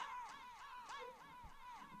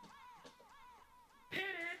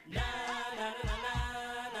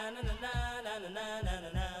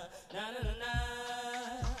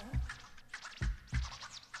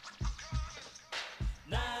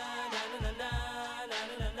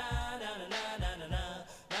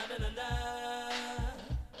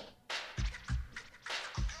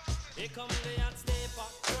Here come the hot stepper.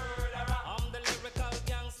 I'm the lyrical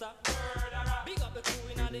gangster. Big up the crew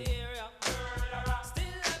in the area. Still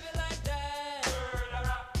love you like that.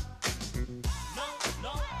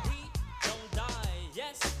 No, we don't die.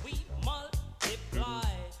 Yes, we multiply.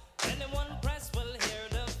 Anyone press will hear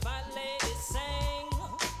the fat lady sing.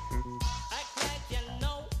 Act like you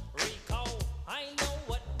know Rico. I know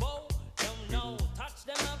what Bo don't know. Touch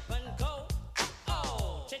them up and go.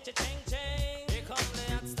 Oh, ching. Here come the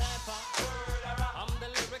hot stepper. I'm the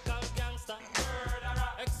lyrical gangster.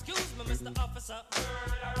 Excuse me, Mr. Officer.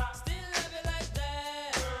 Still love you like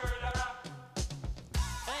that.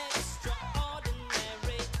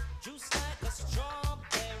 Extraordinary. Juice like a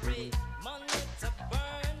strawberry. Money to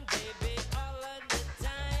burn, baby, all of the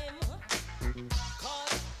time. Cut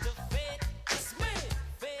to fit, it's me.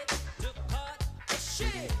 Fit to cut the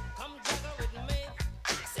shit. Come juggle with me.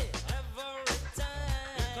 Fix it every time.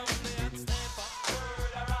 Here come the hot stepper.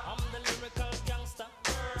 I'm the lyrical gangster.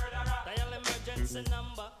 Dial emergency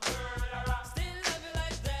number. Still love you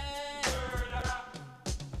like that.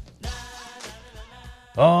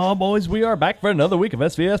 Oh, boys, we are back for another week of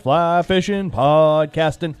SVS Fly Fishing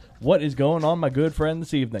Podcasting. What is going on, my good friend,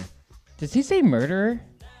 this evening? Does he say murderer?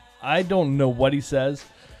 I don't know what he says.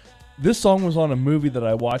 This song was on a movie that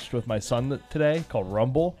I watched with my son today called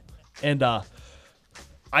Rumble. And I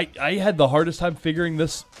had the hardest time figuring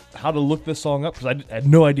how to look this song up because I had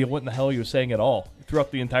no idea what in the hell he was saying at all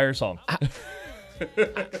throughout the entire song.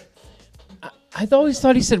 I always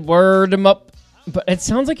thought he said word him up, but it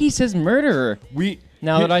sounds like he says murderer.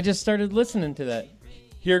 Now that I just started listening to that.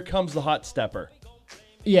 Here comes the hot stepper.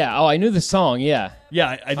 Yeah, I knew the song, yeah. Yeah,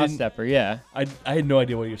 I Hot didn't. Stepper, yeah. I had no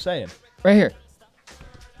idea what you were saying. Right here.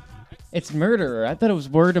 It's murderer. I thought it was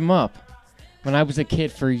word him up when I was a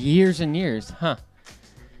kid for years and years. Huh.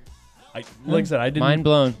 Like I said, I didn't. Mind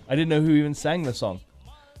blown. I didn't know who even sang the song.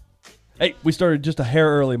 Hey, we started just a hair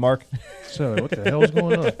early, Mark. So, what the hell is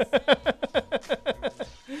going on?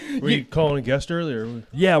 Were you calling a guest earlier?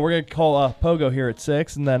 Yeah, we're going to call Pogo here at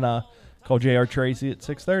 6 and then call JR Tracy at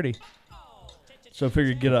 6:30. So I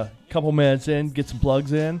figured get a couple minutes in, get some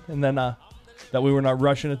plugs in, and then that way we're not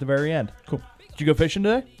rushing at the very end. Cool. Did you go fishing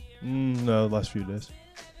today? No, the last few days.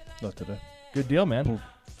 Not today. Good deal, man.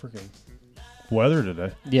 Freaking weather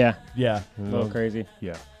today. Yeah, Yeah. a little crazy.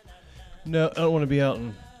 Yeah. No, I don't want to be out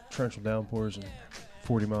in torrential downpours and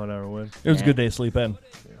 40-mile-an-hour wind. It was a good day to sleep in.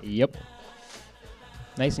 Yep.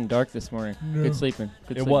 Nice and dark this morning. No. Good sleeping.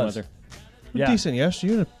 Good It sleeping was. weather. Yeah. Decent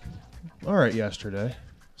yesterday. All right yesterday.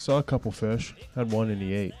 Saw a couple fish. Had one in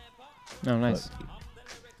the 8. Oh, nice.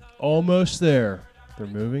 Almost there. They're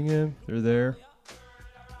moving in. They're there.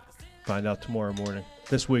 Find out tomorrow morning.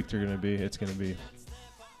 This week it's going to be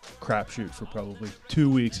crapshoot for probably 2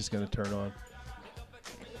 weeks. It's going to turn on.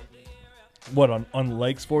 What, on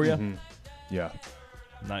lakes for you? Mhm. Yeah.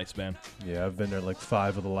 Nice, man. Yeah, I've been there like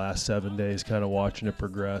 5 of the last 7 days kind of watching it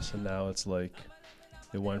progress, and now it's like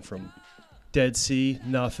it went from Dead Sea,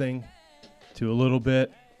 nothing, to a little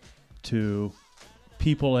bit, to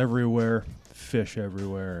people everywhere, fish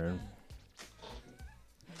everywhere. And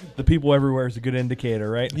The people everywhere is a good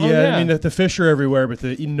indicator, right? yeah, yeah. I mean, the fish are everywhere, but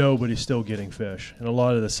nobody's still getting fish. And a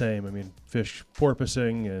lot of the same. I mean, fish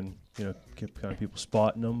porpoising and, kind of people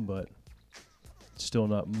spotting them, but still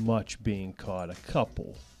not much being caught. A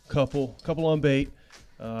couple on bait.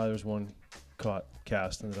 There's one caught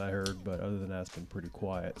casting that I heard, but other than that, it's been pretty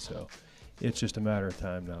quiet. So it's just a matter of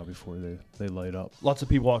time now before they light up. Lots of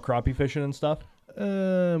people out crappie fishing and stuff?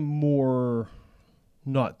 More,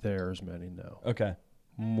 not there as many, no. Okay.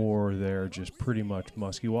 More there, just pretty much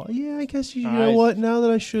musky walleye. Yeah, I guess you know what? Now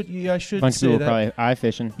that I should Bunch of say people that. probably eye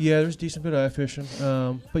fishing. Yeah, there's a decent bit of eye fishing.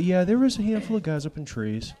 But yeah, there was a handful of guys up in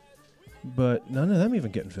trees, but none of them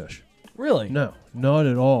even getting fish. Really? No, not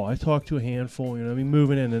at all. I talked to a handful.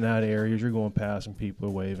 Moving in and out of areas, you're going past and people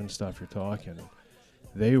are waving stuff. You're talking. And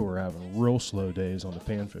they were having real slow days on the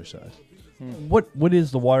panfish side. What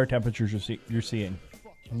is the water temperatures you're seeing?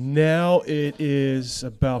 Now it is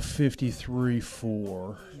about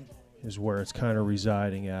 53.4 is where it's kind of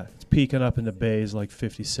residing at. It's peaking up in the bays like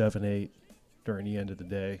 57.8 during the end of the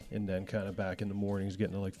day, and then kind of back in the mornings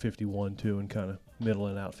getting to like 51.2 and kind of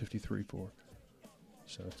middling out 53.4.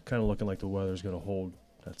 So it's kind of looking like the weather's going to hold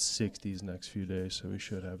that 60s next few days, so we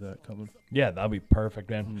should have that coming. Yeah, that'll be perfect,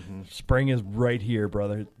 man. Mm-hmm. Spring is right here,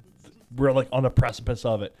 brother. We're like on the precipice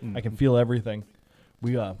of it. I can feel everything.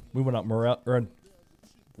 We went up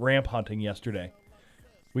ramp hunting yesterday.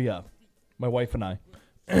 My wife and I,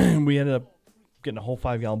 we ended up getting a whole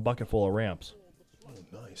 5-gallon bucket full of ramps. Oh,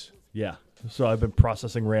 nice. Yeah. So I've been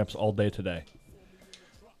processing ramps all day today.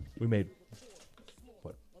 We made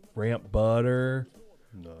ramp butter.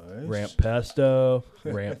 Nice. Ramp pesto,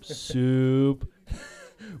 ramp soup,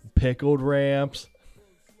 pickled ramps.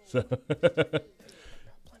 So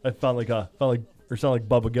I sound like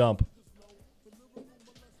Bubba Gump.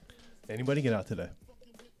 Anybody get out today?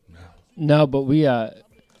 No, but we I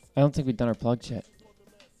don't think we've done our plug yet.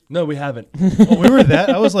 No, we haven't. Oh, we were that.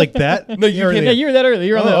 I was like that. No, you Yeah, you were that early.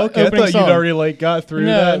 You're on the okay. I opening thought song. you'd already got through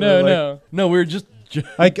that. No. No, we were just.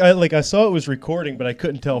 I saw it was recording, but I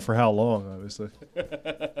couldn't tell for how long. Obviously.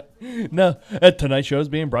 No, tonight's show is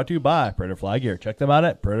being brought to you by Predator Fly Gear. Check them out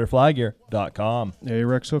at predatorflygear.com.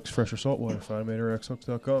 Arex hooks, fresher saltwater. Find them at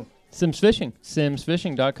arexhooks.com. Sims Fishing.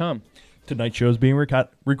 Simsfishing.com. Tonight's show is being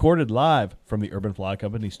recorded live from the Urban Fly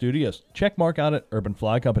Company studios. Check Mark out at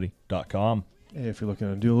urbanflycompany.com. Hey, if you're looking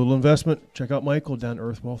to do a little investment, check out Michael down at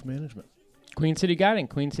Earth Wealth Management. Queen City Guiding.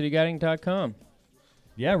 QueenCityGuiding.com.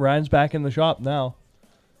 Yeah, Ryan's back in the shop now.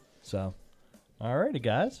 So, all righty,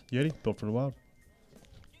 guys. Yeti, built for the wild.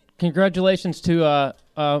 Congratulations to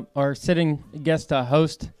our sitting guest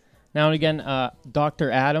host now and again,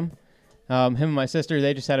 Dr. Adam. Him and my sister,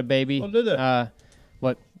 they just had a baby. Oh, did they?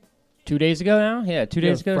 2 days ago now? Yeah, 2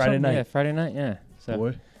 days ago. Friday night. Yeah, Friday night. Yeah. So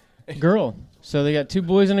Boy. girl. So they got 2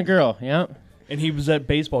 boys and a girl. Yep. And he was at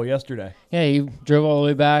baseball yesterday. Yeah, he drove all the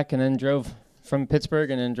way back and then drove from Pittsburgh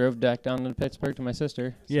and then drove back down to Pittsburgh to my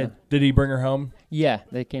sister. So. Yeah. Did he bring her home? Yeah,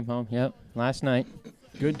 they came home. Yep. Last night.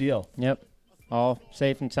 Good deal. Yep. All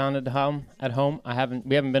safe and sound at home. We haven't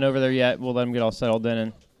been over there yet. We'll let them get all settled in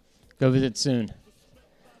and go visit soon.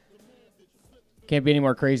 Can't be any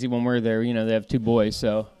more crazy when we're there. You know, they have 2 boys,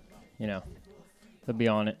 so, you know, they'll be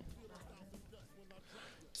on it.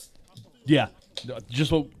 Yeah.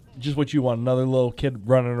 Just what you want. Another little kid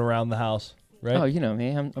running around the house, right? Oh, you know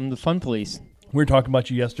me. I'm the fun police. We were talking about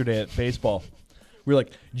you yesterday at baseball. We were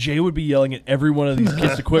like, Jay would be yelling at every one of these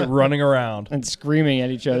kids to quit running around. And screaming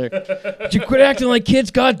at each other. Would you quit acting like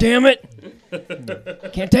kids, God damn it!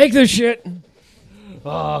 Can't take this shit.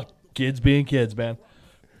 Oh, kids being kids, man.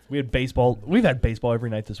 We had baseball. We've had baseball every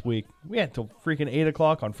night this week. We had till freaking 8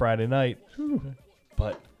 o'clock on Friday night.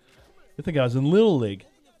 But I think I was in Little League.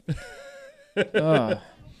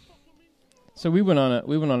 So we went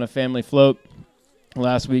on a family float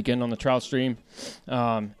last weekend on the trout stream.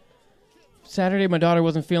 Saturday, my daughter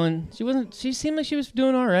wasn't feeling. She seemed like she was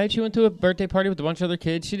doing all right. She went to a birthday party with a bunch of other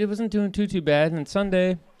kids. She wasn't doing too bad. And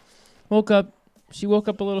Sunday, she woke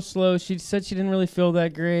up a little slow. She said she didn't really feel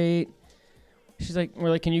that great. She's like, we're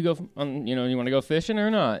like, can you go? You want to go fishing or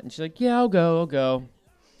not? And she's like, yeah, I'll go.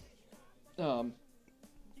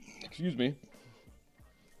 Excuse me.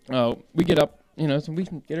 We get up, so we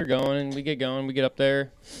can get her going, and we get going. We get up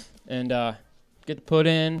there, and get the put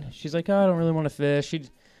in. She's like, I don't really want to fish.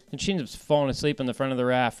 And she ends up falling asleep in the front of the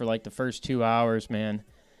raft for like the first 2 hours, man,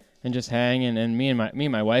 and just hanging. And me and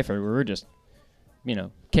my wife we were just,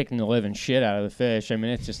 kicking the living shit out of the fish. I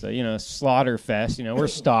mean, it's just a slaughter fest. We're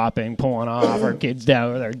stopping, pulling off. Our kids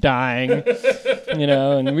down there dying.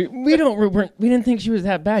 And we didn't think she was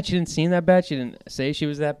that bad. She didn't seem that bad. She didn't say she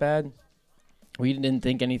was that bad. We didn't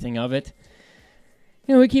think anything of it.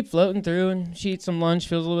 We keep floating through, and she eats some lunch,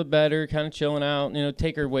 feels a little bit better, kind of chilling out.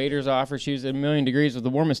 Take her waders off her. She was at 1,000,000 degrees. It was the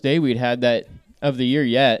warmest day we'd had that of the year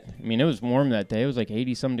yet. I mean, it was warm that day. It was like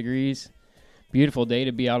 80-some degrees. Beautiful day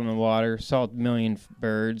to be out in the water. Saw 1,000,000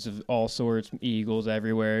 birds of all sorts, eagles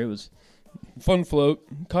everywhere. It was fun float.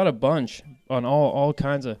 Caught a bunch on all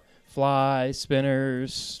kinds of flies,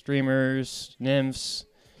 spinners, streamers, nymphs,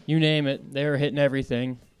 you name it. They were hitting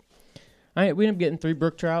everything. We ended up getting 3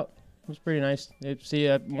 brook trout. It was pretty nice.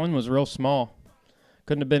 One was real small.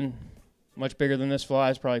 Couldn't have been much bigger than this fly.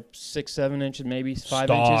 It's probably 6-7 inches, maybe 5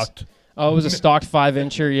 inches. Oh, it was a stocked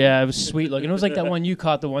 5-incher. Yeah, it was sweet looking. It was like that one you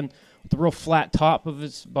caught, the one with the real flat top of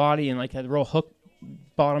its body and like had a real hook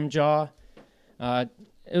bottom jaw. It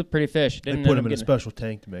was pretty fish. They put him in a special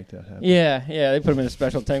tank to make that happen. Yeah, they put him in a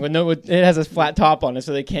special tank. But no, it has a flat top on it,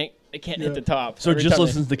 so they can't hit the top. So just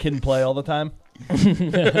listens to Kid and Play all the time?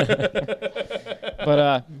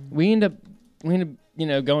 But we end up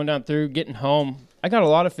going down through, getting home. I got a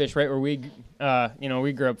lot of fish right where we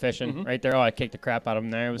grew up fishing right there. Oh, I kicked the crap out of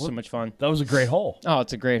them there. It was so much fun. That was a great hole. Oh,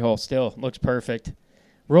 it's a great hole still. Looks perfect.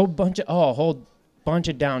 A whole bunch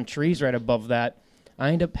of down trees right above that.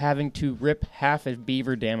 I end up having to rip half a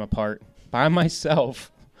beaver dam apart by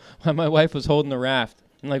myself while my wife was holding the raft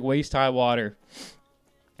in like waist-high water.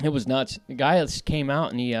 It was nuts. The guy came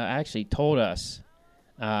out and he actually told us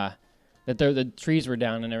that the trees were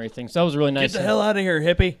down and everything. So that was really nice. Get the hell out of here,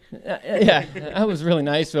 hippie. Yeah, that was really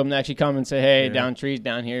nice of him to actually come and say, hey, down trees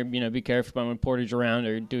down here, be careful when portage around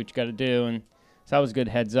or do what you got to do. And so that was a good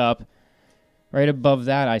heads up. Right above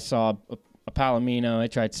that, I saw a a palomino. I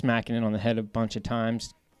tried smacking it on the head a bunch of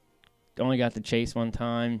times. Only got to chase one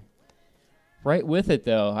time. Right with it,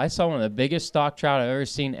 though, I saw one of the biggest stock trout I've ever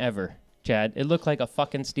seen ever, Chad. It looked like a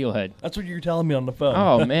fucking steelhead. That's what you were telling me on the phone.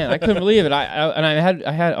 Oh, man. I couldn't believe it. I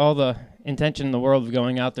had all the intention in the world of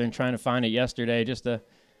going out there and trying to find it yesterday just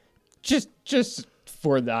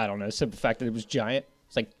for the, I don't know, simple fact that it was giant.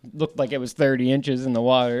 It's like, looked like it was 30 inches in the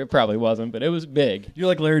water. It probably wasn't, but it was big. You're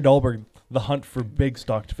like Larry Dahlberg, the hunt for big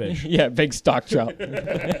stocked fish. Yeah, big stock trout.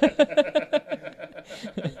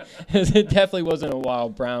 It definitely wasn't a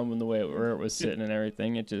wild brown when where it was sitting and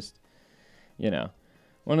everything. It just, one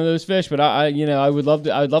of those fish. But I would love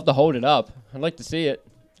to hold it up. I'd like to see it.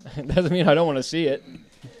 It doesn't mean I don't want to see it.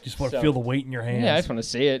 Just want to feel the weight in your hands. Yeah, I just want to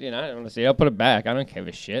see it. I don't want to see it. I'll put it back. I don't give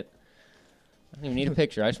a shit. I don't even need a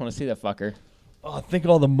picture. I just want to see that fucker. Oh, think of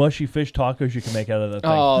all the mushy fish tacos you can make out of that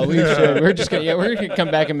thing. Oh, we should. We're gonna come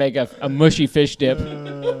back and make a mushy fish dip.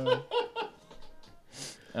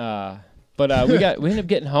 But we ended up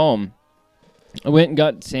getting home. I went and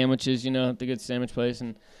got sandwiches, at the good sandwich place,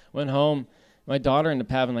 and went home. My daughter ended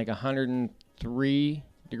up having like 103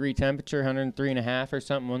 degree temperature, 103 and a half or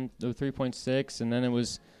something, 103.6, and then it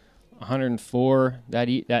was 104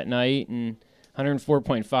 that night and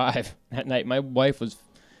 104.5 that night. My wife was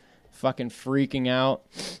fucking freaking out,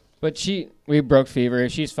 but we broke fever.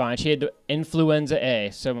 She's fine. She had influenza A,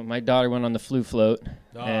 so my daughter went on the flu float,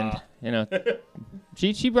 and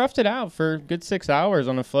she roughed it out for a good 6 hours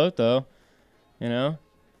on the float though.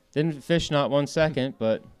 Didn't fish not 1 second,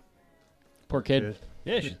 but poor kid.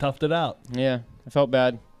 Yeah, she toughed it out. Yeah, I felt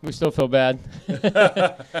bad. We still feel bad,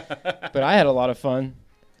 but I had a lot of fun.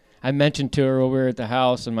 I mentioned to her while we were at the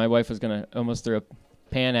house, and my wife was gonna almost throw a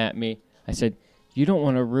pan at me. I said, "You don't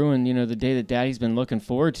want to ruin, the day that Daddy's been looking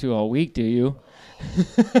forward to all week, do you?"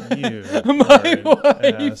 My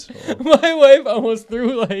wife almost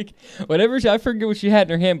threw whatever I forget what she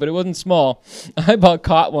had in her hand, but it wasn't small. I about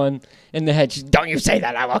caught one in the head. She's, "Don't you say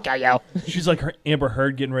that! I will kill you." She's like Amber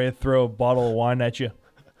Heard getting ready to throw a bottle of wine at you.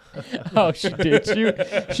 Oh, she did.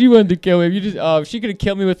 She wanted to kill me. If she could have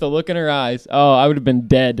killed me with the look in her eyes, I would have been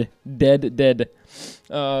dead. It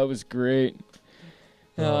was great.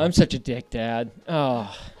 I'm such a dick, Dad.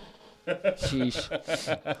 Oh, sheesh.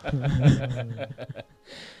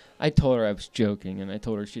 I told her I was joking, and I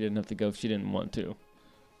told her she didn't have to go if she didn't want to.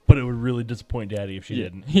 But it would really disappoint Daddy if she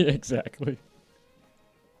didn't. Yeah, exactly.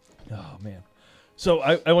 Oh, man. So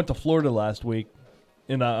I went to Florida last week,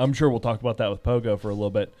 and I'm sure we'll talk about that with Pogo for a little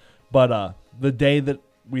bit. But the day that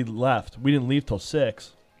we left, we didn't leave till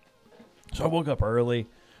 6. So I woke up early. I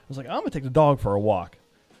was like, I'm going to take the dog for a walk.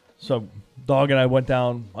 So dog and I went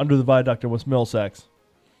down under the viaduct in West Middlesex.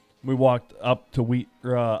 We walked up to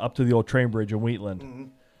the old train bridge in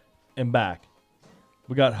Wheatland and back.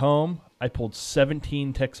 We got home. I pulled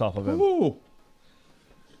 17 ticks off of him. Ooh.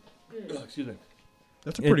 Excuse me.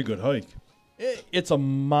 That's a pretty good hike. It's 1.6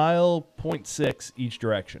 miles each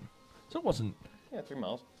direction. So it wasn't... Yeah, 3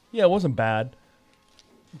 miles. Yeah, it wasn't bad.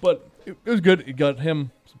 But it was good. It got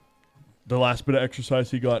him the last bit of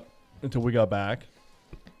exercise he got until we got back.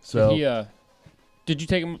 So did you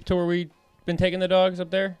take him to where we've been taking the dogs up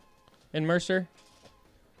there in Mercer?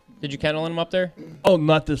 Did you kennel him up there? Oh,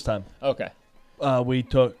 not this time. Okay. We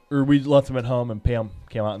left him at home, and Pam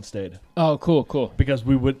came out and stayed. Oh, cool. Because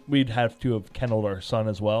we'd have to have kenneled our son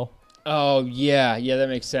as well. Oh, yeah, that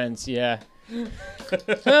makes sense, yeah.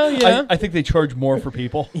 Well, yeah. I think they charge more for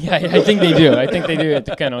people. Yeah, I think they do. I think they do at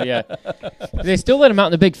the kennel, yeah. They still let him out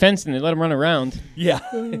in the big fence, and they let him run around. Yeah.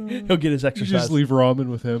 He'll get his You exercise. just leave ramen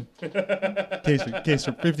with him. in case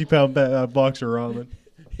for 50-pound box of ramen.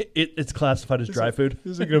 It's classified as dry food.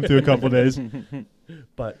 This will get him through a couple of days.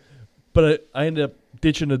 But I ended up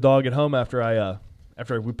ditching the dog at home after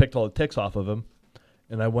we picked all the ticks off of him,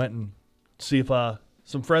 and I went and see if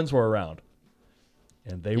some friends were around,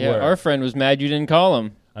 and they were. Our friend was mad you didn't call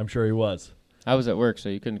him. I'm sure he was. I was at work, so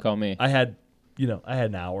you couldn't call me. I had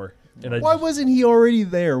an hour. And Why wasn't he already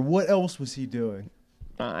there? What else was he doing?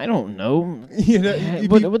 I don't know. He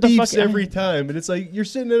what the beeps fuck? every time, and it's like, you're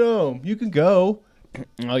sitting at home. You can go.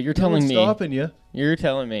 Oh, you're No telling one's me. stopping you. You're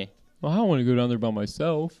telling me. Well, I don't want to go down there by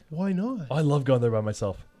myself. Why not? I love going there by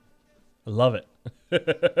myself. I love it.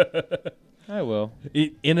 I will.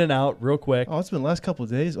 In and out real quick. Oh, it's been the last couple of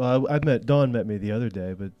days. Well, Dawn met me the other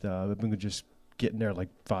day, but I've been just getting there like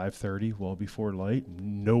 5:30, well before light.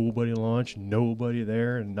 Nobody launch, nobody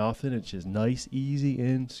there, and nothing. It's just nice, easy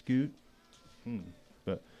in, scoot.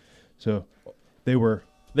 But so they were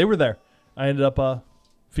there. I ended up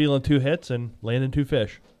feeling 2 hits and landing 2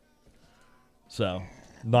 fish. So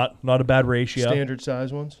not a bad ratio. standard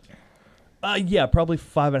size ones. Yeah, probably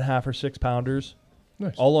 5.5 or 6 pounders.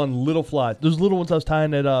 Nice. all on little flies. Those little ones I was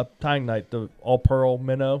tying at tying night, the all pearl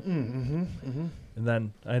minnow. Mm-hmm. And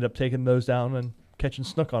then I ended up taking those down and catching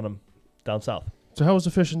snook on them down south. So how was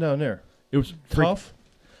the fishing down there? It was Tough?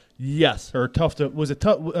 Yes. Or tough to, was it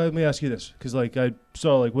tough? Let me ask you this, because like I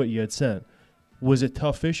saw like what you had sent. Was it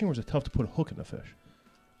tough fishing, or was it tough to put a hook in the fish?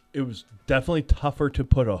 It was definitely tougher to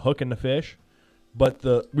put a hook in the fish, but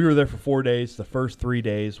we were there for 4 days. The first 3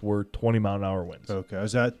 days were 20-mile-an-hour winds. Okay,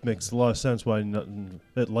 as that makes a lot of sense why nothing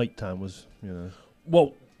at light time was, you know.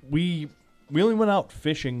 Well, we only went out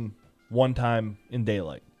fishing one time in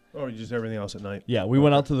daylight. Or just everything else at night. Yeah, we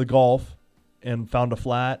went out to the Gulf and found a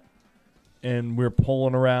flat, and we were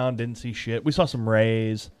pulling around, didn't see shit. We saw some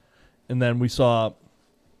rays, and then we saw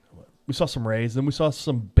some rays, then we saw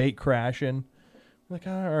some bait crashing. Like,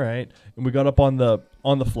 all right. And we got up on the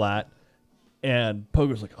flat, and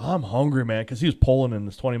Pogo's like, oh, I'm hungry, man, because he was pulling in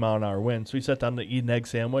this 20-mile-an-hour wind. So he sat down to eat an egg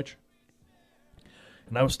sandwich,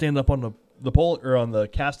 and I was standing up on the pole or on the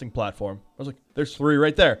casting platform. I was like, there's three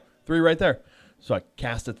right there. So I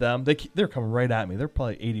cast at them. They're coming right at me. They're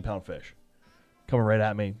probably 80-pound fish coming right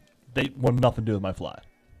at me. They want nothing to do with my fly. I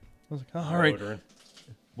was like, oh, all right. Motoring.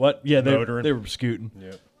 What? Yeah, they Motoring. were scooting.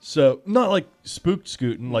 Yep. So not like spooked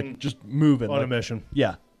scooting, like just moving. On like, a mission.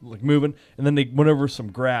 Yeah, like moving. And then they went over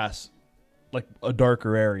some grass, like a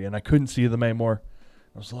darker area, and I couldn't see them anymore.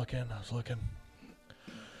 I was looking. I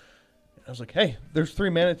was like, hey, there's 3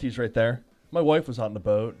 manatees right there. My wife was on the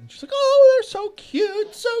boat, and she's like, oh, they're so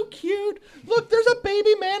cute. Look, there's a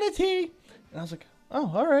baby manatee. And I was like,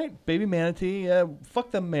 oh, all right, baby manatee. Fuck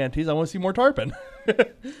them manatees. I want to see more tarpon.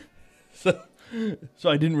 So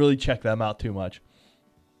I didn't really check them out too much.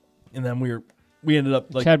 And then we ended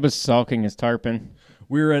up like Chad was sulking his tarpon.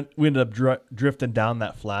 we ended up drifting down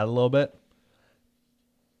that flat a little bit,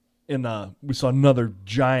 and we saw another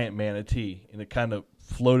giant manatee, and it kind of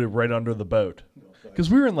floated right under the boat because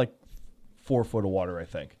we were in like 4 foot of water, I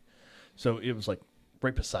think. So it was like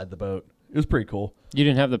right beside the boat. It was pretty cool. You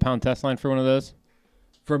didn't have the pound test line for one of those?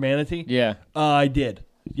 For a manatee? Yeah. I did.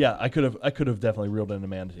 Yeah, I could have definitely reeled in a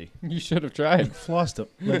manatee. You should have tried. Flossed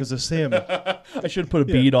it like it's a salmon. I should have put a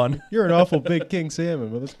bead on. You're an awful big king salmon,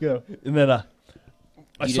 but let's go. And then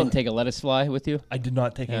You didn't take a lettuce fly with you? I did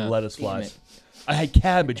not take any Oh, lettuce damn flies. it. I had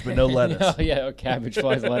cabbage, but no lettuce. Oh, yeah, cabbage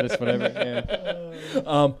flies, lettuce, whatever.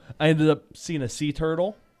 Yeah. I ended up seeing a sea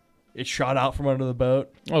turtle. It shot out from under the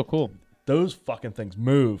boat. Oh, cool. Those fucking things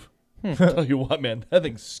move. Tell you what, man, that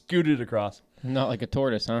thing scooted across. Not like a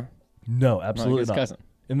tortoise, huh? No, Not absolutely like his not. cousin.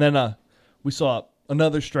 And then we saw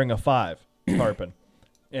another string of 5 tarpon,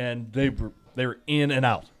 and they were in and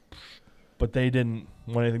out, but they didn't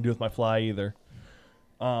want anything to do with my fly either.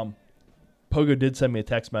 Pogo did send me a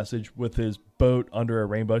text message with his boat under a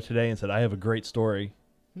rainbow today and said, I have a great story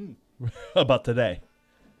about today.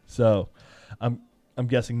 So I'm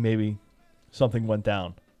guessing maybe something went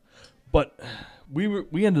down. But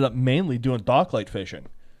we ended up mainly doing docklight fishing.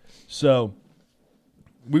 So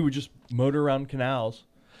we would just motor around canals,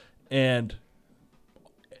 and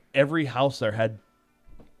every house there had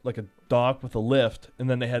like a dock with a lift, and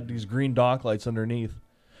then they had these green dock lights underneath.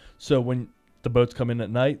 So when the boats come in at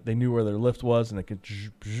night, they knew where their lift was, and they could.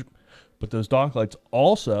 But those dock lights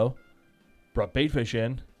also brought bait fish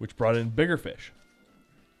in, which brought in bigger fish.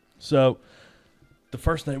 So the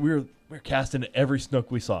first night we were casting every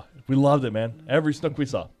snook we saw. We loved it, man. Every snook we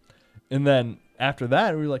saw. And then after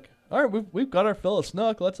that, we were like, all right, we've got our fill of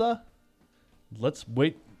snook. Let's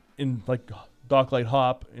wait in like docklight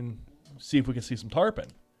hop and see if we can see some tarpon.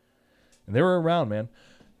 And they were around, man.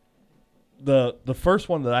 The first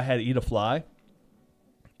one that I had to eat a fly,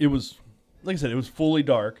 it was, like I said, it was fully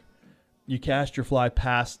dark. You cast your fly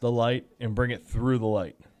past the light and bring it through the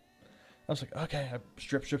light. I was like, okay, I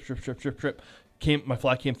strip. My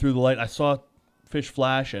fly came through the light. I saw fish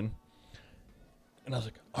flashing, and I was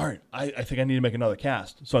like, all right, I think I need to make another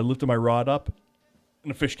cast. So I lifted my rod up,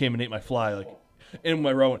 and the fish came and ate my fly. Like, and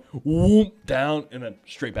my rod went whoop down and then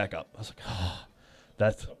straight back up. I was like, oh,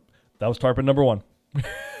 that was tarpon number 1.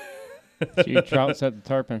 So you trout set the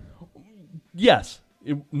tarpon. Yes,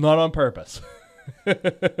 not on purpose.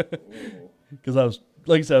 Because I was,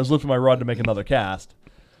 like I said, I was lifting my rod to make another cast.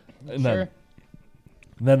 And Sure.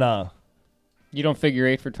 then You don't figure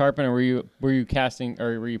 8 for tarpon, or were you casting,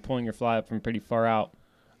 or were you pulling your fly up from pretty far out?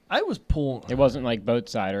 I was pulling. It wasn't like boat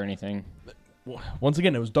side or anything. Once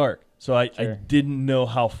again, it was dark, so I Sure. didn't know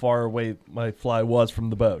how far away my fly was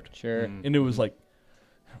from the boat. Sure. And it was like,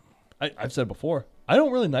 I've said before, I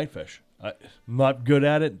don't really night fish. I'm not good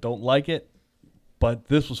at it, don't like it, but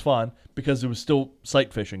this was fun because it was still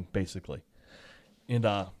sight fishing, basically.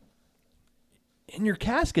 And your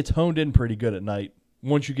cast gets honed in pretty good at night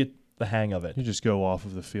once you get the hang of it. You just go off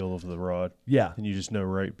of the feel of the rod. Yeah. And you just know,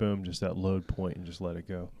 right, boom, just that load point and just let it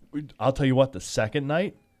go. I'll tell you what, the second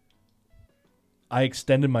night, I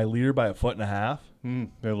extended my leader by 1.5 feet.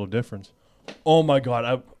 A little difference. Oh my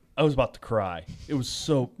God, I was about to cry. It was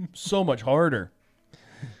so much harder.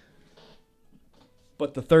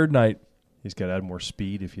 But the third night, He's got to add more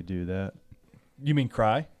speed if you do that. you mean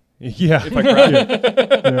cry? Yeah. If I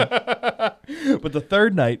cry. But the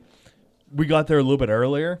third night, we got there a little bit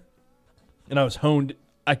earlier, and I was honed.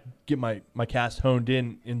 I get my cast honed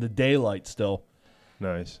in the daylight still,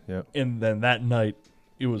 Nice. Yep. and then that night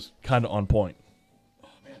it was kind of on point. Oh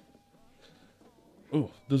man! Ooh,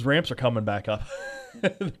 those ramps are coming back up.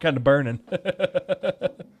 They're kind of burning.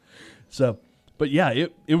 So, but yeah,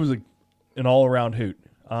 it was an all around hoot.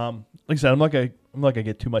 Like I said, I'm not gonna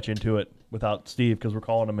get too much into it without Steve because we're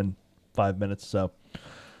calling him in 5 minutes. So,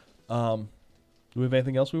 do we have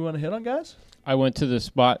anything else we want to hit on, guys? I went to the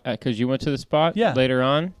spot because you went to the spot. Yeah. Later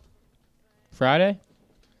on, Friday.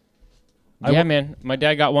 I Yeah, w- man. My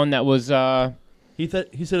dad got one that was. He said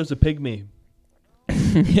it was a pygmy.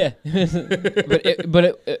 Yeah,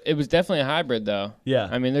 but it was definitely a hybrid though. Yeah.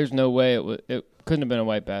 I mean, there's no way it couldn't have been a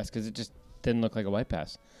white bass because it just didn't look like a white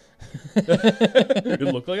bass. It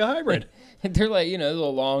looked like a hybrid. They're like a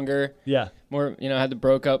little longer, Yeah. more had the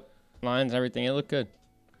broke up lines and everything. It looked good.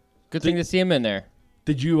 Good thing to see him in there.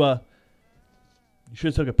 Did you? You should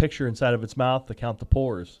have took a picture inside of its mouth to count the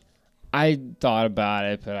pores. I thought about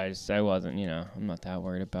it, but I wasn't. I'm not that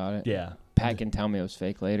worried about it. Yeah. Pat can tell me it was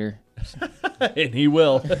fake later. And he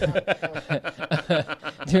will. Dude,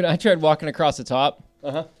 I tried walking across the top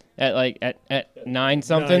at 9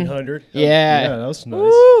 something. 900. Yeah. Yeah, that was nice.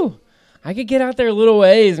 Woo! I could get out there a little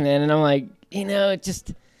ways, man, and I'm like, it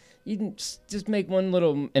just you can just make one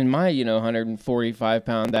little in my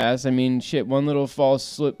 145-pound bass. I mean, shit, one little false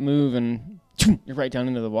slip move and you're right down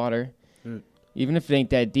into the water. Dude. Even if it ain't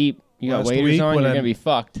that deep, you got Last waders week on, when you're I- gonna be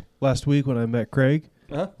fucked. Last week when I met Craig,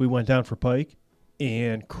 Uh-huh. we went down for pike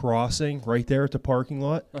and crossing right there at the parking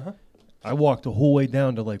lot. Uh-huh. I walked the whole way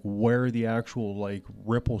down to where the actual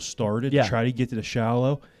ripple started Yeah. to try to get to the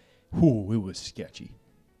shallow. Whew, it was sketchy.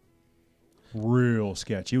 Real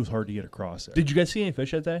sketchy. It was hard to get across there. Did you guys see any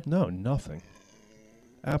fish that day? No, nothing.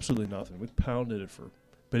 Absolutely nothing. We pounded it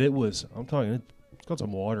but it was, I'm talking, it's got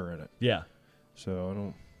some water in it. Yeah.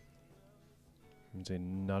 So I'd say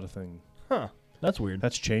not a thing. Huh. That's weird.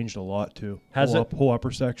 That's changed a lot too. Has it? Whole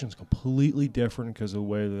upper section's completely different because of the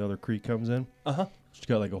way the other creek comes in. Uh-huh. It's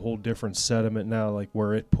got a whole different sediment now,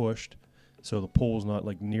 where it pushed. So the pool's not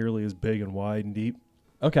nearly as big and wide and deep.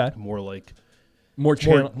 Okay.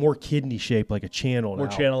 More kidney shaped, like a channel. More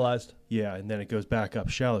now. channelized. Yeah, and then it goes back up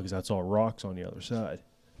shallow because that's all rocks on the other side.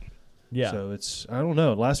 Yeah. So I don't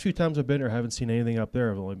know. The last few times I've been there, I haven't seen anything up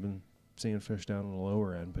there. I've only been seeing fish down on the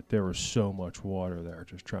lower end, but there was so much water there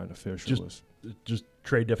just trying to fish. Just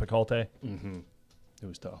trade difficulty. Mm-hmm. It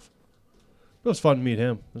was tough. But it was fun to meet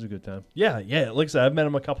him. It was a good time. Yeah. Like I said, I've met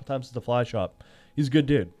him a couple times at the fly shop. He's a good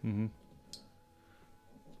dude. Mm-hmm.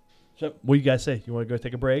 So, what do you guys say? You want to go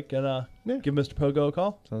take a break and give Mr. Pogo a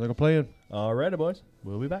call? Sounds like a plan. All righty, boys.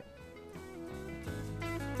 We'll be back.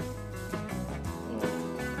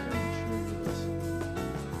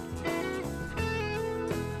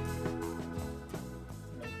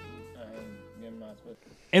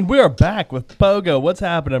 And we are back with Pogo. What's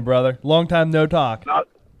happening, brother? Long time no talk.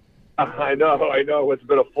 I know. It's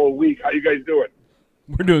been a full week. How you guys doing?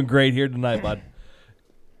 We're doing great here tonight, bud.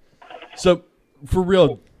 So, for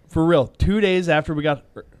real, 2 days after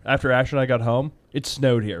Ash and I got home, it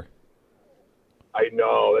snowed here. I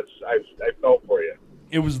know. I felt for you.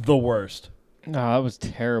 It was the worst. No, that was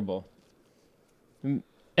terrible.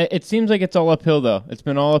 It seems like it's all uphill, though. It's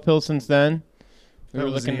been all uphill since then. That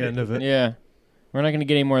was the end of it. Yeah. We're not going to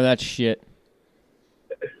get any more of that shit.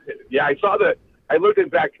 Yeah, I saw that. I looked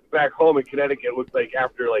at back home in Connecticut. It looked like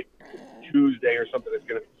after Tuesday or something, it's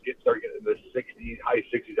going to start getting in the 60s, high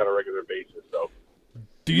 60s on a regular basis. So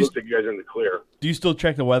it looks like you guys are in the clear. Do you still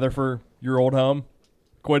check the weather for your old home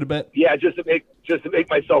quite a bit? Yeah, just to make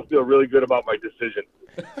myself feel really good about my decision.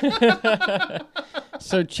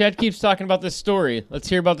 So Chet keeps talking about this story. Let's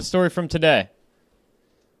hear about the story from today.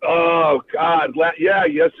 Oh God,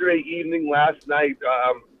 yesterday evening, last night.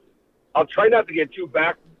 I'll try not to get too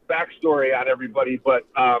backstory on everybody, but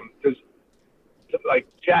because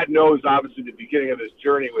Chad knows, obviously the beginning of this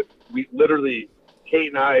journey Kate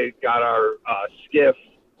and I got our skiff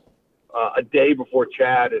a day before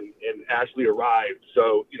Chad and Ashley arrived.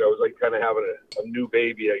 So it was like kind of having a new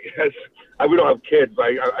baby, I guess. We don't have kids, but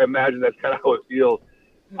I imagine that's kind of how it feels.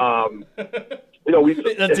 You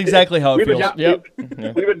know, That's exactly how it we've been feels. down-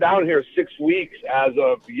 Yep. We've been down here 6 weeks as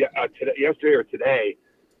of yesterday or today.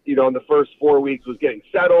 You know, and the first 4 weeks was getting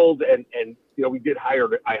settled, and you know,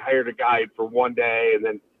 I hired a guide for one day, and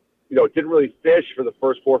then, you know, didn't really fish for the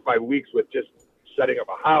first 4 or 5 weeks with just setting up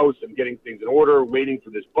a house and getting things in order, waiting for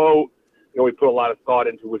this boat. You know, we put a lot of thought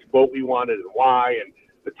into which boat we wanted and why, and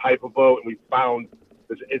the type of boat, and we found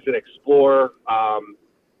it's an Explorer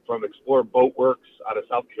from Explorer Boat Works out of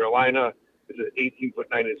South Carolina. It's an 18-foot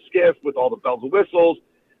 9-inch skiff with all the bells and whistles.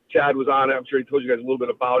 Chad was on it. I'm sure he told you guys a little bit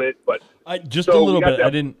about it, but Just so a little we got bit.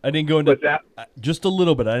 that- I didn't go into that. just a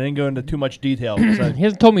little bit. I didn't go into too much detail. 'Cause He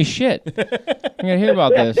hasn't told me shit. I'm gonna hear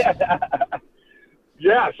about this.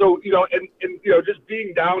 Yeah, so, you know, and you know, just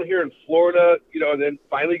being down here in Florida, you know, and then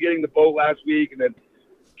finally getting the boat last week, and then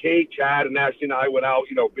Kate, Chad, and Ashley and I went out,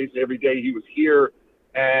 you know, basically every day he was here,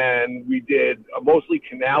 and we did mostly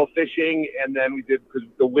canal fishing, and then we did, because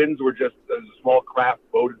the winds were just a small craft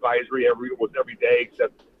boat advisory every day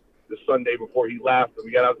except the Sunday before he left, and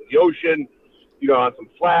we got out to the ocean, you know, on some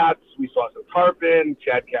flats. We saw some tarpon.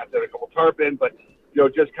 Chad cast out a couple tarpon, but, you know,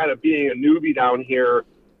 just kind of being a newbie down here,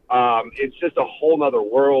 it's just a whole nother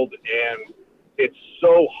world, and it's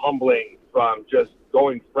so humbling from just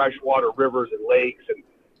going freshwater rivers and lakes, and,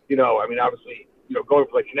 you know, I mean, obviously, you know, going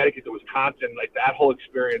from like Connecticut to Wisconsin, like that whole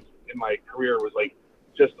experience in my career was like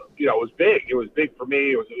just, you know, it was big. It was big for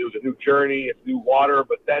me. It was a new journey. It's new water.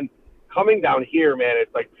 But then coming down here, man,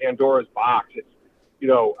 it's like Pandora's box. It's, you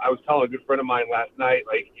know, I was telling a good friend of mine last night,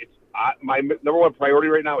 like my number one priority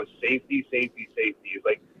right now is safety. It's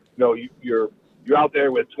like, you know, you're out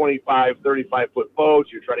there with 25, 35-foot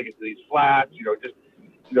boats. You're trying to get to these flats, you know, just,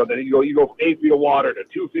 you know, then you go from 8 feet of water to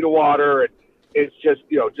 2 feet of water, and it's just,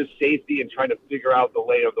 you know, just safety and trying to figure out the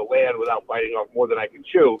lay of the land without biting off more than I can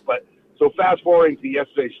chew. But so fast forwarding to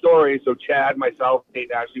yesterday's story, so Chad, myself, Nate,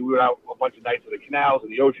 and Ashley, we went out a bunch of nights in the canals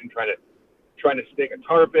and the ocean trying to stick a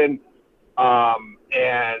tarpon,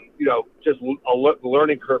 and, you know, just the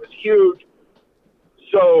learning curve is huge.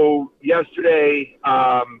 So yesterday,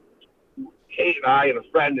 Kate and I and a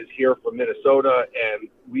friend is here from Minnesota, and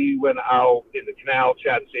we went out in the canal,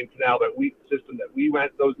 Chad, the same canal system that we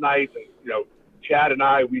went those nights, and, you know, Chad and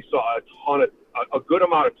I, we saw a good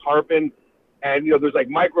amount of tarpon, and, you know, there's like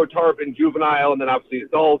micro tarpon, juvenile, and then obviously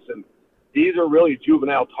adults, and these are really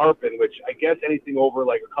juvenile tarpon, which I guess anything over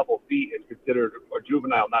like a couple feet is considered a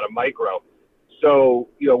juvenile, not a micro. So,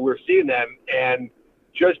 you know, we're seeing them, and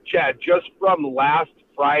just Chad, just from last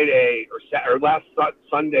Friday or last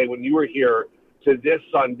Sunday when you were here to this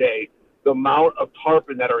Sunday, the amount of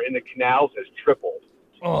tarpon that are in the canals has tripled.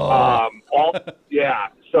 Yeah.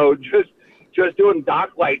 So just doing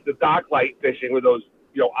the dock light fishing with those,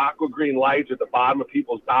 you know, aqua green lights at the bottom of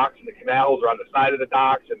people's docks and the canals or on the side of the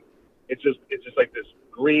docks, and it's just like this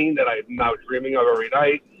green that I'm now dreaming of every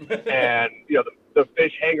night. And, you know, the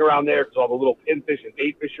fish hang around there because all the little pinfish and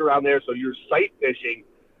bait fish are around there. So you're sight fishing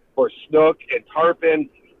for snook and tarpon,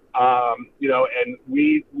 you know, and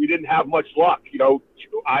we didn't have much luck. You know,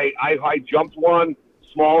 I jumped one,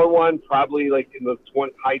 smaller one, probably like in the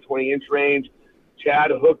high 20-inch range.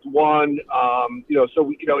 Chad hooked one, you know, so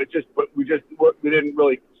we didn't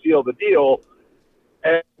really seal the deal,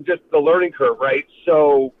 and just the learning curve, right?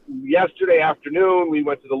 So yesterday afternoon, we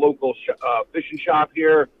went to the local fishing shop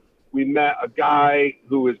here. We met a guy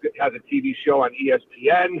who has a TV show on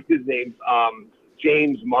ESPN. His name's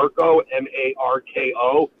James Marco,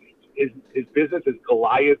 Marko. His business is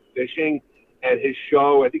Goliath Fishing, and his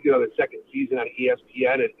show, I think, you know, the second season on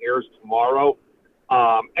ESPN, it airs tomorrow.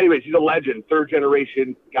 Anyways, he's a legend, third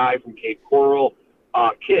generation guy from Cape Coral.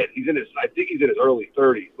 Kid, I think he's in his early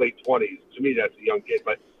 30s, late 20s. To me, that's a young kid,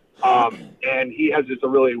 but and he has just a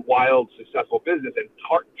really wild, successful business. And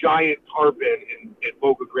giant tarpon in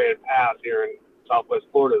Boca Grande Pass here in Southwest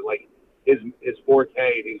Florida is like his forte.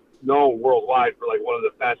 And he's known worldwide for like one of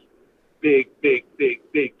the best big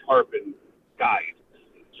tarpon guys.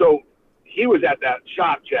 So he was at that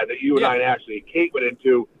shop, Chad, that you and I and Ashley and Kate went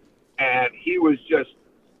into, and he was just,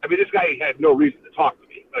 I mean, this guy had no reason to talk to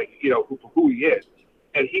me, like, you know, who he is.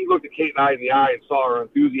 And he looked at Kate and I in the eye and saw our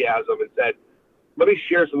enthusiasm and said, let me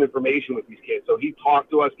share some information with these kids. So he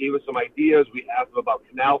talked to us, gave us some ideas. We asked him about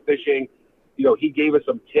canal fishing. You know, he gave us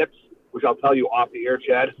some tips, which I'll tell you off the air,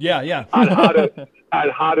 Chad. Yeah. on how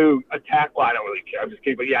to attack. Well, I don't really care. I'm just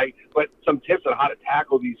kidding. But some tips on how to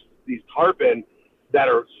tackle these tarpon that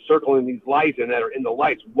are circling these lights and that are in the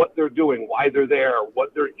lights, what they're doing, why they're there,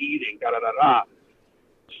 what they're eating, da-da-da-da.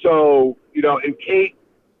 So, you know, and Kate,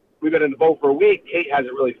 we've been in the boat for a week. Kate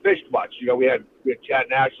hasn't really fished much. You know, we had Chad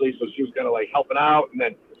and Ashley, so she was kind of like helping out, and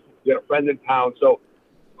then we had a friend in town. So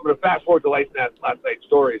I'm going to fast forward to last night's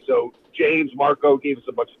story. So James, Marco gave us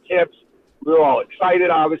a bunch of tips. We were all excited,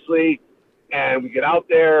 obviously, and we get out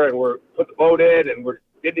there and we're put the boat in, and we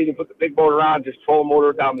didn't even put the big motor on, just trolling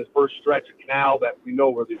motor down this first stretch of canal that we know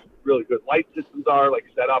where these really good light systems are, like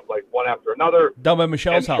set up like one after another. Down by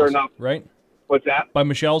Michelle's house, sure enough, right? What's that? By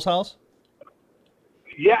Michelle's house?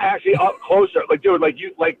 Yeah, actually up closer. Like, dude,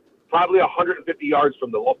 like probably 150 yards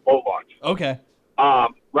from the boat launch. Okay.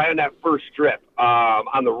 Right on that first strip,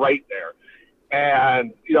 on the right there.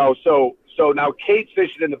 And, so now Kate's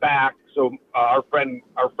fishing in the back. So our friend's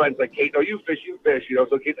like, Kate, no, you fish.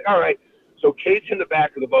 So Kate's like, all right. So Kate's in the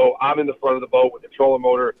back of the boat. I'm in the front of the boat with the trolling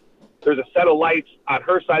motor. There's a set of lights on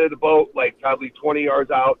her side of the boat, like probably 20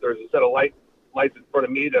 yards out. There's a set of lights in front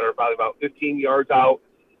of me that are probably about 15 yards out.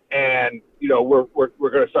 And, we're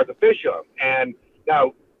going to start to fish them. And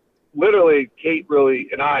now, literally, Kate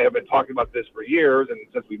and I have been talking about this for years. And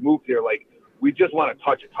since we moved here, like, we just want to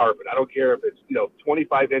touch a tarpon. I don't care if it's,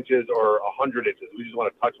 25 inches or 100 inches. We just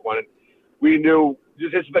want to touch one. And we knew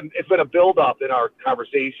it's been a build-up in our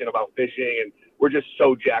conversation about fishing, and we're just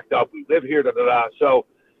so jacked up. We live here, da-da-da. So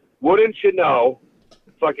wouldn't you know,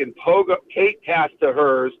 fucking Kate casts to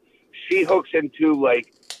hers. She hooks into,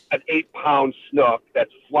 like, an 8-pound snook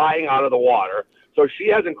that's flying out of the water. So she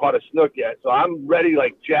hasn't caught a snook yet. So I'm ready,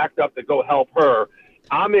 like, jacked up to go help her.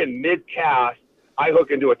 I'm in mid-cast. I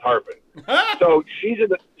hook into a tarpon. So she's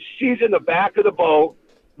in the back of the boat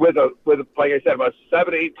with like I said, about a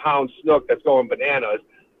 7-8 pound snook that's going bananas.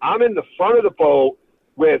 I'm in the front of the boat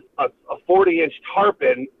with a 40-inch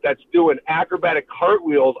tarpon that's doing acrobatic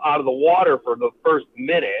cartwheels out of the water for the first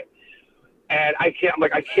minute. And I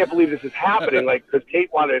can't believe this is happening. Like, because Kate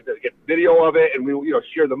wanted to get video of it and we,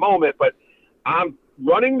 share the moment. But I'm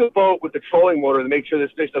running the boat with the trolling motor to make sure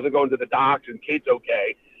this fish doesn't go into the docks and Kate's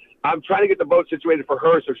okay. I'm trying to get the boat situated for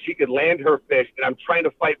her so she could land her fish. And I'm trying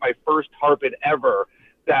to fight my first tarpon ever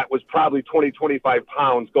that was probably 20, 25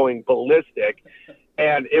 pounds going ballistic.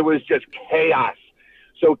 And it was just chaos.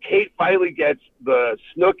 So Kate finally gets the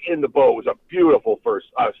snook in the boat. It was a beautiful first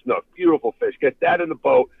snook, beautiful fish. Gets that in the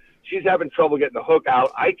boat. She's having trouble getting the hook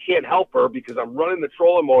out. I can't help her because I'm running the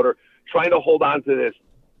trolling motor, trying to hold on to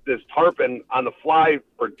this tarpon on the fly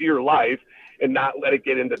for dear life and not let it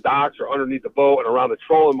get into docks or underneath the boat and around the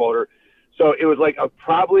trolling motor. So it was like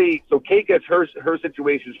so Kate gets her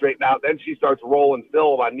situation straightened out. Then she starts rolling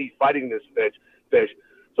film on me fighting this fish.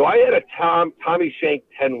 So I had a Tommy Shank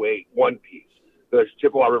 10 weight, one piece, the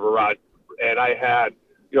Chippewa River rod. And I had,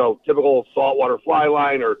 typical saltwater fly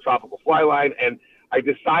line or tropical fly line. And I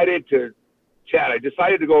decided to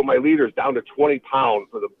go with my leaders down to 20 pounds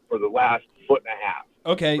for the last foot and a half.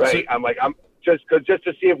 Okay. Right. So I'm just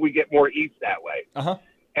to see if we get more eats that way. Uh-huh.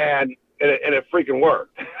 And it freaking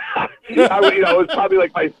worked. It was probably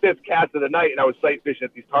like my fifth cast of the night, and I was sight fishing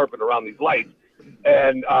at these tarpon around these lights.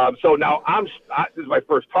 And so now this is my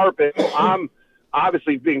first tarpon. So I'm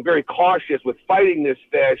obviously being very cautious with fighting this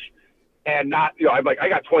fish, and not, I'm like, I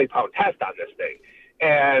got 20-pound test on this thing,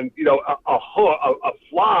 and a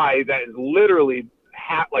fly that is literally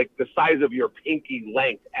like the size of your pinky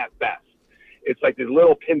length at best. It's like these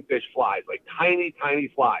little pinfish flies, like tiny,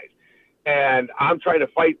 tiny flies. And I'm trying to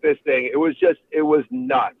fight this thing. It was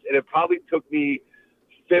nuts. And it probably took me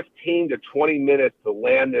 15 to 20 minutes to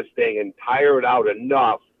land this thing and tire it out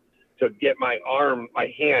enough to get my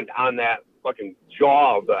hand on that fucking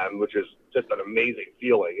jaw of them, which is just an amazing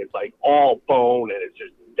feeling. It's like all bone and it's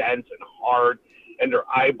just dense and hard. And their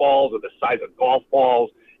eyeballs are the size of golf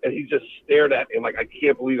balls. And he just stared at me. I'm like, I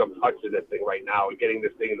can't believe I'm touching this thing right now and getting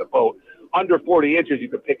this thing in the boat. Under 40 inches, you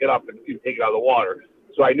could pick it up and you take it out of the water.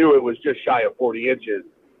 So I knew it was just shy of 40 inches.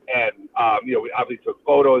 And, we obviously took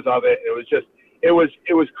photos of it. It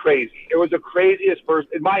was crazy. It was the craziest first,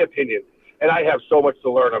 in my opinion. And I have so much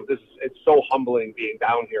to learn. It's so humbling being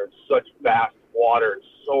down here. It's such vast water. It's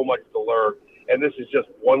so much to learn. And this is just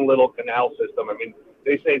one little canal system. I mean,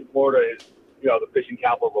 they say Florida is, the fishing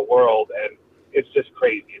capital of the world. And it's just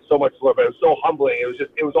crazy. It's so much to learn. But it was so humbling.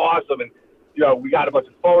 It was awesome. And, we got a bunch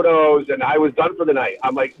of photos, and I was done for the night.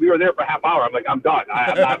 I'm like, we were there for a half hour. I'm like, I'm done.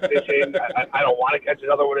 I'm not fishing. I don't want to catch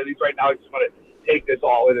another one of these right now. I just want to take this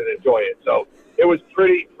all in and enjoy it. So it was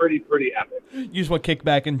pretty epic. You just want to kick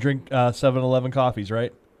back and drink 7-Eleven coffees,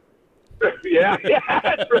 right? yeah,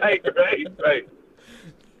 that's right.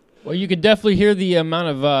 Well, you could definitely hear the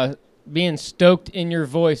amount of being stoked in your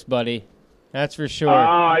voice, buddy. That's for sure.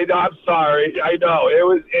 I know. I'm sorry. I know.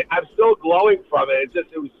 I'm still glowing from it.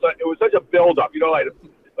 It was such a buildup.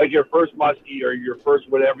 Like your first muskie or your first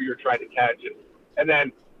whatever you're trying to catch, and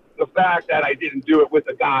then the fact that I didn't do it with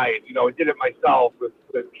a guide. I did it myself with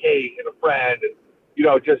Kate and a friend, and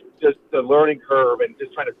just the learning curve and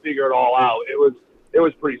just trying to figure it all out. it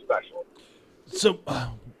was pretty special. So,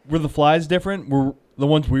 were the flies different? Were the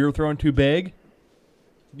ones we were throwing too big?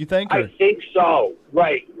 You think? I think so.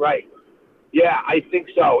 Right. Yeah, I think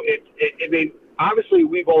so. I mean, obviously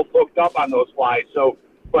we both hooked up on those flies. So,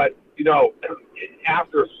 but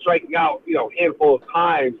after striking out, a handful of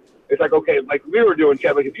times, it's like, okay, like we were doing,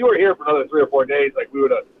 Kev, like if you were here for another 3 or 4 days, like we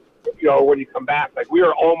would have, when you come back, like we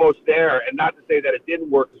were almost there. And not to say that it didn't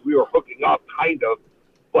work because we were hooking up kind of,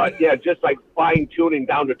 but yeah, just like fine tuning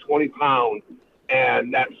down to 20 pounds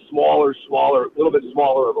and that smaller, a little bit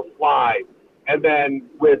smaller of a fly. And then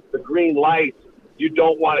with the green lights, you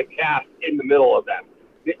don't want to cast in the middle of them.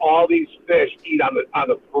 All these fish eat on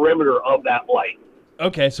the perimeter of that light.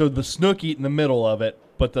 Okay, so the snook eat in the middle of it,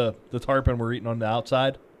 but the tarpon were eating on the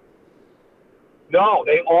outside? No,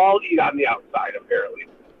 they all eat on the outside apparently.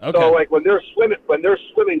 Okay. So like when they're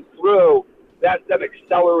swimming through, that's them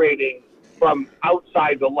accelerating from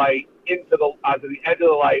outside the light onto the edge of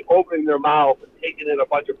the light, opening their mouth and taking in a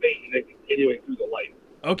bunch of bait and then continuing through the light.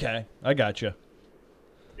 Okay, I gotcha.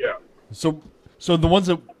 Yeah. So the ones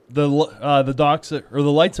that the docks that, or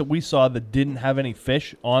the lights that we saw that didn't have any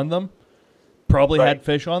fish on them probably had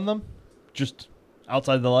fish on them, just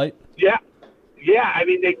outside the light. Yeah. I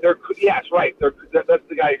mean, yes, right. That's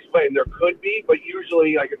the guy explained. There could be, but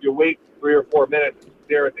usually, like if you wait 3 or 4 minutes and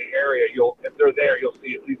stare at the area, if they're there, you'll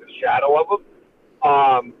see at least a shadow of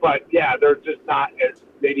them. But yeah, they're just not as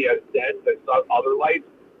dense as other lights.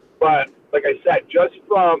 But like I said, just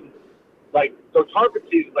from so tarpon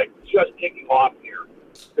season just kicking off here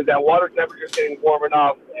because that water temperature is getting warm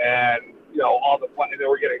enough, and and then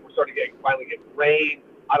we're finally getting rain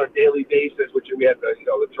on a daily basis, which we had the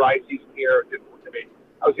dry season here.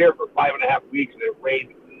 I was here for 5.5 weeks and it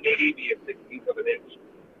rained maybe a 16th of an inch.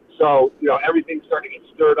 So, everything's starting to get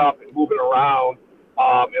stirred up and moving around.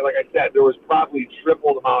 And like I said, there was probably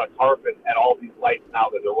triple the amount of tarpon at all these lights now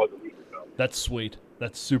than there was a week ago. That's sweet.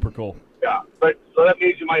 That's super cool. Yeah. But so that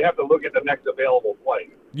means you might have to look at the next available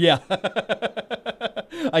flight. Yeah.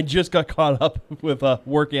 I just got caught up with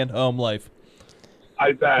work and home life.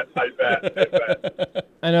 I bet.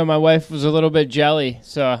 I know my wife was a little bit jelly,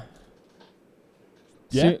 so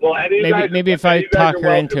Yeah. Well, maybe if I talk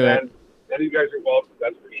her into it. Any of you guys are welcome,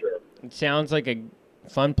 that's for sure. It sounds like a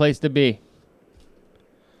fun place to be.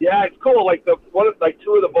 Yeah, it's cool. Like two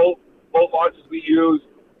of the boat launches we use,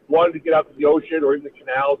 one to get out to the ocean or in the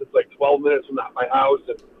canals. It's like 12 minutes from my house,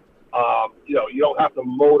 and you don't have to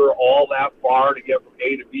motor all that far to get from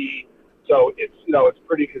A to B. So it's it's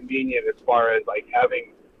pretty convenient as far as like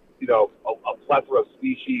having a plethora of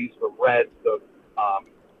species from reds to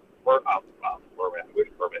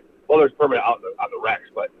permit. Well, there's permit on the wrecks,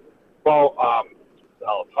 but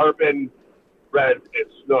tarpon, red,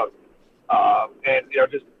 and snook, and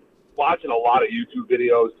just watching a lot of YouTube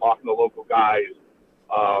videos, talking to local guys,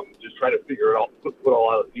 just trying to figure it out, put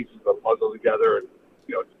all of the pieces of the puzzle together, and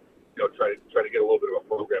try to get a little bit of a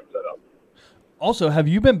program set up. Also, have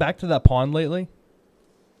you been back to that pond lately?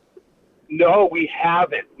 No, we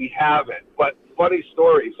haven't. But funny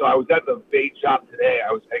story. So I was at the bait shop today.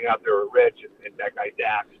 I was hanging out there with Rich and that guy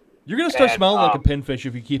Dax. You're gonna start smelling like a pinfish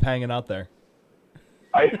if you keep hanging out there.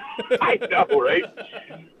 I know, right?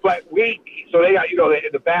 But so they got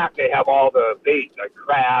in the back they have all the bait like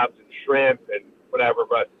crabs and shrimp and whatever.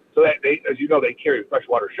 But so that they, as they carry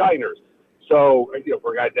freshwater shiners. So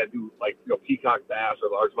for guys that do peacock bass or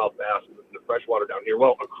largemouth bass in the freshwater down here.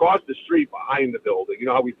 Well, across the street behind the building, you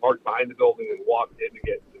know how we parked behind the building and walked in to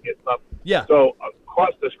get stuff. Yeah. So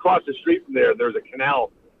across the street from there's a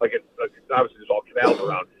canal. It's obviously there's all canals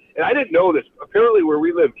around. And I didn't know this. Apparently, where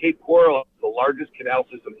we live, Cape Coral is the largest canal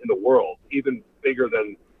system in the world, even bigger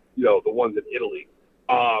than the ones in Italy.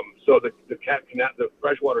 So the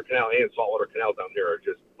freshwater canal and saltwater canal down here are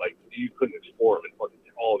just like you couldn't explore them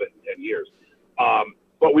in all of it in 10 years.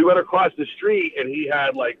 But we went across the street and he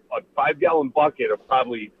had like a 5-gallon bucket of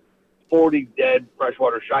probably 40 dead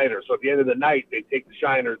freshwater shiners. So at the end of the night, they take the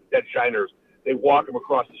dead shiners, they walk them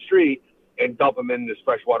across the street and dump them in this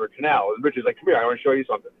freshwater canal. And Rich is like, come here, I want to show you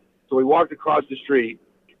something. So we walked across the street.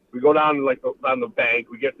 We go down on the bank.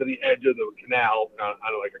 We get to the edge of the canal on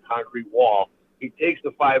like a concrete wall. He takes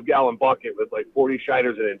the 5-gallon bucket with like 40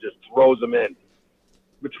 shiners in it and just throws them in.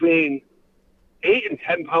 Between 8 and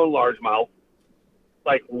 10 pound largemouth,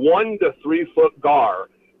 like 1 to 3 foot gar,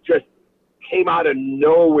 just came out of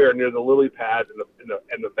nowhere near the lily pads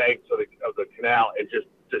and the banks of the canal and just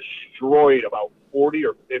destroyed about 40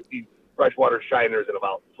 or 50 freshwater shiners in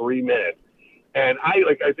about 3 minutes. And I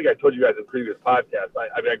think I told you guys in previous podcasts,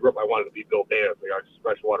 I grew up, I wanted to be Bill Dance, I was just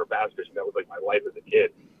freshwater bass fishing. That was like my life as a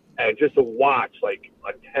kid. And just to watch like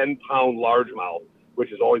a 10-pound largemouth which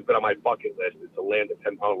has always been on my bucket list, is to land a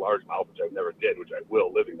 10-pound largemouth, which I've never did, which I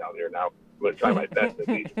will living down here now. I'm going to try my best at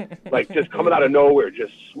least. Like, just coming out of nowhere,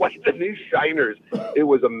 just swiping these shiners. It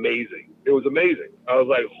was amazing. It was amazing. I was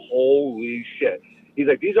like, holy shit. He's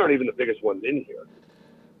like, these aren't even the biggest ones in here.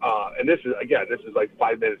 And this is like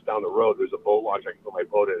 5 minutes down the road. There's a boat launch. I can put my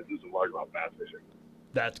boat in and do some largemouth bass fishing.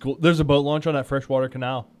 That's cool. There's a boat launch on that freshwater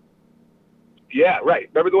canal. Yeah, right.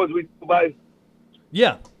 Remember the ones we flew by?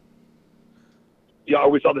 Yeah. Yeah,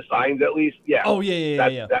 we saw the signs at least. Yeah. Oh,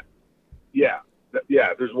 yeah. Yeah,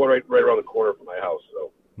 there's one right around the corner from my house.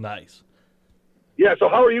 So Nice. yeah. So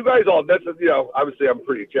how are you guys all? That's obviously I'm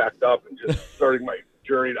pretty jacked up and just starting my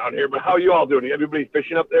journey down here. But how are you all doing? Everybody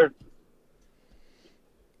fishing up there?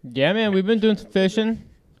 Yeah, man, we've been doing some fishing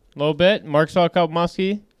a little bit. Mark saw a couple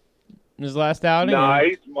muskie in his last outing.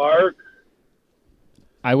 Nice, Mark.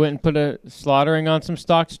 I went and put a slaughtering on some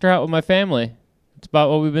stocked trout with my family. It's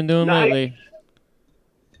about what we've been doing lately.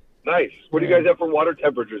 Nice. What do you guys have for water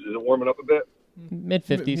temperatures? Is it warming up a bit?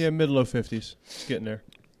 Mid-50s. Yeah, mid-low 50s. It's getting there.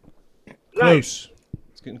 Nice. Close.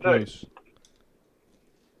 It's getting close.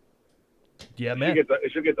 Yeah, It man.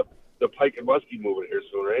 should get the pike and muskie moving here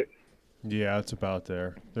soon, right? Yeah, it's about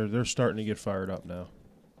there. They're starting to get fired up now.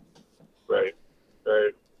 Right.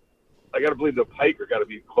 I got to believe the pike are got to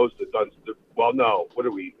be close to done. Well, no. What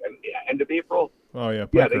are we? End of April? Oh, yeah.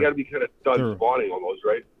 Yeah, Piker, they got to be kind of done spawning almost,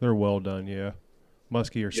 right? they're well done, yeah.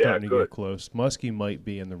 Muskie are starting to good. get close. Muskie might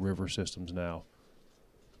be in the river systems now.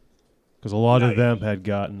 Because a lot of them had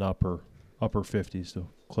gotten upper 50s to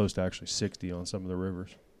close to actually 60 on some of the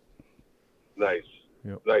rivers. Nice.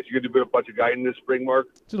 Yep. Nice. You going to do a bunch of guiding this spring, Mark?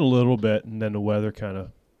 Did a little bit, and then the weather kind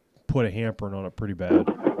of put a hampering on it pretty bad.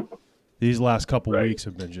 These last couple weeks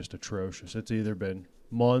have been just atrocious. It's either been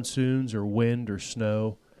monsoons or wind or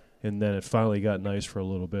snow, and then it finally got nice for a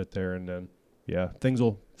little bit there, and then, yeah,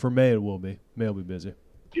 for May it will be. May will be busy.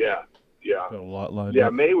 Yeah. Got a lot lined Yeah,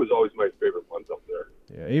 up. May was always my favorite month up there.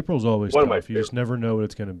 Yeah, April's always One of my tough. You just never know what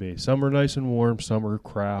it's going to be. Some are nice and warm, some are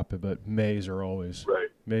crap, but Mays are always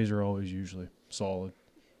usually solid.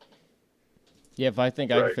 Yeah, if I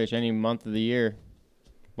think I can fish any month of the year,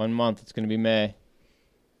 1 month, it's going to be May.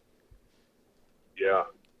 Yeah.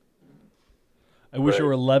 I wish there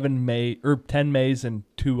were 11 May or 10 Mays and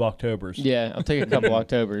 2 Octobers. Yeah, I'll take a couple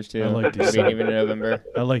Octobers, too. I like Maybe December. even in November.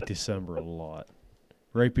 I like December a lot.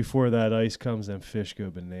 Right before that ice comes, them fish go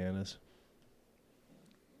bananas.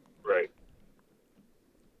 Right.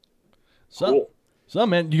 So,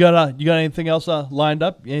 man, you got anything else lined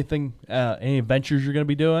up? Anything? Any adventures you're gonna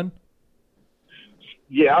be doing?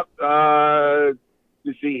 Yeah.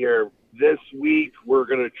 Let's see here. This week we're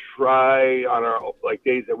gonna try on our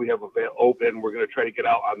days that we have open. We're gonna try to get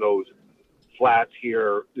out on those flats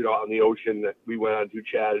here, on the ocean that we went on to,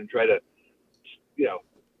 Chad, and try to,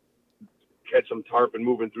 catch some tarpon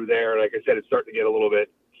moving through there. Like I said, it's starting to get a little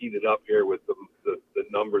bit heated up here with the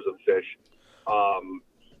numbers of fish.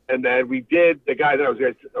 And then we did the guy that I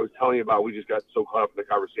was telling you about. We just got so caught up in the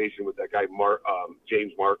conversation with that guy,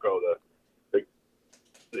 James Marco,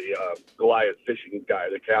 the Goliath fishing guy,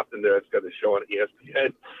 the captain there that's got the show on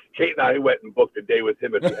ESPN. Kate and I went and booked a day with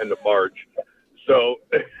him at the end of March. So,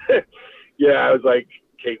 yeah, I was like,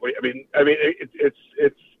 Kate,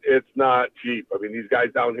 it's not cheap. I mean, these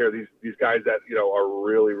guys down here, these guys that are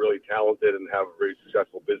really, really talented and have a very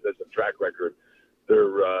successful business and track record.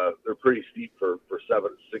 They're pretty steep for 6,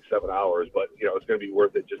 7 hours, but it's going to be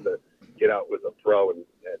worth it just to get out with a pro and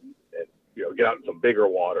get out in some bigger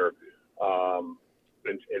water,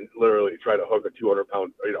 and literally try to hook a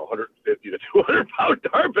 200-pound, 150 to 200-pound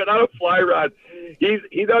tarpon on a fly rod.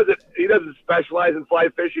 He doesn't specialize in fly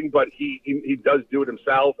fishing, but he does do it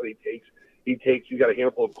himself, and he's got a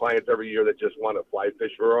handful of clients every year that just want to fly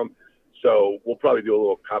fish for him. So we'll probably do a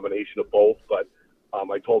little combination of both, but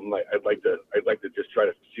I told him I'd like to just try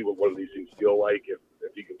to see what one of these things feel like if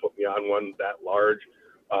he can put me on one that large.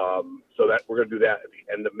 So that we're gonna do that at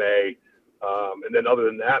the end of May. And then other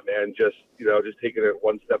than that, man, just taking it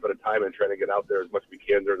one step at a time and trying to get out there as much as we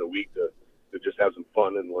can during the week to just have some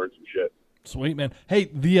fun and learn some shit. Sweet, man. Hey,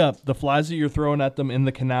 the flies that you're throwing at them in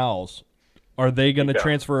the canals, are they going to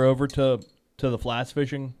transfer over to the flats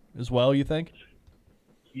fishing as well, you think?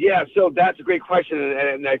 Yeah, so that's a great question,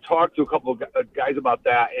 and I talked to a couple of guys about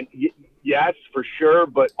that, and yes, for sure,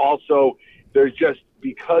 but also there's just,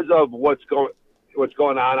 because of what's going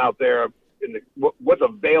on out there, what's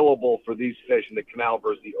available for these fish in the canal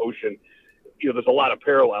versus the ocean, there's a lot of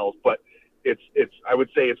parallels, but it's I would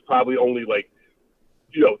say it's probably only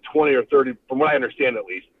 20 or 30, from what I understand at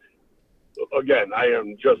least. Again, I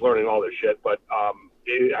am just learning all this shit, but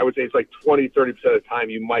I would say it's 20, 30% of the time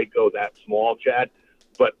you might go that small, Chad.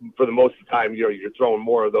 but for the most of the time, you're throwing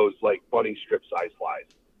more of those like bunny strip size flies.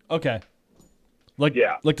 Okay. Like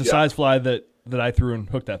Yeah, like the yeah. size fly that I threw and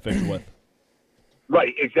hooked that fish with.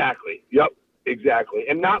 Right, exactly. Yep, exactly.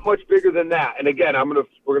 And not much bigger than that. And again,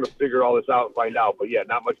 we're gonna figure all this out and find out. But yeah,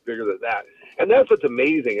 not much bigger than that. And that's what's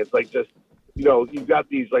amazing. It's like just, you've got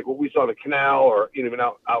these, like what we saw in the canal, or even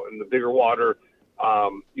out in the bigger water.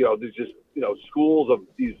 There's just schools of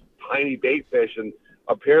these tiny bait fish, and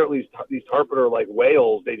apparently these tarpon are like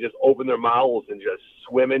whales. They just open their mouths and just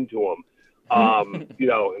swim into them,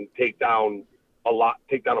 and take down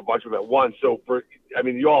a bunch of them at once. So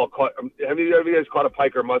you all caught. Have you guys caught a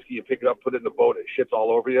pike or muskie? You pick it up, put it in the boat, and it shits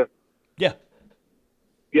all over you. Yeah.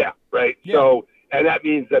 Yeah. Right. Yeah. So, and that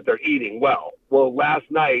means that they're eating well. Well,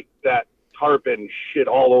 last night that tarpon shit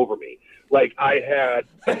all over me. Like I had,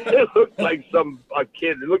 it looked like a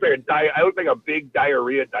kid. It looked like I looked like a big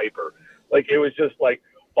diarrhea diaper. Like it was just like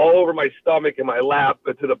all over my stomach and my lap,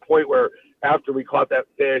 but to the point where after we caught that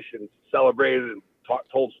fish and celebrated and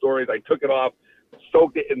told stories, I took it off,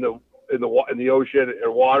 soaked it in the ocean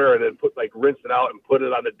and water, and then rinsed it out and put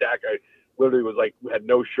it on the deck. I literally had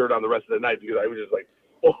no shirt on the rest of the night because I was just like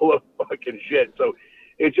full of fucking shit. So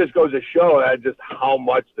it just goes to show that just how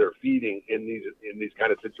much they're feeding in these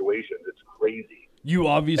kind of situations. It's crazy. You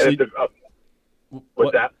obviously.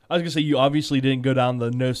 What's that? I was gonna say you obviously didn't go down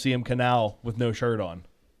the no-see-em canal with no shirt on.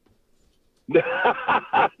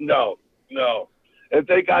 No. And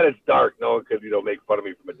thank God it's dark. No one could, make fun of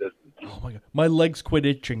me from a distance. Oh my god, my legs quit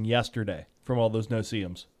itching yesterday from all those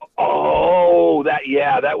no-see-ems. Oh,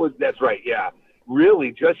 that's right. Yeah,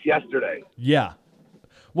 really, just yesterday. Yeah.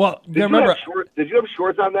 Well, Did you have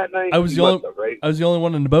shorts on that night? I was the only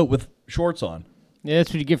one in the boat with shorts on. Yeah, that's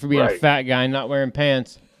what you get for being a fat guy and not wearing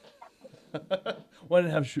pants. Well, I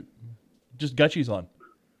didn't have just gutchies on.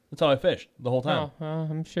 That's how I fished the whole time. Oh,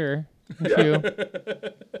 I'm sure. Yeah.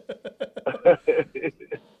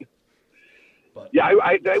 Yeah,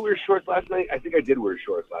 did I wear shorts last night? I think I did wear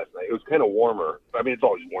shorts last night. It was kind of warmer. I mean, it's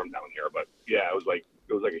always warm down here, but yeah, it was like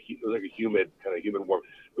a humid warm.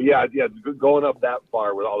 But yeah, going up that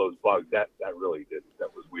far with all those bugs, that really did.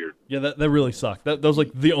 That was weird. Yeah, that really sucked. That was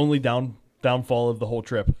like the only downfall of the whole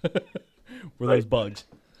trip. Were those bugs.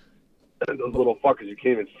 And those little fuckers, you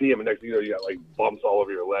can't even see them, and next thing you know, you got like bumps all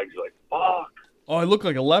over your legs. You're like, fuck. Oh, I look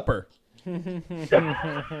like a leper.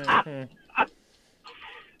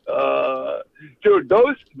 Dude,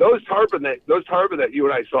 those tarpon that you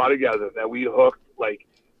and I saw together that we hooked, like,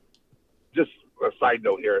 just a side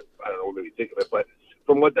note here, I don't know what you think of it, but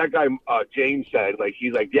from what that guy James said, like,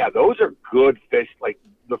 he's like, yeah, those are good fish. Like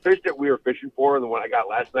the fish that we were fishing for, and the one I got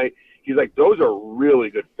last night, he's like, those are really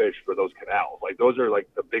good fish for those canals. Like those are like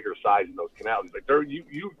the bigger size in those canals. He's like,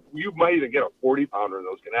 you might even get a 40-pounder in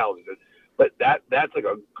those canals. He said, but that's like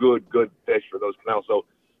a good fish for those canals. So,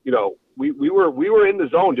 we were in the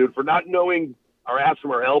zone, dude, for not knowing our ass from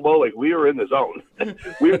our elbow. Like we were in the zone.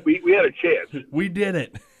 we had a chance. We did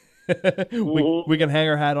it. we can hang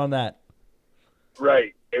our hat on that.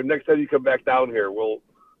 Right. And next time you come back down here, we'll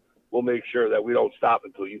make sure that we don't stop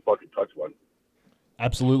until you fucking touch one.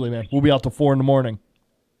 Absolutely, man. We'll be out till 4 a.m.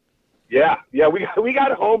 Yeah. We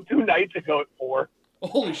got home 2 nights ago at 4.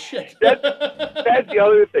 Holy shit. That's the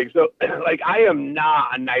other thing. So, like, I am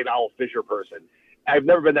not a night owl fisher person. I've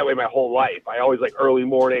never been that way my whole life. I always like early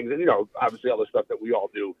mornings, and obviously all the stuff that we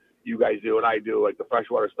all do, you guys do, and I do, like the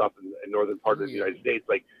freshwater stuff in northern part of the United States.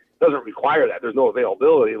 Like, doesn't require that. There's no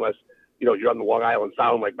availability unless you're on the Long Island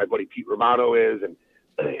Sound, like my buddy Pete Romano is,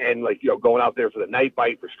 and like going out there for the night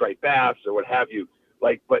bite for striped bass or what have you.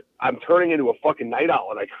 Like, but I'm turning into a fucking night owl,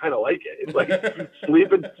 and I kind of like it. It's like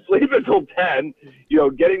sleeping till 10,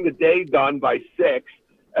 getting the day done by 6,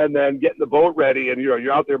 and then getting the boat ready, and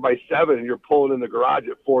you're out there by 7, and you're pulling in the garage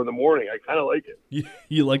at 4 a.m. I kind of like it.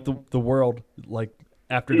 You like the world like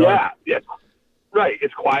after dark? Yeah, right.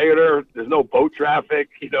 It's quieter. There's no boat traffic.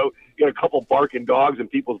 You get a couple barking dogs in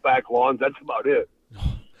people's back lawns. That's about it.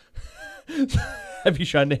 Have you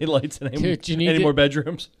shined any lights in any more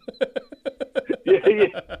bedrooms? Yeah.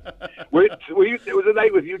 It was a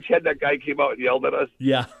night with you, Chad. That guy came out and yelled at us.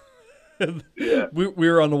 Yeah. Yeah. We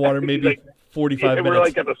were on the water maybe like, 45 and minutes. We're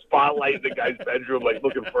like at the spotlight in the guy's bedroom, like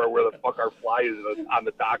looking for where the fuck our fly is on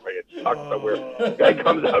the dock, like it's stuck somewhere. The guy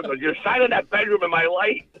comes out and goes, "You're shining that bedroom in my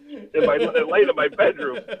light, in my light in my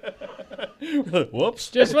bedroom." Whoops.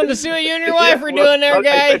 Just wanted to see what you and your wife were doing there,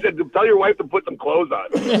 guys. I said, tell your wife to put some clothes on.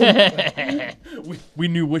 we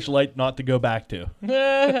knew which light not to go back to.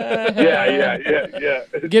 Yeah.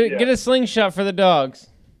 Get a slingshot for the dogs.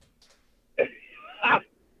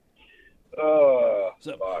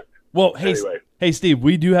 Fuck. Well, Anyway. hey, Steve,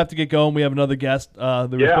 we do have to get going. We have another guest that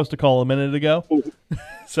we were supposed to call a minute ago.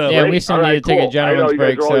 So Yeah, Ready? we still All need right, to take a cool. gentleman's I know you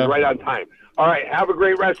break, guys are always so- right on time. All right, have a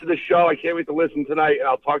great rest of the show. I can't wait to listen tonight, and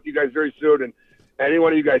I'll talk to you guys very soon. And any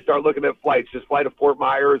one of you guys start looking at flights, just fly to Fort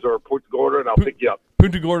Myers or Punta Gorda, and I'll pick you up.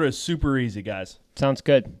 Punta Gorda is super easy, guys. Sounds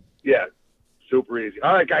good. Yeah, super easy.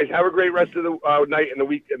 All right, guys, have a great rest of the night and the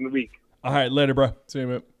week. All right, later, bro. See you,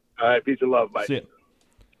 man. All right, peace and love. Bye. See ya.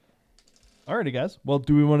 All righty, guys. Well,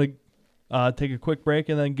 do we want to take a quick break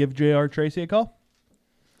and then give JR Tracy a call?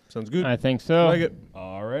 Sounds good. I think so. like it.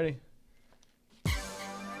 All righty.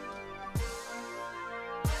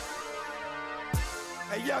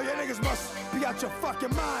 Hey, yo, you niggas must be out your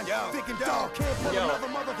fucking mind. Thinking dog can't pull another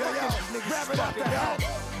motherfucking rabbit out the hat.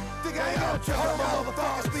 Think I ain't gonna trip on my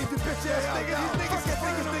motherfuckers. Leave you bitch ass niggas. These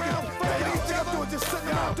niggas I'm fucking these niggas doing just sitting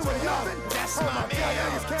around doing nothing. That's my man.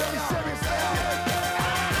 Niggas can't be serious.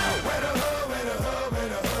 Where the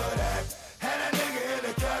hood at? Had a nigga in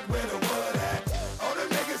the cut where the wood at. All the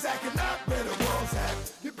niggas acting up where the wolves at.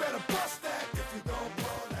 You better bust that if you gon'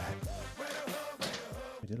 pull that. Where the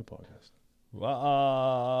hood. We did a podcast. We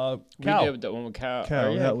Cal. did the one with Cal. Cal,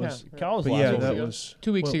 Oh, yeah, that was. Cal was But last yeah, week. that ago. was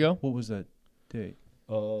 2 weeks ago. What was that date?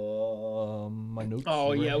 My notes.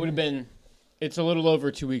 Oh, yeah, it would have been. It's a little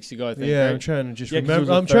over 2 weeks ago, I think. Yeah, right? I'm trying to just Yeah, 'cause it was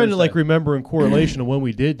remember. a I'm trying to like Thursday. remember in correlation of when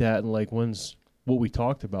we did that and like when's what we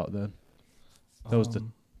talked about then. That was the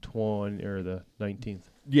 20 or the 19th.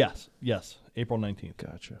 Yes. April 19th.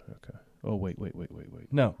 Gotcha. Okay. Oh wait.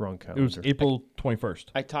 No, Wrong it calendar. was April 21st.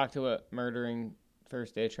 I talked to a murdering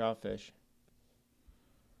first day trout fish.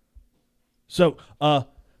 So,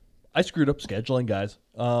 I screwed up scheduling, guys.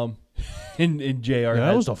 In JR. Yeah, that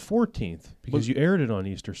had- was the 14th because Was- you aired it on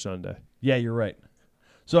Easter Sunday. Yeah, you're right.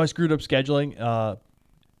 So I screwed up scheduling.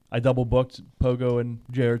 I double booked Pogo and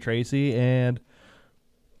JR Tracy, and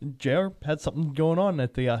JR had something going on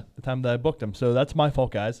at the time that I booked him. So that's my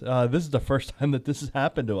fault, guys. This is the first time that this has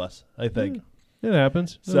happened to us, I think. It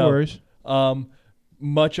happens. No So- worries.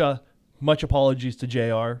 Much apologies to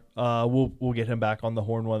JR. We'll get him back on the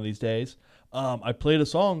horn one of these days. I played a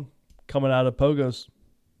song coming out of Pogo's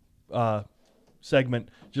segment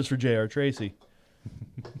just for JR Tracy.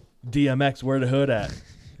 DMX, where the hood at?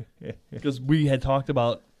 Because we had talked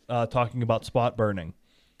about talking about spot burning,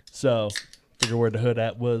 so figure where the hood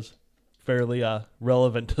at was fairly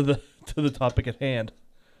relevant to the topic at hand.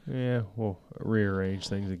 Yeah, we'll rearrange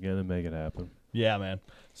things again and make it happen. Yeah, man.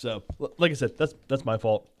 So like I said, that's my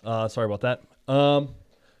fault. Sorry about that.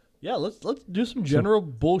 Yeah, let's do some general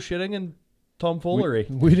bullshitting and tomfoolery.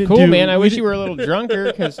 We didn't Cool, do, man. I we wish didn't- you were a little drunker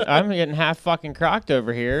because I'm getting half fucking crocked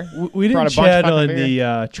over here. We Brought didn't a bunch of chat fucking on beer.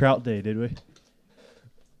 the trout day, did we?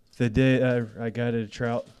 The day I got a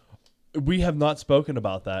trout. We have not spoken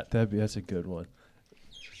about that. That's a good one.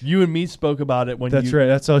 You and me spoke about it when That's you. right.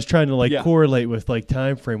 That's what I was trying to like Yeah. correlate with like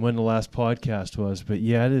time frame when the last podcast was. But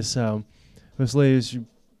yeah, it is. This lady's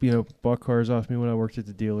bought cars off me when I worked at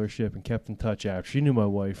the dealership and kept in touch after. She knew my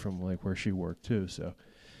wife from like where she worked too. So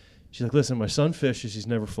she's like, listen, my son fishes. He's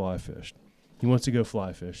never fly fished. He wants to go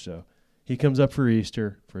fly fish. So he comes up for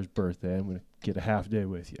Easter for his birthday. I'm gonna get a half day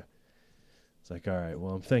with you. It's like, all right.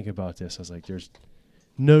 Well, I'm thinking about this. I was like, there's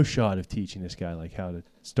no shot of teaching this guy like how to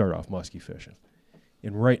start off muskie fishing.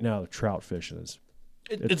 And right now, the trout fishing is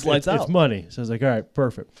It's lights out. It's money. So I was like, all right,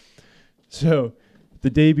 perfect. So the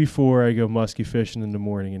day before, I go muskie fishing in the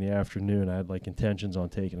morning. In the afternoon, I had like intentions on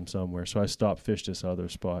taking him somewhere. So I stopped, fished this other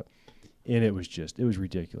spot, and it was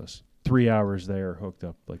ridiculous. 3 hours there, hooked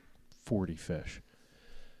up like 40 fish.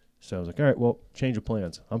 So I was like, all right, well, change of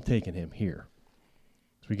plans. I'm taking him here.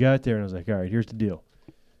 So we got there, and I was like, all right, here's the deal.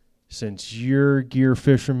 Since you're gear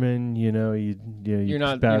fisherman, you're You're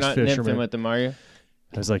bass not fisherman. nymphing with them, are you?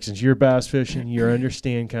 I was like, since you're bass fishing, you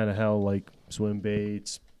understand kind of how like swim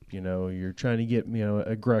baits, you're trying to get,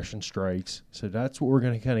 aggression strikes. So that's what we're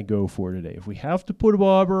going to kind of go for today. If we have to put a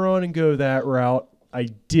bobber on and go that route, I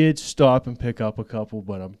did stop and pick up a couple,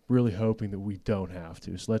 but I'm really hoping that we don't have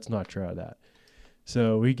to. So let's not try that.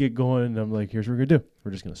 So we get going, and I'm like, here's what we're going to do.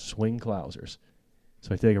 We're just going to swing clousers.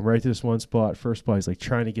 So I take him right to this one spot. First spot, he's like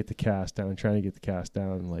trying to get the cast down,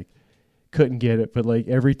 and like couldn't get it. But like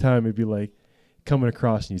every time it'd be like coming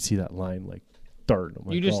across, and you'd see that line like dart. I'm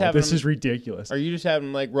like, You just oh, have this him- is ridiculous. Are you just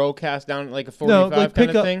having like roll cast down like a No, 45 like kind pick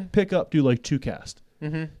of up, thing? pick up, do like 2 cast.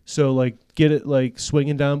 Mm-hmm. So like get it like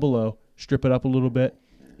swinging down below, strip it up a little bit,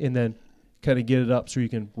 and then kind of get it up so you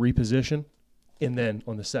can reposition, and then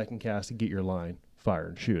on the second cast to get your line, fire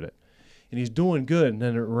and shoot it. And he's doing good, and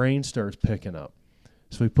then the rain starts picking up.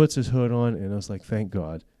 So he puts his hood on, and I was like, thank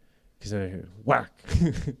God. Because then I hear whack,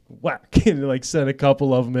 whack, and like sent a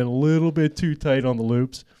couple of them in a little bit too tight on the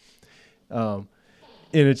loops. And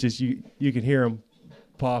it's just, you can hear them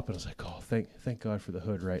pop, and I was like, oh, thank God for the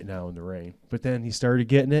hood right now in the rain. But then he started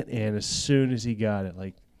getting it, and as soon as he got it,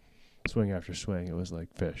 like swing after swing, it was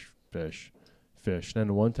like fish, fish, fish. Then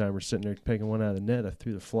the one time we're sitting there picking one out of the net, I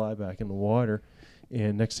threw the fly back in the water,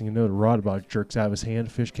 and next thing you know, the rod about jerks out of his hand.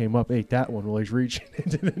 Fish came up, ate that one while he's reaching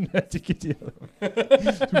into the net to get the other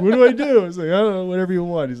one. What do I do? I was like, I don't know, whatever you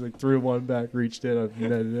want. He's like, threw one back, reached in,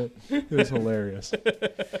 netted it. It was hilarious.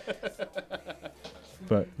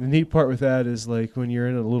 But the neat part with that is, like, when you're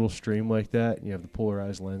in a little stream like that and you have the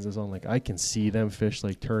polarized lenses on, like, I can see them fish,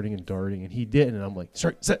 like, turning and darting, and he didn't. And I'm like,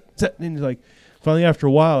 set. And he's like, finally, after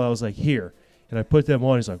a while, I was like, here. And I put them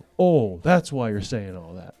on. He's like, oh, that's why you're saying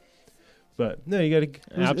all that. But, no, you got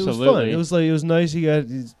to, it was fun. It was nice. He got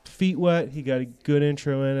his feet wet. He got a good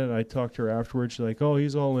intro in it. I talked to her afterwards. She's like, oh,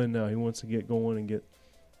 he's all in now. He wants to get going and get,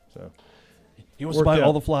 so. He wants to buy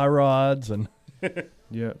all the fly rods and.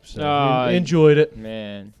 Yep. So he enjoyed it.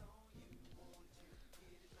 Man.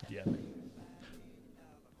 Yeah.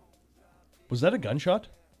 Was that a gunshot?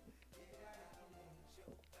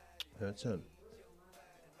 That's it.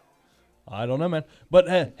 I don't know, man. But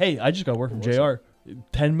hey, I just got word from JR.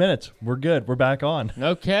 10 minutes. We're good. We're back on.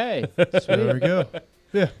 Okay. There we go.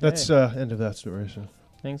 Yeah, that's end of that story. So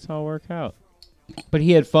Things all work out. But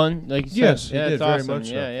he had fun, like you yes, said. he Yeah, did it's very awesome. much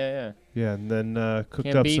so. Yeah. Yeah, and then cooked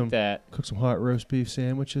Can't up beat some that. hot roast beef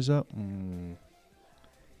sandwiches up.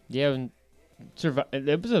 Yeah,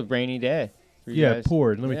 it was a rainy day. For you Yeah, guys. it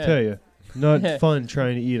poured. Let me tell you, not fun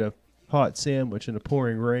trying to eat a hot sandwich in a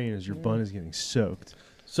pouring rain as your bun is getting soaked.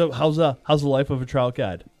 So how's the life of a trout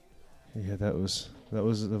guide? Yeah, that was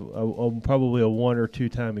probably a 1 or 2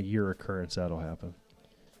 time a year occurrence. That'll happen.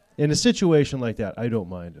 In a situation like that, I don't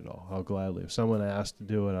mind at all. I'll gladly, if someone asks to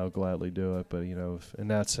do it, I'll gladly do it. But, if in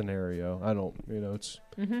that scenario, I don't, it's,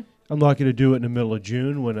 I'm not going to do it in the middle of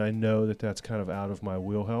June when I know that that's kind of out of my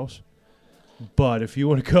wheelhouse. But if you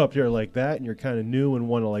want to go up there like that and you're kind of new and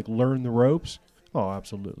want to, like, learn the ropes, oh,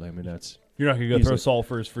 absolutely. I mean, that's. You're not going to go throw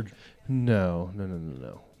sulfurs for. No.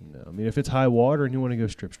 I mean, if it's high water and you want to go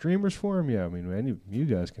strip streamers for them, yeah. I mean, any of you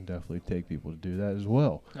guys can definitely take people to do that as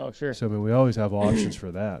well. Oh, sure. So, I mean, we always have options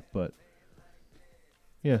for that. But,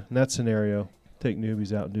 yeah, in that scenario, take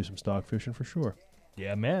newbies out and do some stock fishing for sure.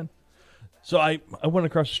 Yeah, man. So I went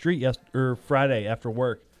across the street Friday after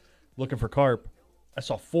work looking for carp. I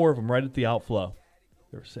saw 4 of them right at the outflow.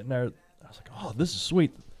 They were sitting there. I was like, oh, this is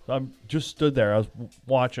sweet. So I just stood there. I was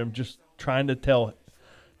watching them, just trying to tell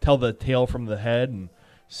the tail from the head and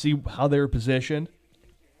see how they were positioned.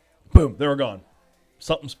 Boom, they were gone.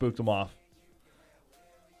 Something spooked them off.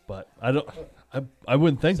 But I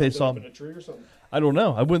wouldn't think they saw me. I don't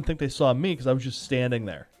know. I wouldn't think they saw me because I was just standing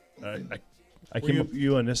there. I came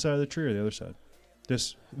you on this side of the tree or the other side?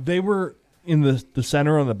 They were in the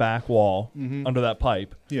center on the back wall under that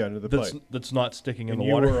pipe. Yeah, under the pipe. That's not sticking in and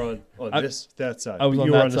the water. You were on that side. I was on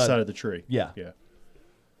you that were on the side. side of the tree. Yeah. Yeah.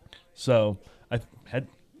 So I had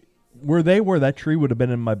where that tree would have been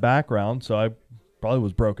in my background, so I probably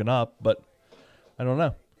was broken up, but I don't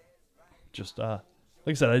know. Just like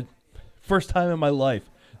I said, first time in my life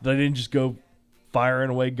that I didn't just go firing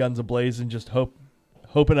away guns ablaze and just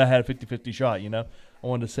hoping I had a 50-50 shot, I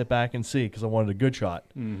wanted to sit back and see because I wanted a good shot.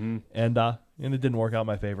 Mm-hmm. And it didn't work out in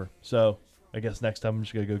my favor. So I guess next time I'm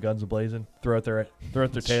just going to go guns a-blazing, throw out their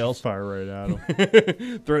tails. Fire right at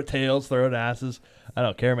them. Throw at tails, throw at asses. I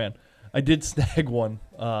don't care, man. I did snag one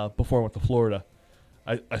before I went to Florida.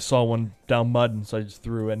 I saw one down mud, and so I just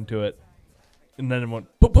threw into it. And then it went,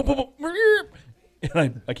 boop, boop, boop, boop,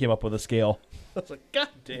 and I came up with a scale. I was like, God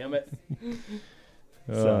damn it.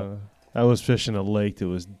 So I was fishing a lake that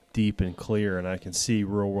was deep and clear, and I can see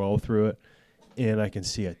real well through it, and I can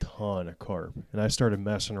see a ton of carp. And I started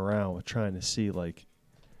messing around with trying to see, like,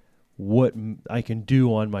 what I can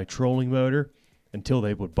do on my trolling motor until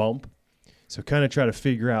they would bump. So kind of try to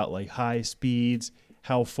figure out, like, high speeds,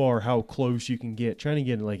 how close you can get, trying to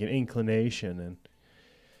get, like, an inclination. And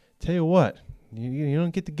tell you what, you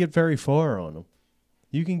don't get to get very far on them.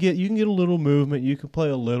 You can get a little movement, you can play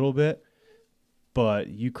a little bit, but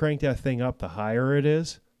you crank that thing up, the higher it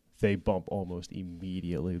is, they bump almost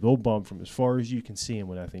immediately. They'll bump from as far as you can see them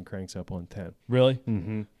when that thing cranks up on 10. Really?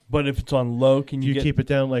 Mm-hmm. But if it's on low, can you keep it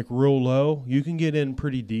down like real low, you can get in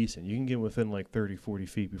pretty decent. You can get within like 30, 40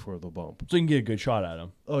 feet before they'll bump. So you can get a good shot at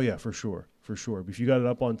them. Oh, yeah, for sure. For sure. But if you got it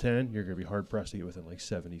up on 10, you're going to be hard-pressed to get within like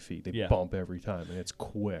 70 feet. They bump every time, and it's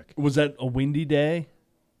quick. Was that a windy day?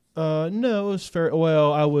 No, it was fair.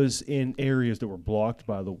 Well, I was in areas that were blocked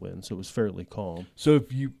by the wind, so it was fairly calm. So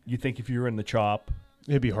if you think if you were in the chop,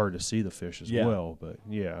 it'd be hard to see the fish as well. But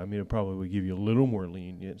yeah, I mean, it probably would give you a little more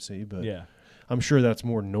leniency. But yeah, I'm sure that's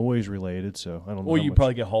more noise related. So I don't know. Or you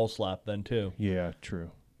probably get hull slapped then too. Yeah,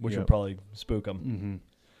 true. which Yep. would probably spook them. Mm-hmm.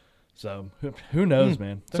 So who knows,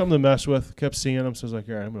 man? Something to mess with. Kept seeing them, so I was like,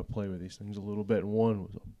 all right, I'm going to play with these things a little bit. And one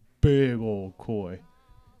was a big old koi.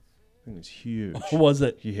 I think it's huge. Was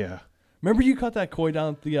it? Yeah. Remember you caught that koi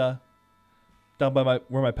down at the down by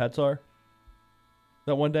where my pets are?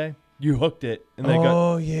 That one day you hooked it, and then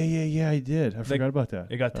yeah, I did. I forgot about that.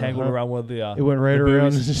 it got tangled around with the. It went right the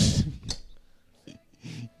around. buoys.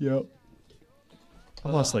 Yep. I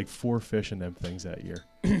lost like 4 fish in them things that year.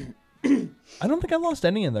 I don't think I lost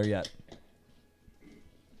any in there yet.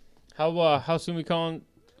 How soon we calling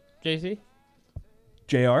JC?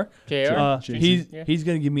 JR? JR? He's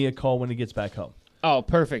gonna give me a call when he gets back home. Oh,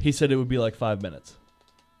 perfect. He said it would be like 5 minutes.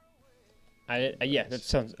 Yeah, that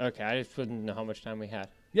sounds okay. I just wouldn't know how much time we had.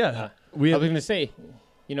 Yeah, I was going to say,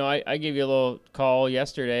 I gave you a little call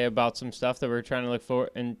yesterday about some stuff that we're trying to look forward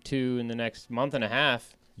into in the next month and a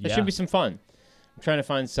half. That Yeah. should be some fun. I'm trying to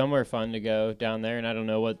find somewhere fun to go down there, and I don't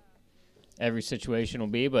know what every situation will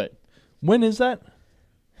be, but When is that?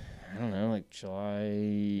 I don't know, like July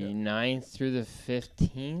 9th through the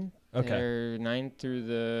 15th. Okay. Or 9th through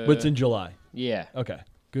the... But it's in July. Yeah. Okay,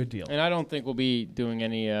 good deal. And I don't think we'll be doing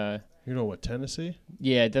any... You know what, Tennessee?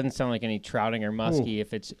 yeah, it doesn't sound like any trouting or muskie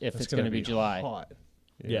if it's going to be July. Hot.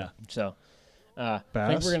 Yeah. So, I think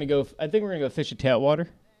Bass? we're gonna go. I think we're gonna go fish a tailwater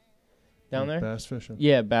down there. Bass fishing.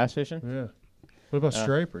 Yeah, bass fishing. Yeah. What about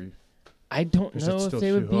striper? I don't Is know it if still they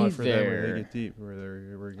too would be hot for them when they there. get deep? Where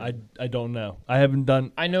they're I don't know. I haven't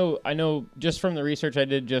done. I know. Just from the research I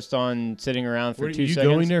did, just on sitting around for Are 2 you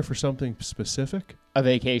seconds. going there for something specific? A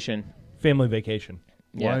vacation. Family vacation.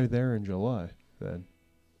 Yeah. Why there in July then?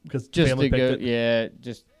 Because Just family to go. picked it. Yeah.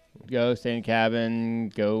 Just go stay in a cabin.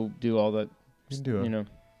 Go do all that. You can do a You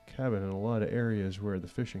cabin in a lot of areas where the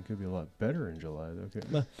fishing could be a lot better in July.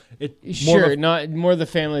 Though. Sure, not more the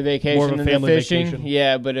family vacation more of a than family the fishing. vacation.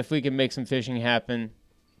 Yeah, but if we can make some fishing happen,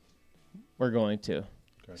 we're going to. Okay.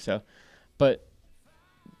 So, but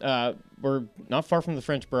we're not far from the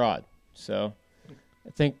French Broad, so I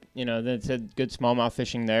think that's a good smallmouth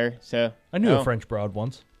fishing there. So I knew a French Broad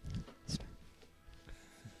once.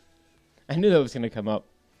 I knew that was going to come up.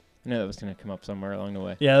 I knew that was going to come up somewhere along the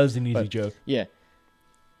way. Yeah, that was an easy But- joke. Yeah,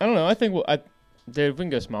 I don't know. I think dude, we can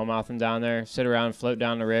go smallmouthing down there, sit around, float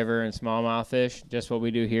down the river, and smallmouth fish. Just what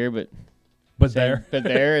we do here, but There. But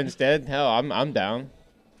there instead, hell, I'm down.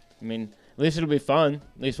 I mean, at least it'll be fun.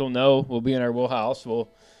 At least we'll know. We'll be in our wheelhouse. We'll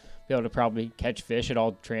be able to probably catch fish. It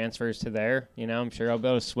all transfers to there. I'm sure I'll be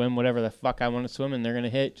able to swim whatever the fuck I want to swim, and they're going to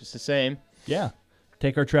hit just the same. Yeah.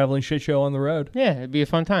 Take our traveling shit show on the road. Yeah, it'd be a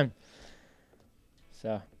fun time.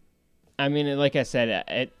 So, I mean, like I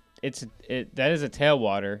said, that is a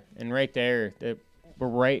tailwater, and right there, we're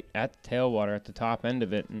right at the tailwater at the top end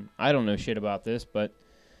of it. And I don't know shit about this, but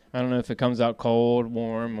I don't know if it comes out cold,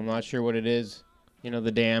 warm. I'm not sure what it is.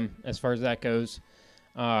 The dam, as far as that goes.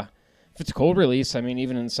 If it's cold release, I mean,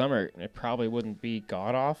 even in summer, it probably wouldn't be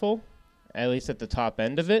god awful, at least at the top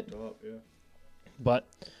end of it. Oh, yeah. But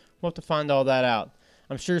we'll have to find all that out.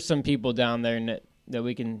 I'm sure some people down there that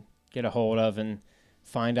we can get a hold of and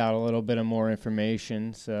find out a little bit of more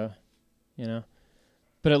information. So,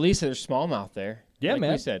 but at least there's smallmouth there. Yeah, like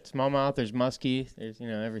man. you said, smallmouth. There's muskie. There's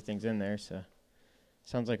everything's in there. So,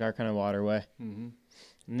 sounds like our kind of waterway. Mm-hmm.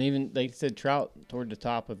 And even they said trout toward the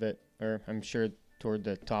top of it, or I'm sure toward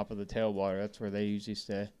the top of the tailwater. That's where they usually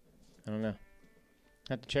stay. I don't know.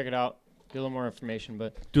 Have to check it out. Get a little more information,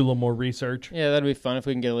 but Do a little more research. yeah, that'd be fun if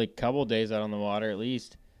we can get like a couple days out on the water at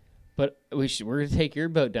least. But we're gonna take your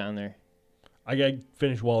boat down there. I got to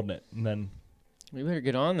finish welding it, and then We better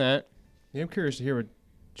get on that. Yeah, I'm curious to hear what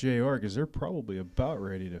JR, because they're probably about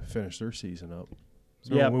ready to finish their season up.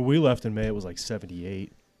 So Yeah. when we left in May, it was like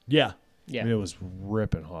 78. yeah, Yeah, I mean, it was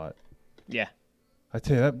ripping hot. yeah. I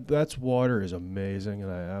tell you, that's water is amazing, and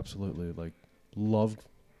I absolutely loved.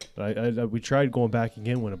 We tried going back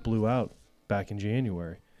again when it blew out back in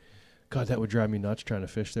January. God, that would drive me nuts trying to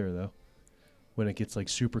fish there though. When it gets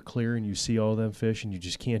super clear and you see all them fish and you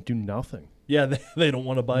just can't do nothing. yeah. They don't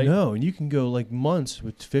want to bite. No, and you can go months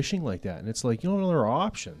with fishing like that, and it's you don't know there are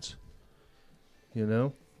options.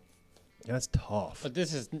 That's tough. But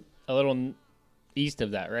this is a little east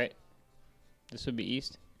of that, right? This would be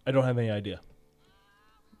east. I don't have any idea.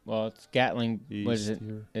 Well, it's Gatling. What is East it?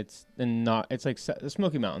 here. It's It's like the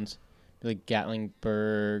Smoky Mountains, like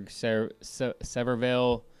Gatlinburg,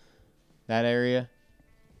 Sevierville, that area.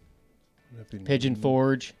 Pigeon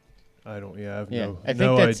Forge. I don't. Yeah, I have Yeah, no, I think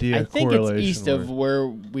no that's. idea. I think it's correlation east of where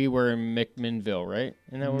we were in McMinnville, right?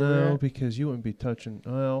 Isn't that where we were No, at? because you wouldn't be touching.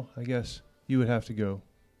 Well, I guess you would have to go.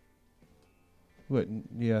 What?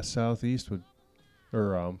 Yeah, southeast would,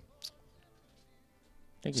 or I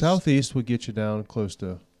think it's- southeast would get you down close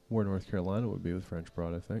to where North Carolina would be with French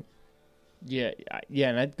Broad, I think. Yeah,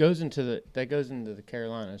 and that goes into the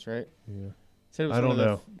Carolinas, right? Yeah. Said it was I don't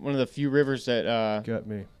know. One of the few rivers that Got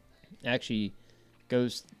me. actually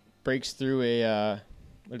breaks through a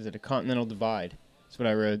continental divide. That's what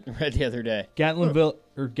I read the other day.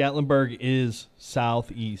 Gatlinburg is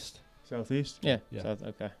southeast. Southeast? Yeah. Yeah. South,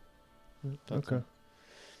 okay. Okay.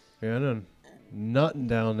 Yeah, I know nothing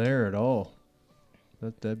down there at all.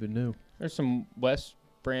 That'd be new. There's some west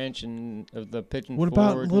branch of the Pigeon What Forge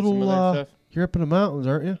about and little, some other stuff. you're up in the mountains,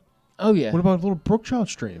 aren't you? Oh, yeah. What about little brook trout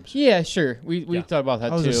streams? Yeah, sure. We thought about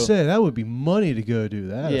that, I was too. going to say, that would be money to go do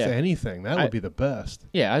that. Yeah. If anything, that would be the best.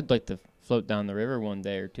 Yeah, I'd like to float down the river one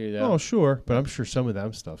day or two, though. Oh, sure. But I'm sure some of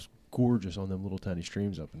them stuff's gorgeous on them little tiny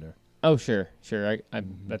streams up in there. Oh, sure. That'd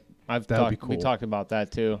be cool. We talked about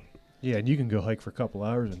that, too. Yeah, and you can go hike for a couple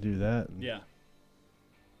hours and do that. Yeah.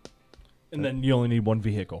 And then you only need one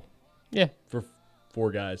vehicle. Yeah. For 4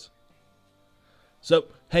 guys. So,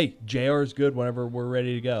 hey, JR is good whenever we're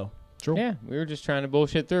ready to go. Sure. Yeah, we were just trying to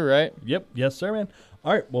bullshit through, right? Yep. Yes, sir, man.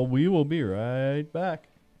 All right. Well, we will be right back.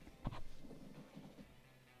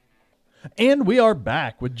 And we are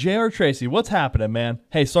back with JR Tracy. What's happening, man?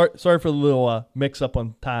 Hey, sorry for the little mix-up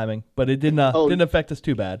on timing, but it didn't affect us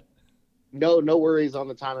too bad. No worries on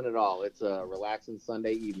the timing at all. It's a relaxing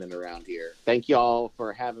Sunday evening around here. Thank y'all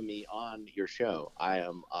for having me on your show. I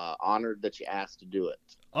am honored that you asked to do it.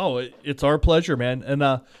 Oh, it's our pleasure, man.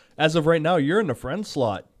 And as of right now, you're in the friend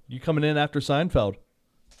slot. You coming in after Seinfeld.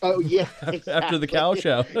 Oh, yeah. After the cow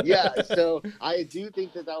show. Yeah, so I do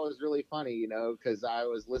think that was really funny, because I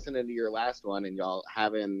was listening to your last one and y'all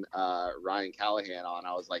having Ryan Callahan on.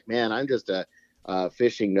 I was like, man, I'm just a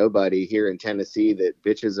fishing nobody here in Tennessee that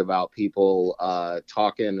bitches about people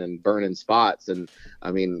talking and burning spots. And I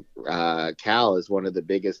mean, Cal is one of the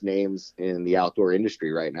biggest names in the outdoor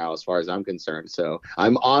industry right now, as far as I'm concerned. So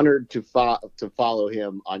I'm honored to follow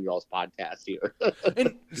him on y'all's podcast here.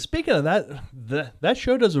 And speaking of that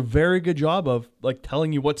show does a very good job of like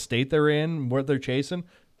telling you what state they're in, what they're chasing,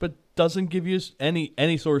 but doesn't give you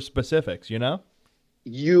any sort of specifics,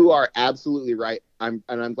 You are absolutely right.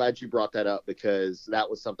 I'm glad you brought that up, because that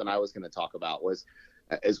was something I was going to talk about. Was,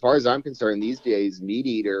 as far as I'm concerned, these days Meat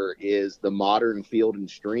Eater is the modern Field and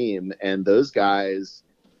Stream, and those guys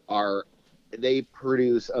they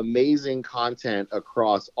produce amazing content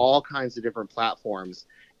across all kinds of different platforms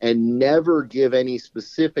and never give any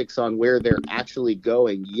specifics on where they're actually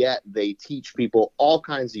going, yet they teach people all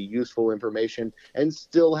kinds of useful information and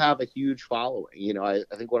still have a huge following. I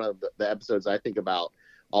think one of the episodes I think about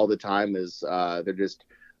all the time is they're just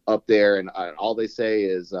up there and all they say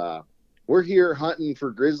is, we're here hunting for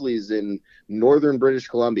grizzlies in northern British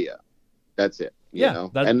Columbia. That's it.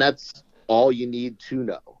 And that's all you need to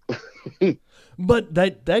know. But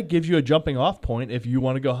that gives you a jumping off point if you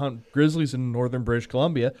want to go hunt grizzlies in northern British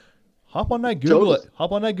Columbia. Hop on that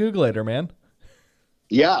Googleator, man.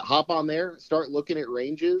 Yeah, hop on there, start looking at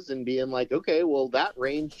ranges and being like, okay, well, that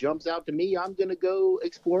range jumps out to me. I'm going to go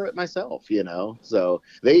explore it myself, So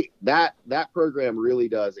that program really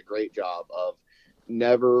does a great job of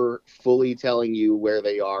never fully telling you where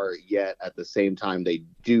they are, yet at the same time they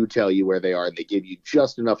do tell you where they are, and they give you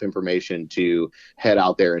just enough information to head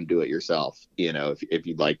out there and do it yourself, if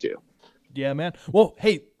you'd like to. Yeah, man. Well,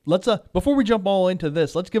 hey, let's before we jump all into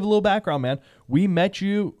this, let's give a little background, man. We met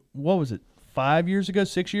you, what was it,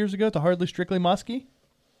 6 years ago at the Hardly Strictly Muskie?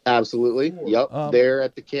 Absolutely. Yep. There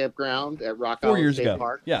at the campground at Rock 4 Island years State ago.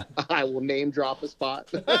 Park. Yeah. I will name drop a spot.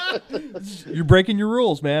 You're breaking your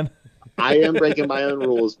rules, man. I am breaking my own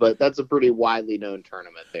rules, but that's a pretty widely known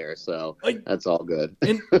tournament there, so that's all good.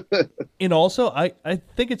 And also, I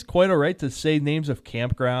think it's quite all right to say names of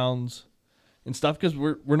campgrounds and stuff, because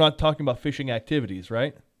we're not talking about fishing activities,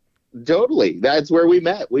 right? Totally. That's where we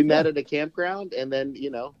met. We met at a campground, and then,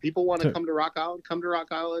 people want to come to Rock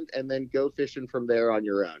Island, and then go fishing from there on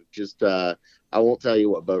your own. Just, I won't tell you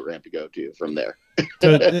what boat ramp to go to from there.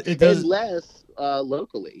 So it does Unless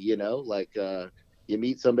locally, you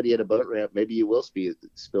meet somebody at a boat ramp, maybe you will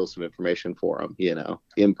spill some information for them,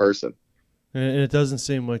 in person. And it doesn't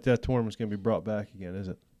seem like that tournament's going to be brought back again, is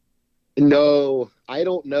it? No, I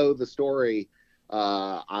don't know the story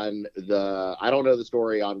on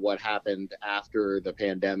what happened after the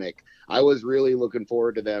pandemic. I was really looking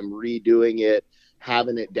forward to them redoing it,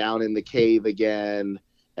 having it down in the cave again,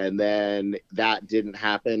 and then that didn't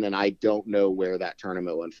happen, and I don't know where that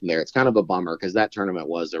tournament went from there. It's kind of a bummer, because that tournament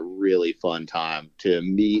was a really fun time to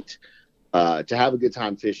meet to have a good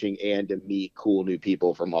time fishing and to meet cool new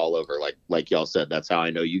people from all over. Like y'all said, that's how I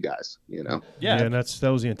know you guys, you know? Yeah. And that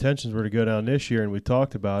was the intentions were to go down this year, and we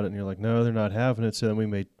talked about it, and you're like, no, they're not having it. So then we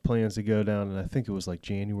made plans to go down, and I think it was like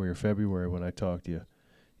January or February when I talked to you.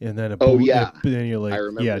 And then then you're like, I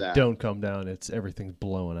remember that. Don't come down. Everything's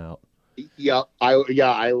blowing out. Yeah,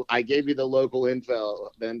 I gave you the local info.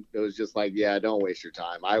 Then it was just like, yeah, don't waste your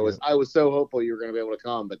time. I was so hopeful you were going to be able to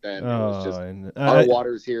come, but then it was just our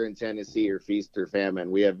waters here in Tennessee are feast or famine.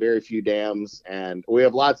 We have very few dams, and we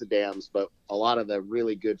have lots of dams, but a lot of the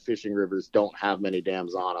really good fishing rivers don't have many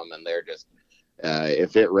dams on them, and they're just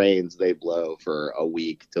if it rains, they blow for a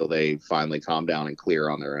week till they finally calm down and clear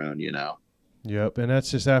on their own. You know. Yep, and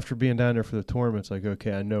that's just after being down there for the tournament. It's like,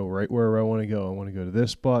 okay, I know right where I want to go. I want to go to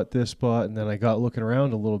this spot, and then I got looking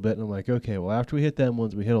around a little bit, and I'm like, okay, well, after we hit them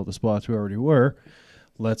ones, we hit all the spots we already were.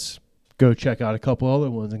 Let's go check out a couple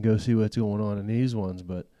other ones and go see what's going on in these ones.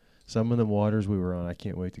 But some of the waters we were on, I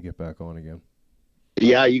can't wait to get back on again.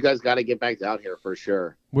 Yeah, you guys got to get back down here for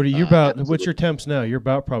sure. What are you about? What's your temps now? You're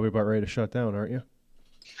probably about ready to shut down, aren't you?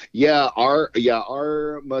 Yeah, our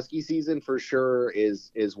muskie season for sure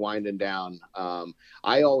is winding down.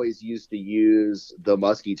 I always used to use the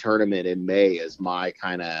muskie tournament in May as my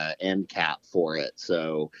kind of end cap for it.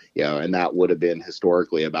 So and that would have been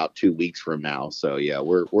historically about 2 weeks from now. So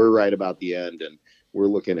we're right about the end, and we're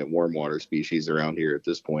looking at warm water species around here at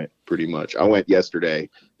this point. Pretty much, I went yesterday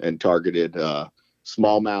and targeted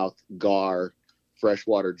smallmouth, gar,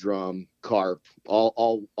 freshwater drum, carp,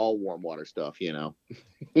 all warm water stuff, you know.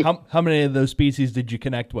 How many of those species did you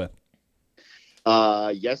connect with?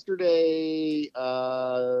 Yesterday,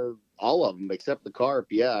 all of them except the carp.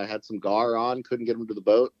 Yeah, I had some gar on, couldn't get them to the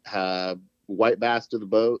boat. White bass to the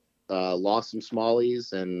boat, lost some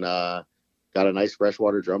smallies, and got a nice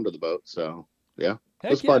freshwater drum to the boat. So yeah,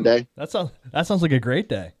 it was a fun day. That sounds like a great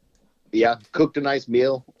day. Yeah, cooked a nice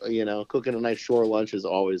meal. You know, cooking a nice shore lunch is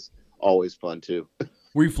always fun too.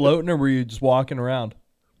 Were you floating or were you just walking around?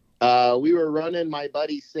 We were running my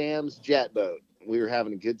buddy Sam's jet boat. We were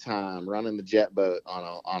having a good time running the jet boat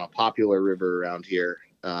on a popular river around here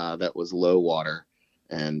that was low water,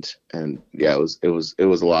 and yeah, it was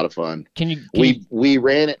a lot of fun. We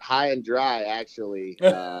ran it high and dry actually,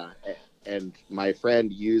 and my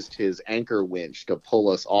friend used his anchor winch to pull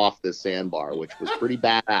us off the sandbar, which was pretty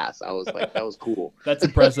badass. I was like, that was cool. That's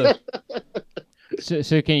impressive.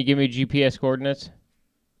 So can you give me GPS coordinates?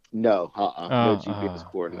 No, no GPS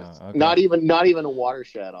coordinates. Okay. Not even a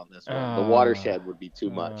watershed on this one. The watershed would be too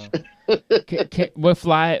much. What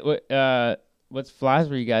flies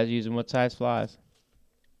were you guys using? What size flies?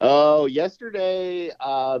 Oh, yesterday,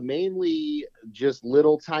 mainly just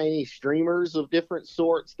little tiny streamers of different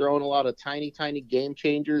sorts, throwing a lot of tiny game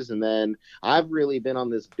changers. And then I've really been on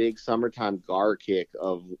this big summertime gar kick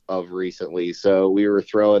of recently. So we were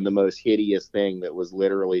throwing the most hideous thing that was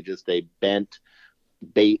literally just a bent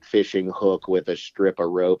bait fishing hook with a strip of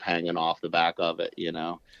rope hanging off the back of it. You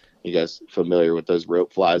know, you guys familiar with those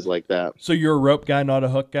rope flies like that? So you're a rope guy, not a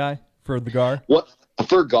hook guy for the gar? What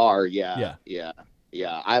for gar? Yeah.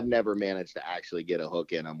 I've never managed to actually get a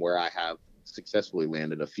hook in them, where I have successfully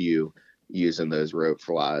landed a few using those rope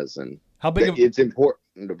flies. And it's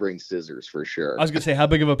important to bring scissors for sure. I was gonna say, how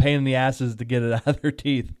big of a pain in the ass is to get it out of their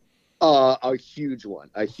teeth? A huge one.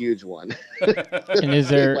 And is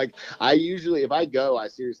there like if I go, I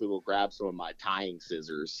seriously will grab some of my tying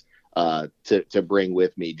scissors to bring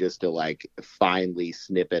with me just to like finally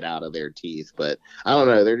snip it out of their teeth. But I don't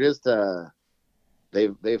know, they're just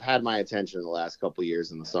they've had my attention in the last couple of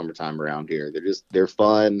years in the summertime around here. They're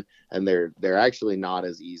fun, and they're actually not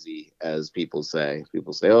as easy as people say.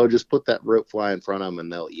 People say, oh, just put that rope fly in front of them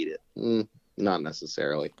and they'll eat it. Not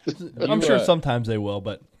necessarily. I'm sure sometimes they will,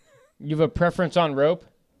 but you have a preference on rope?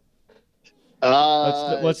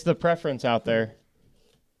 What's the preference out there?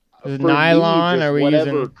 Is it nylon? Me, are we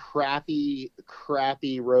whatever using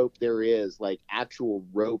crappy rope there is, like actual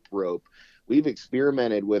rope? We've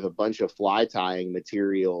experimented with a bunch of fly tying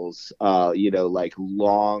materials, like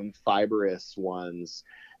long fibrous ones,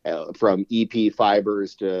 from EP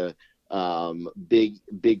fibers to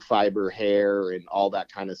big fiber hair and all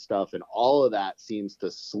that kind of stuff. And all of that seems to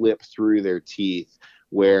slip through their teeth,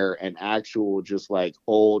 where an actual just like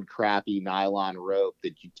old crappy nylon rope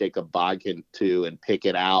that you take a bodkin to and pick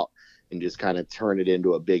it out and just kind of turn it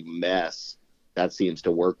into a big mess, that seems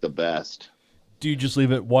to work the best. Do you just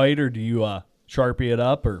leave it white, or do you Sharpie it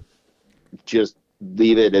up, or just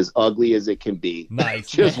leave it as ugly as it can be? Nice.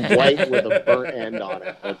 Just white with a burnt end on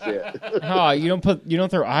it. That's it. Oh, you don't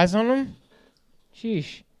throw eyes on them?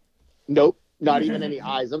 Sheesh. Nope. Not even any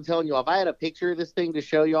eyes. I'm telling you, if I had a picture of this thing to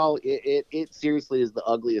show y'all, it seriously is the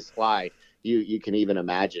ugliest fly you can even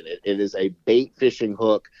imagine. It is a bait fishing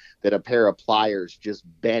hook that a pair of pliers just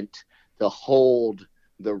bent to hold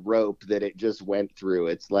the rope that it just went through.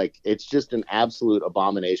 It's just an absolute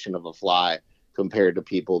abomination of a fly compared to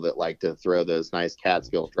people that like to throw those nice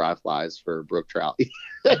Catskill dry flies for brook trout.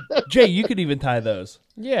 Jay, you could even tie those.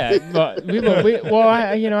 Yeah, but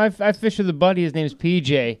I fish with a buddy. His name's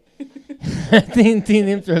PJ. I've seen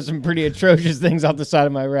him throw some pretty atrocious things off the side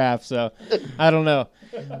of my raft, so I don't know.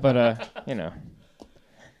 But,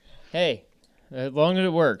 hey, as long as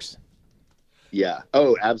it works. Yeah.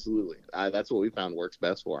 Oh, absolutely. That's what we found works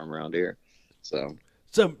best for them around here. So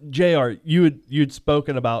JR, you'd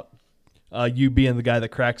spoken about you being the guy that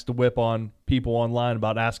cracks the whip on people online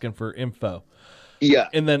about asking for info. Yeah.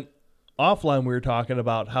 And then offline we were talking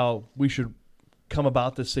about how we should come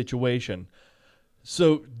about this situation.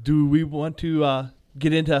 So do we want to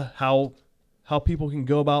get into how people can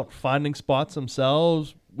go about finding spots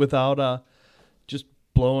themselves without just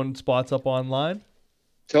blowing spots up online?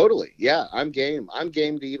 Totally. Yeah, I'm game. I'm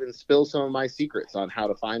game to even spill some of my secrets on how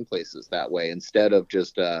to find places that way instead of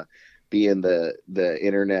just being the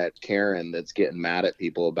internet Karen that's getting mad at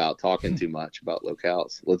people about talking too much about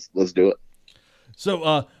locales. Let's do it.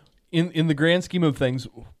 So in the grand scheme of things,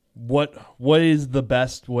 what is the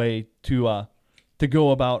best way to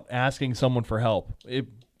go about asking someone for help?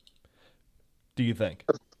 Do you think?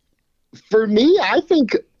 For me, I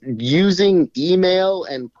think using email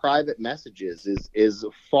and private messages is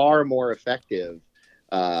far more effective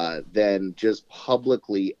than just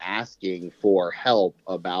publicly asking for help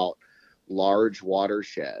about large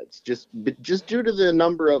watersheds. Just due to the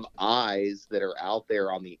number of eyes that are out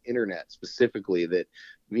there on the internet specifically, that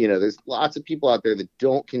there's lots of people out there that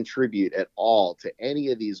don't contribute at all to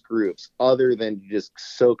any of these groups other than just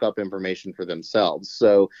soak up information for themselves.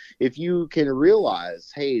 So if you can realize,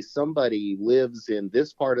 hey, somebody lives in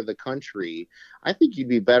this part of the country, I think you'd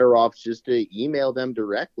be better off just to email them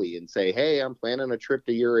directly and say, hey, I'm planning a trip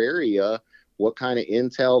to your area. What kind of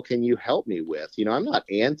intel can you help me with? I'm not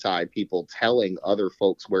anti people telling other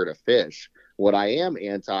folks where to fish. What I am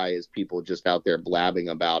anti is people just out there blabbing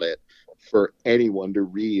about it for anyone to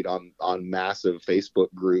read on massive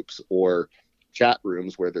Facebook groups or chat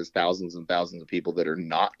rooms where there's thousands and thousands of people that are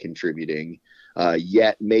not contributing,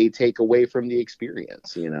 yet may take away from the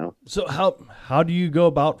experience, So how do you go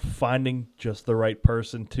about finding just the right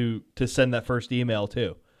person to send that first email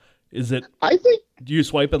to? Is it, do you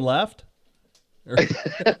swipe and left?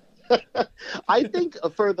 I think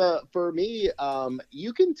for me,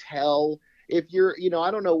 you can tell if you're,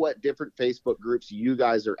 I don't know what different Facebook groups you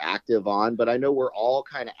guys are active on, but I know we're all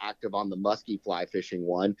kind of active on the musky fly fishing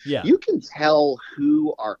one. Yeah. You can tell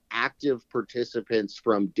who are active participants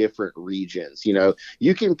from different regions.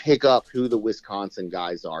 You can pick up who the Wisconsin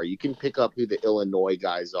guys are. You can pick up who the Illinois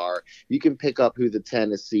guys are. You can pick up who the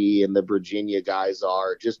Tennessee and the Virginia guys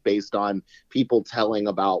are just based on people telling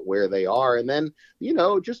about where they are. And then,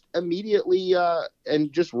 just immediately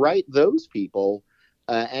and just write those people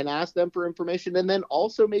and ask them for information, and then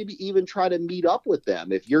also maybe even try to meet up with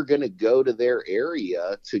them. If you're going to go to their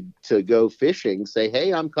area to go fishing, say,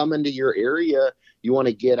 hey, I'm coming to your area. You want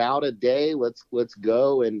to get out a day? Let's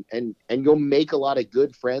go. And you'll make a lot of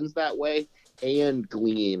good friends that way and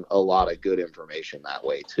glean a lot of good information that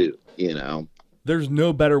way too, There's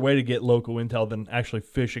no better way to get local intel than actually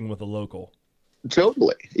fishing with a local.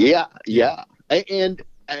 Totally. Yeah. And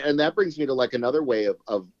that brings me to like another way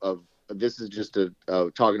of this is just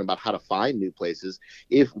talking about how to find new places.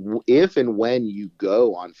 If and when you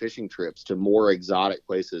go on fishing trips to more exotic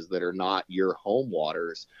places that are not your home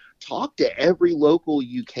waters, talk to every local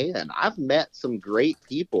you can. I've met some great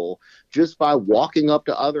people just by walking up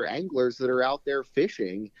to other anglers that are out there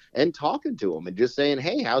fishing and talking to them and just saying,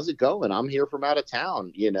 hey, how's it going? I'm here from out of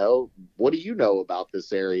town. What do you know about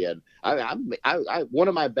this area? And I one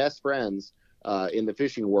of my best friends in the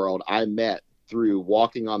fishing world I met through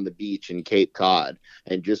walking on the beach in Cape Cod,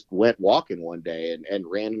 and just went walking one day and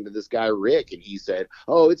ran into this guy, Rick, and he said,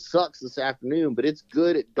 oh, it sucks this afternoon, but it's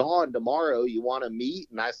good at dawn tomorrow. You want to meet?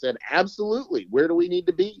 And I said, absolutely. Where do we need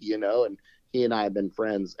to be? And he and I have been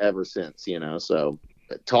friends ever since, so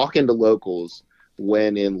talking to locals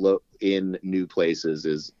when in new places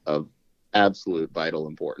is of absolute vital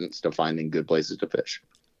importance to finding good places to fish.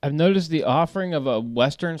 I've noticed the offering of a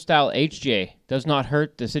Western-style HJ does not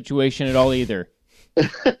hurt the situation at all either.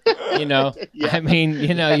 Yeah. I mean,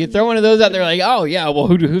 you throw one of those out there like, oh, yeah, well,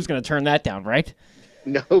 who's going to turn that down, right?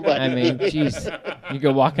 Nobody. I mean, geez. You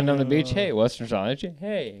go walking down the beach, hey, Western-style HJ,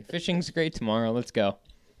 hey, fishing's great tomorrow, let's go.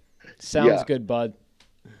 Sounds good, bud.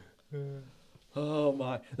 Oh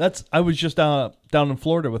my! I was just down in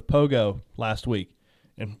Florida with Pogo last week,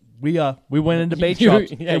 and we went into bait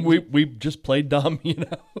shops and we just played dumb,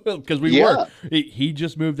 because we were. He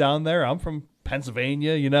just moved down there. I'm from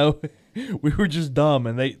Pennsylvania, we were just dumb,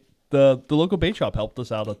 and the local bait shop helped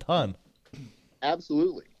us out a ton.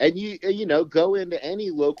 Absolutely, and you go into any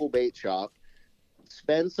local bait shop,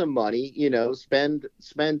 spend some money, spend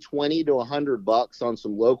 $20 to $100 on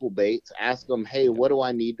some local baits. Ask them, hey, what do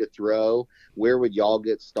I need to throw? Where would y'all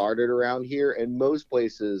get started around here? And most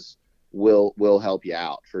places will help you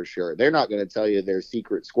out for sure. They're not going to tell you their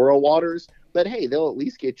secret squirrel waters, but hey, they'll at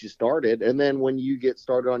least get you started. And then when you get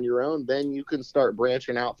started on your own, then you can start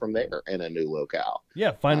branching out from there in a new locale.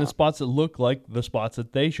 Yeah, finding spots that look like the spots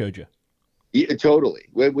that they showed you. Yeah, totally.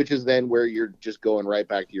 Which is then where you're just going right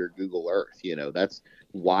back to your Google Earth. That's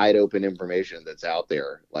wide open information that's out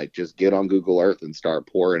there. Like, just get on Google Earth and start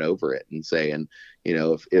pouring over it and saying,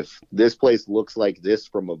 if this place looks like this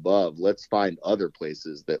from above, let's find other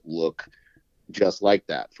places that look just like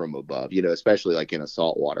that from above, especially like in a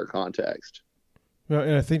saltwater context. Well,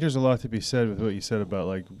 and I think there's a lot to be said with what you said about,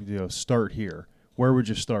 like, start here. Where would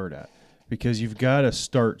you start at? Because you've got to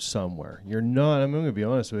start somewhere. I'm going to be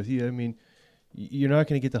honest with you. I mean, you're not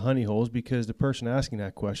going to get the honey holes because the person asking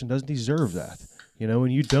that question doesn't deserve that,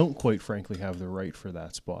 and you don't, quite frankly, have the right for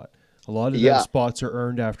that spot. A lot of those spots are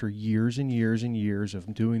earned after years and years and years of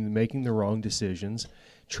making the wrong decisions,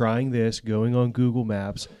 trying this, going on Google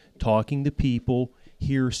Maps, talking to people,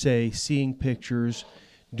 hearsay, seeing pictures,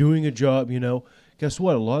 doing a job. Guess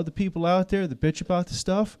what? A lot of the people out there that bitch about the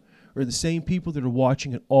stuff are the same people that are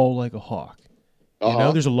watching it all like a hawk.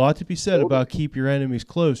 There's a lot to be said about keep your enemies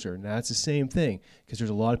closer, and that's the same thing, because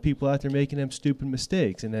there's a lot of people out there making them stupid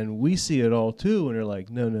mistakes, and then we see it all too, and they're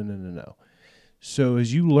like, no. So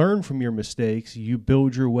as you learn from your mistakes, you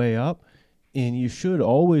build your way up, and you should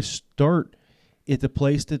always start at the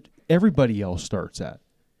place that everybody else starts at.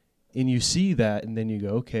 And you see that, and then you go,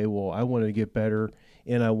 okay, well, I want to get better,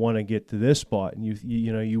 and I want to get to this spot, and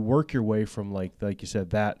you work your way from, like you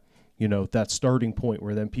said, that starting point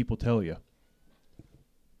where then people tell you.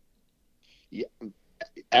 Yeah,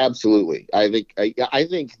 absolutely. I think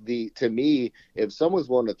to me, if someone's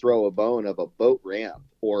willing to throw a bone of a boat ramp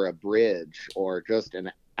or a bridge or just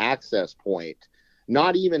an access point,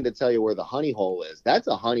 not even to tell you where the honey hole is, that's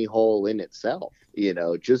a honey hole in itself.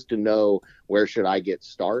 Just to know where should I get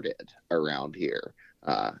started around here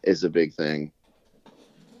is a big thing.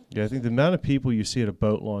 Yeah, I think the amount of people you see at a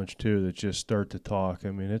boat launch too that just start to talk.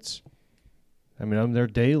 I'm there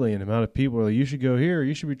daily, and the amount of people are like, you should go here,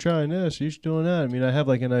 you should be trying this, you should be doing that. I have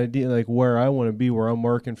like an idea like where I want to be, where I'm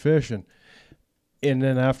marking fish, and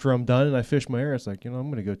then after I'm done and I fish my area, it's like, I'm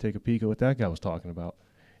going to go take a peek at what that guy was talking about.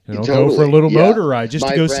 And I'll go for a little motor ride just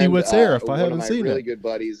to go see what's there if I haven't seen it. One of my really good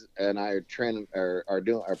buddies and I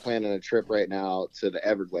are planning a trip right now to the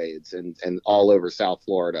Everglades and all over South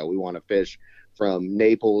Florida. We want to fish from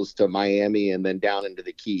Naples to Miami and then down into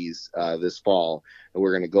the Keys this fall. And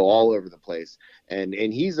we're going to go all over the place. And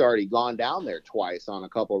he's already gone down there twice on a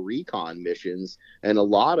couple recon missions. And a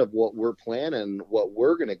lot of what we're planning, what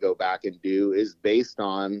we're going to go back and do is based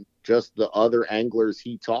on just the other anglers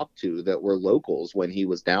he talked to that were locals when he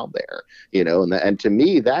was down there, and to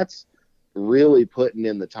me, that's really putting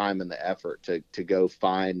in the time and the effort to go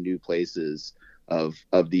find new places of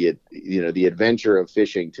the, the adventure of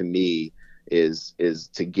fishing to me is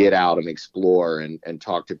to get out and explore and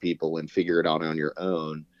talk to people and figure it out on your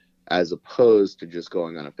own, as opposed to just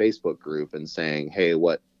going on a Facebook group and saying, hey,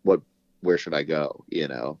 where should I go?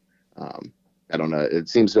 I don't know. It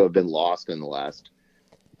seems to have been lost in the last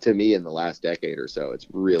decade or so. It's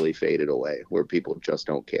really faded away where people just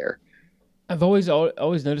don't care. I've always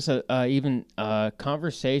noticed that even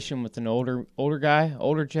conversation with an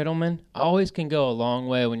older gentleman always can go a long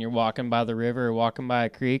way when you're walking by the river or walking by a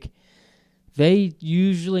creek. They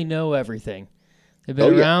usually know everything. They've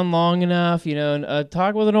been around long enough, and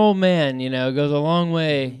talk with an old man, goes a long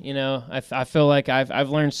way. I feel like I've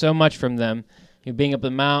learned so much from them, being up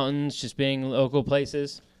in the mountains, just being local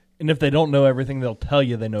places. And if they don't know everything, they'll tell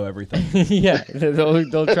you they know everything. Yeah,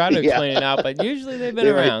 they'll try to explain it out, but usually they've been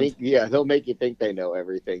around. They'll make you think they know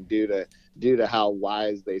everything due to how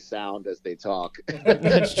wise they sound as they talk.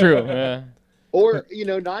 That's true. Yeah. Or,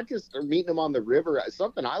 not just meeting them on the river.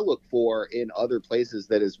 Something I look for in other places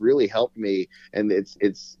that has really helped me, and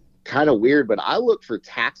it's kind of weird, but I look for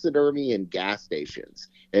taxidermy in gas stations.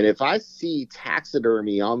 And if I see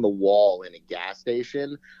taxidermy on the wall in a gas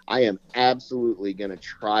station, I am absolutely going to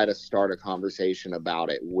try to start a conversation about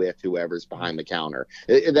it with whoever's behind the counter.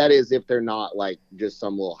 That is, if they're not like just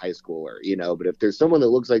some little high schooler, but if there's someone that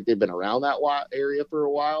looks like they've been around that area for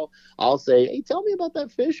a while, I'll say, hey, tell me about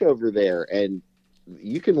that fish over there. And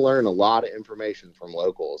you can learn a lot of information from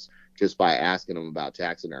locals just by asking them about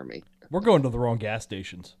taxidermy. We're going to the wrong gas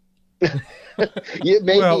stations. Maybe,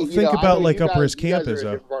 well, think about like up where his camp camp is.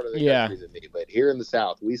 Yeah. Than me, but here in the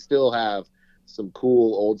South, we still have some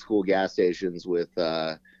cool old school gas stations with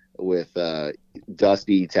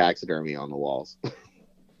dusty taxidermy on the walls.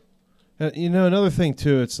 Another thing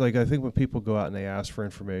too, it's like I think when people go out and they ask for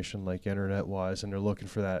information, like internet wise, and they're looking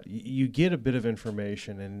for that, you get a bit of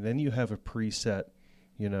information, and then you have a preset,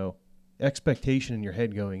 expectation in your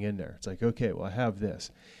head going in there. It's like, okay, well, I have this,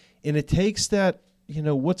 and it takes that.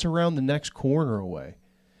 What's around the next corner away.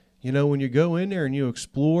 When you go in there and you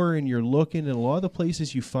explore and you're looking, and a lot of the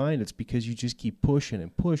places you find, it's because you just keep pushing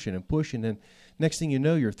and pushing and pushing, and next thing you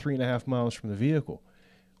know, you're 3.5 miles from the vehicle.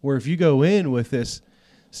 Where if you go in with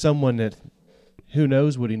someone that who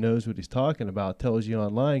knows what he's talking about, tells you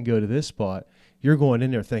online, go to this spot, you're going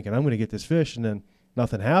in there thinking, I'm going to get this fish, and then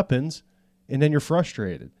nothing happens, and then you're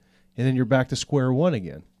frustrated, and then you're back to square one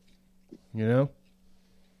again.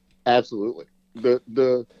 Absolutely.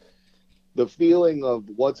 The feeling of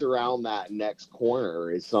what's around that next corner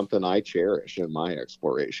is something I cherish in my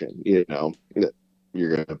exploration. You're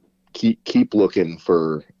gonna keep looking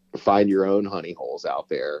find your own honey holes out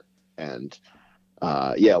there, and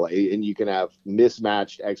and you can have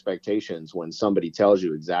mismatched expectations when somebody tells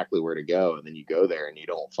you exactly where to go, and then you go there and you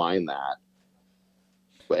don't find that.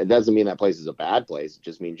 But it doesn't mean that place is a bad place. It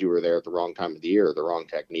just means you were there at the wrong time of the year, or the wrong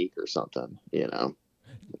technique, or something.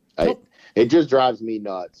 It just drives me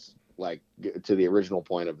nuts, like to the original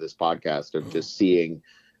point of this podcast, of just seeing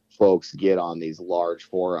folks get on these large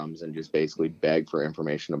forums and just basically beg for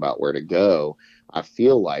information about where to go. I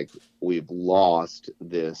feel like we've lost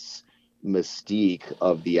this mystique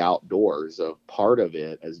of the outdoors, of part of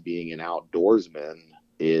it as being an outdoorsman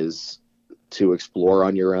is to explore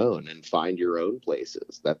on your own and find your own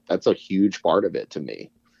places. That's a huge part of it to me.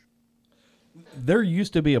 There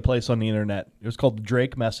used to be a place on the internet. It was called the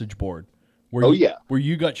Drake Message Board. Where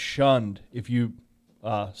you got shunned if you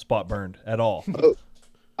spot burned at all.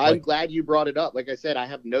 I'm glad you brought it up. Like I said, I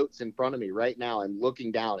have notes in front of me right now. I'm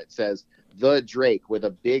looking down. It says the Drake with a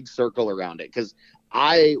big circle around it, because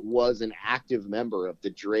I was an active member of the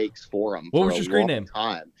Drake's forum. What was your screen name?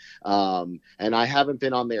 And I haven't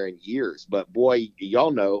been on there in years. But boy,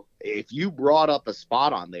 y'all know, if you brought up a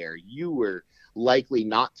spot on there, you were likely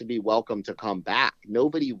not to be welcome to come back.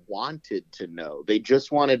 Nobody wanted to know. They just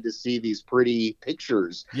wanted to see these pretty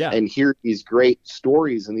pictures and hear these great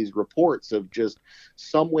stories and these reports of just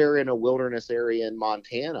somewhere in a wilderness area in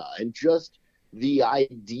Montana. And just the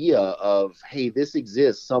idea of, hey, this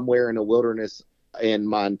exists somewhere in a wilderness in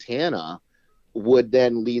Montana would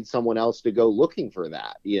then lead someone else to go looking for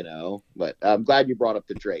that, But I'm glad you brought up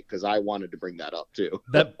the Drake, because I wanted to bring that up too.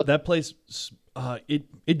 that place,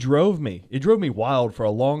 it drove me wild for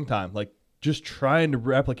a long time, like just trying to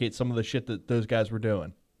replicate some of the shit that those guys were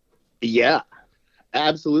doing. Yeah,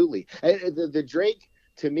 absolutely. The Drake,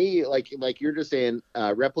 to me, like you're just saying,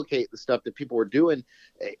 replicate the stuff that people were doing.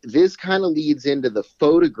 This kind of leads into the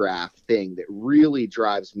photograph thing that really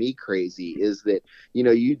drives me crazy, is that,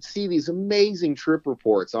 you'd see these amazing trip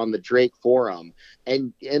reports on the Drake forum,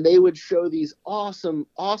 and they would show these awesome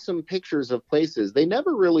pictures of places. They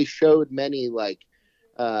never really showed many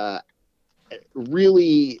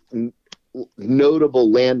really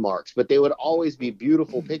notable landmarks, but they would always be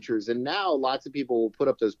beautiful pictures. And now lots of people will put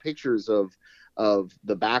up those pictures of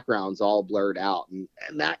the backgrounds all blurred out, and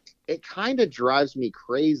that it kind of drives me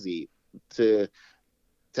crazy to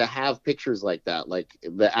have pictures like that. Like,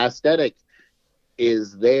 the aesthetic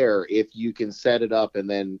is there if you can set it up and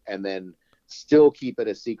then still keep it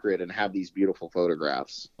a secret and have these beautiful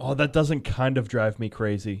photographs. Oh, that doesn't kind of drive me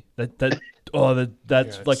crazy. That's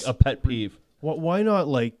like a pet peeve. Why not,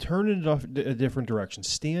 turn it off a different direction?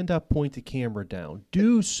 Stand up, point the camera down.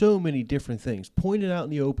 Do so many different things. Point it out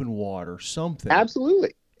in the open water, something.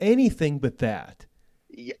 Absolutely. Anything but that.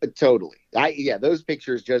 Yeah, totally. Those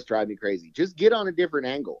pictures just drive me crazy. Just get on a different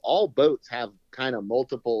angle. All boats have kind of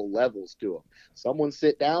multiple levels to them. Someone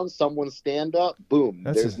sit down, someone stand up, boom.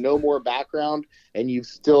 There's no more background, and you've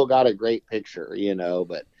still got a great picture,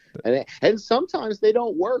 But And sometimes they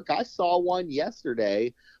don't work. I saw one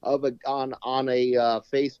yesterday of on a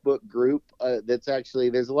Facebook group that's actually,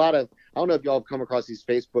 there's a lot of, I don't know if y'all have come across these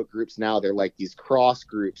Facebook groups now. They're like these cross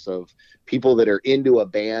groups of people that are into a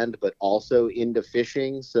band but also into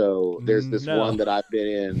fishing. So there's this one that I've been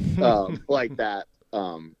in like that.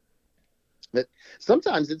 But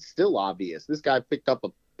sometimes it's still obvious. This guy picked up a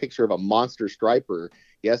picture of a monster striper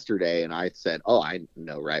yesterday, and I said, "Oh, I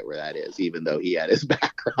know right where that is," even though he had his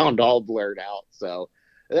background all blurred out. So,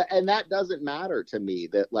 and that doesn't matter to me.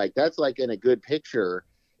 That like that's like in a good picture.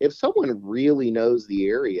 If someone really knows the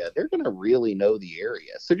area, they're going to really know the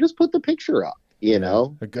area. So just put the picture up, you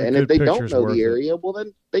know. And if they don't know the area, well,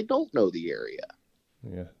 then they don't know the area.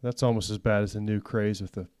 Yeah, that's almost as bad as the new craze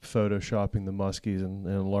with the photoshopping the muskies and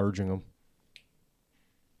enlarging them.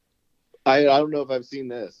 I don't know if I've seen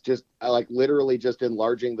this. Just like literally just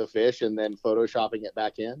enlarging the fish and then photoshopping it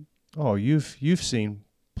back in. Oh, you've seen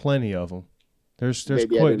plenty of them. There's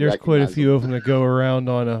Maybe quite a few of them that go around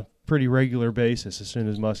on a pretty regular basis as soon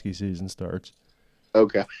as muskie season starts.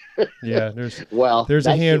 Okay. Yeah, there's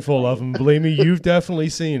a handful of them. Believe me, you've definitely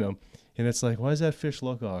seen them. And it's like, why does that fish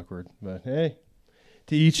look awkward? But hey,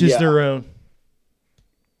 to each is their own.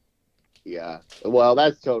 Yeah, well,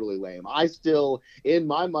 that's totally lame. I still, in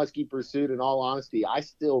my muskie pursuit, in all honesty, I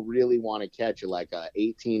still really want to catch like a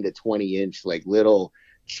 18 to 20 inch, like little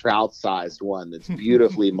trout-sized one that's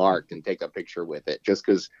beautifully marked and take a picture with it. Just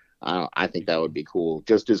because I think that would be cool,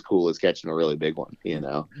 just as cool as catching a really big one. You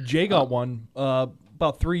know, Jay got one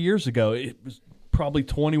about 3 years ago. It was probably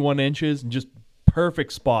 21 inches and just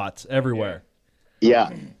perfect spots everywhere.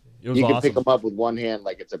 Yeah. It was you can awesome. pick them up with one hand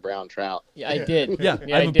like it's a brown trout. Yeah, I did. Yeah,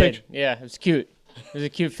 yeah, I have I a did. picture. Yeah, it was cute. It was a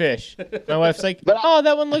cute fish. My wife's like, "Oh,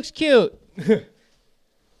 that one looks cute."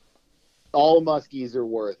 All muskies are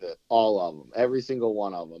worth it. All of them. Every single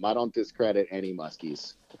one of them. I don't discredit any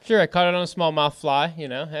muskies. Sure, I caught it on a smallmouth fly. You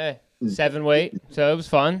know, hey, 7 weight, so it was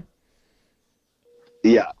fun.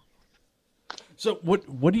 Yeah. So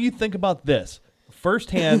what do you think about this?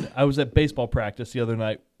 Firsthand, I was at baseball practice the other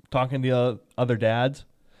night talking to other dads.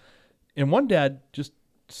 And one dad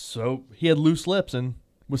he had loose lips and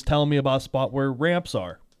was telling me about a spot where ramps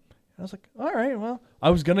are. I was like, all right, well, I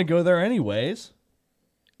was going to go there anyways.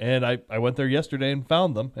 And I went there yesterday and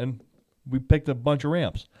found them, and we picked a bunch of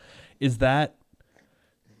ramps. Is that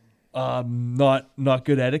not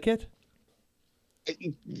good etiquette?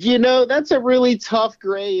 You know, that's a really tough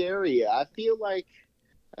gray area. I feel like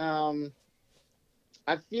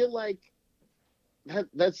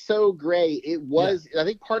that's so gray. It was. Yeah. I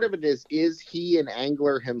think part of it is he an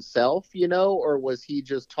angler himself, you know, or was he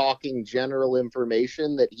just talking general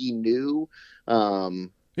information that he knew?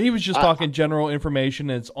 He was just talking general information,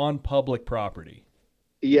 and it's on public property.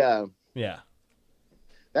 Yeah. Yeah.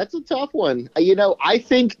 That's a tough one. You know, I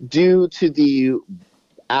think due to the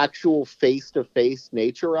actual face-to-face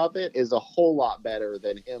nature of it is a whole lot better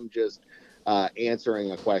than him just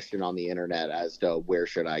answering a question on the internet as to where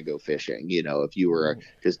should I go fishing. You know, if you were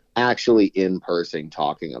just actually in person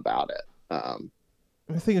talking about it.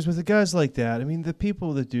 The thing is, with the guys like that, I mean, the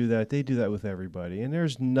people that do that, they do that with everybody, and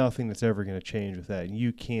there's nothing that's ever going to change with that. And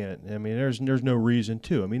you can't. I mean, there's no reason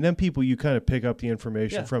to. I mean, them people you kind of pick up the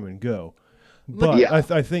information from and go.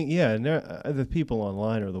 But I think, and the people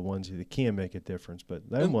online are the ones that can make a difference. But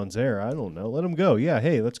them ones there, I don't know. Let them go. Yeah,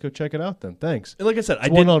 hey, let's go check it out then. Thanks. And like I said, it's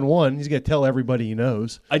one-on-one. He's going to tell everybody he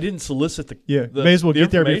knows. I didn't solicit the may as well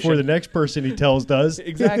get there before the next person he tells does.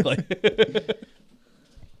 Exactly.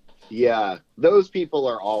 Yeah, those people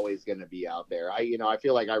are always going to be out there. I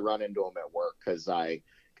feel like I run into them at work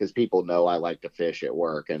because people know I like to fish at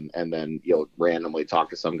work, and then you'll randomly talk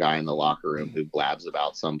to some guy in the locker room who blabs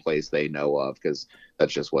about some place they know of because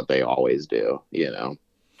that's just what they always do, you know.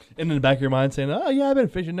 And in the back of your mind saying, "Oh yeah, I've been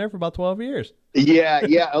fishing there for about 12 years."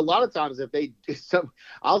 Yeah. A lot of times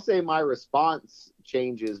I'll say my response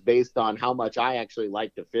changes based on how much I actually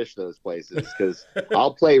like to fish those places, because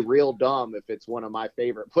I'll play real dumb if it's one of my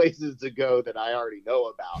favorite places to go that I already know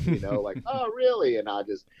about, you know, like, oh really? And I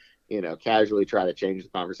just, you know, casually try to change the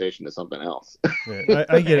conversation to something else. Yeah,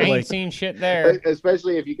 I get it. I ain't seen shit there.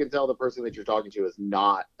 Especially if you can tell the person that you're talking to is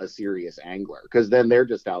not a serious angler, because then they're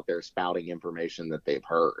just out there spouting information that they've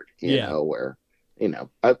heard, you know, where, you know,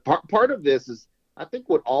 part of this is, I think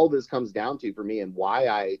what all this comes down to for me, and why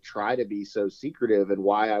I try to be so secretive and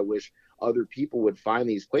why I wish other people would find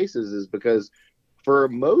these places, is because for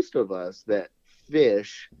most of us that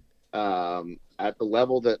fish at the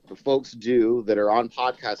level that the folks do that are on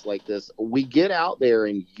podcasts like this, we get out there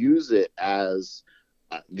and use it as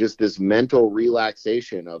just this mental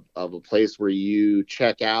relaxation of a place where you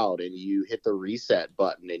check out and you hit the reset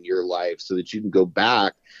button in your life so that you can go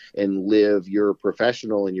back and live your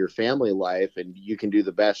professional and your family life, and you can do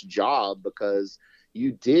the best job because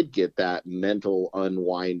you did get that mental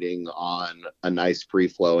unwinding on a nice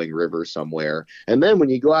free-flowing river somewhere. And then when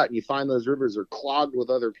you go out and you find those rivers are clogged with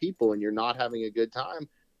other people and you're not having a good time,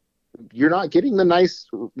 you're not getting the nice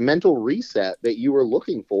mental reset that you were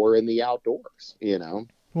looking for in the outdoors, you know?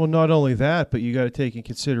 Well, not only that, but you got to take in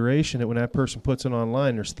consideration that when that person puts it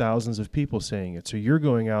online, there's thousands of people saying it. So you're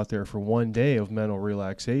going out there for one day of mental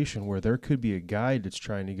relaxation where there could be a guide that's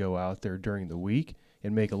trying to go out there during the week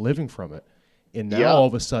and make a living from it. And now all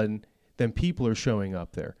of a sudden, then people are showing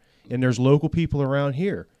up there. And there's local people around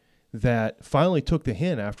here that finally took the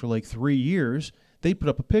hint after like 3 years. They put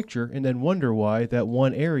up a picture and then wonder why that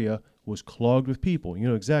one area was clogged with people. You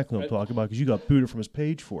know exactly what I'm talking about because you got booted from his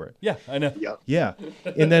page for it. Yeah, I know. Yeah.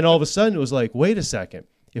 And then all of a sudden it was like, wait a second.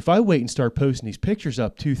 If I wait and start posting these pictures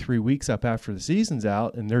up 2-3 weeks up after the season's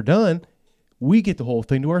out and they're done, we get the whole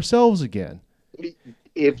thing to ourselves again.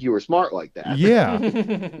 If you were smart like that. Yeah.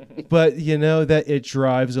 But, you know, that it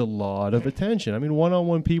drives a lot of attention. I mean,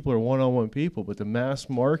 one-on-one people are one-on-one people, but the mass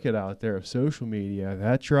market out there of social media,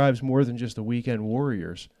 that drives more than just the weekend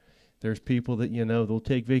warriors. There's people that, you know, they'll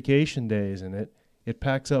take vacation days, and it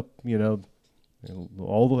packs up, you know,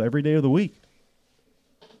 every day of the week.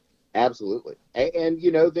 Absolutely. And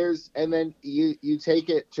you know, and then you take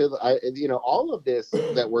it to you know, all of this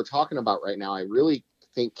that we're talking about right now, I really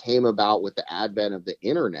think came about with the advent of the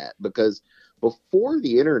internet, because before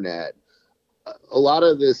the internet, a lot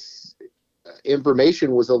of this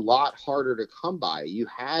information was a lot harder to come by. You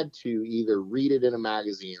had to either read it in a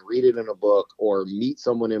magazine, read it in a book, or meet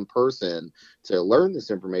someone in person to learn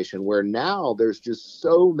this information, where now there's just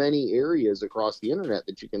so many areas across the internet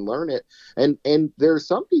that you can learn it. And there's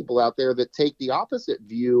some people out there that take the opposite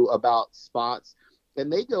view about spots,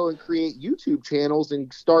 and they go and create YouTube channels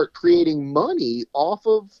and start creating money off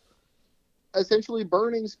of essentially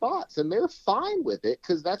burning spots, and they're fine with it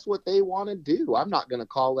because that's what they want to do. I'm not going to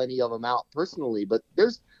call any of them out personally, but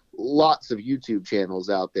there's lots of YouTube channels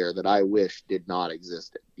out there that I wish did not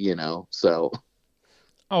exist, you know. So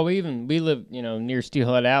we live, you know, near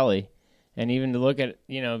Steelhead Alley, and even to look at,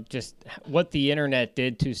 you know, just what the internet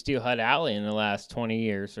did to Steelhead Alley in the last 20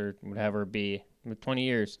 years or whatever it be, 20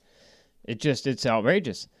 years. It's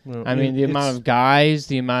outrageous. Well, I mean, the amount of guys,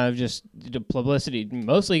 the amount of just the publicity,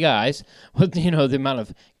 mostly guys, with, you know, the amount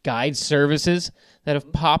of guide services that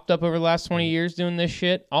have popped up over the last 20 years doing this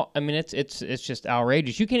shit. I mean, it's just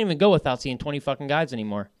outrageous. You can't even go without seeing 20 fucking guides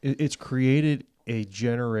anymore. It's created a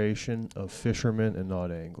generation of fishermen and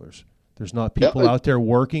not anglers. There's not people out there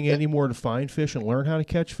working anymore to find fish and learn how to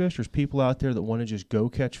catch fish. There's people out there that want to just go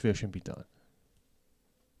catch fish and be done.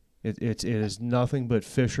 It is nothing but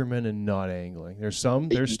fishermen and not angling. There's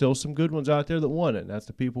still some good ones out there that want it, and that's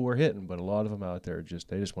the people we're hitting. But a lot of them out there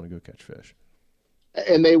they just want to go catch fish.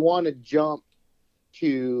 And they want to jump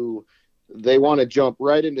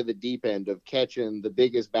right into the deep end of catching the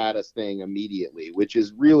biggest, baddest thing immediately, which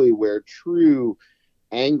is really where true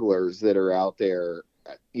anglers that are out there,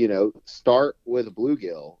 you know, start with a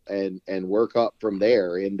bluegill and work up from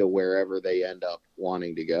there into wherever they end up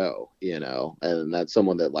wanting to go, you know. And that's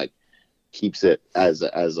someone that like keeps it as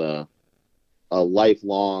a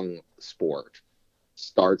lifelong sport,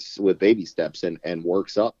 starts with baby steps and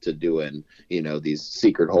works up to doing, you know, these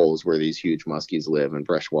secret holes where these huge muskies live in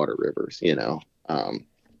freshwater rivers, you know.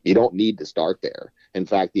 You don't need to start there. In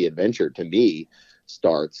fact, the adventure to me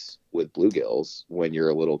starts with bluegills when you're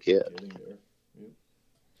a little kid.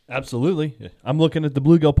 Absolutely. I'm looking at the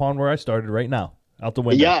bluegill pond where I started right now, out the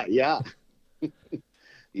window. Yeah.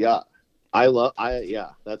 Yeah.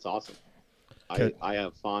 That's awesome. I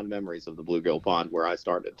have fond memories of the bluegill pond where I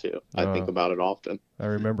started too. I think about it often. I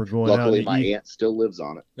remember going out. Luckily, my aunt still lives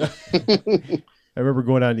on it. I remember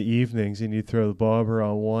going out in the evenings and you'd throw the bobber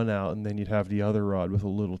on one out and then you'd have the other rod with a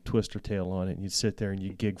little twister tail on it and you'd sit there and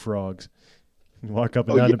you'd gig frogs. You walk up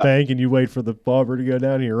and down the bank and you wait for the bobber to go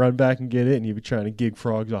down and you run back and get it and you'd be trying to gig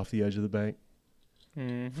frogs off the edge of the bank.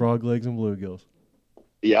 Mm-hmm. Frog legs and bluegills.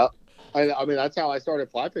 Yeah. I mean, that's how I started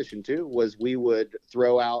fly fishing too, was we would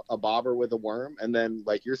throw out a bobber with a worm. And then,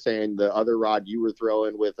 like you're saying, the other rod you were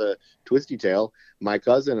throwing with a twisty tail, my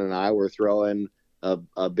cousin and I were throwing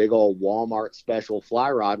a big old Walmart special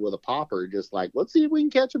fly rod with a popper, just like, let's see if we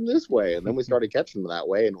can catch them this way. And then we started catching them that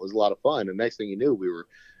way, and it was a lot of fun. And next thing you knew, we were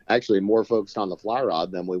actually more focused on the fly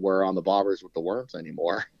rod than we were on the bobbers with the worms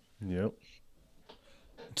anymore. Yep.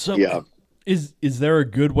 So, is there a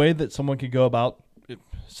good way that someone could go about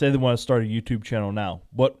say they want to start a YouTube channel now,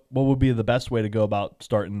 what would be the best way to go about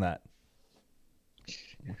starting that?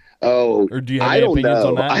 Oh, Or do you have I any don't opinions know.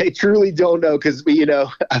 on that? I truly don't know because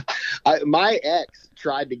my ex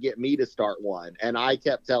tried to get me to start one, and I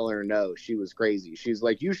kept telling her no. She was crazy. She's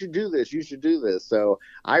like, "You should do this. You should do this." So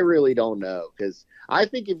I really don't know because I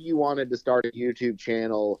think if you wanted to start a YouTube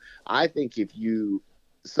channel, I think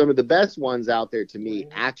some of the best ones out there to me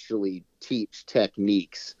actually teach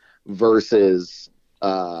techniques versus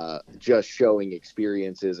just showing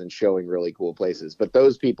experiences and showing really cool places. But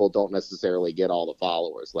those people don't necessarily get all the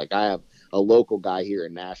followers. Like I have a local guy here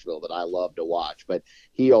in Nashville that I love to watch, but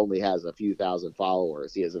he only has a few thousand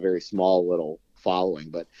followers. He has a very small little following,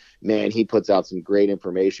 but man, he puts out some great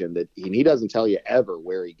information that he doesn't tell you ever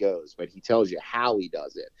where he goes, but he tells you how he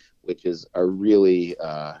does it, which is a really,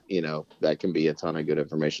 that can be a ton of good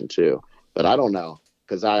information too. But I don't know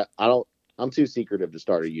because I'm too secretive to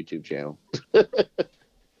start a YouTube channel.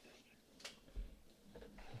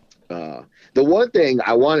 The one thing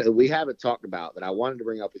we haven't talked about that I wanted to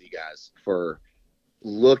bring up with you guys for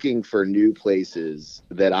looking for new places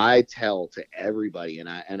that I tell to everybody, and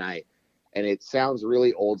it sounds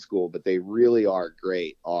really old school, but they really are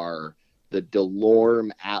great, are the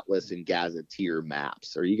DeLorme Atlas and Gazetteer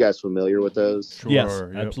maps. Are you guys familiar with those? Sure, Yes,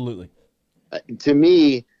 yep. absolutely. To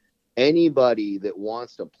me, anybody that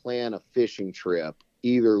wants to plan a fishing trip,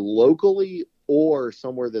 either locally or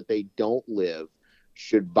somewhere that they don't live,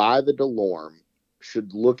 should buy the DeLorme,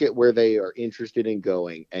 should look at where they are interested in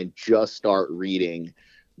going, and just start reading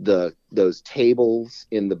those tables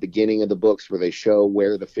in the beginning of the books where they show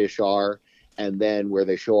where the fish are, and then where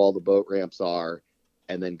they show all the boat ramps are,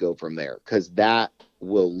 and then go from there. Because that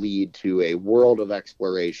will lead to a world of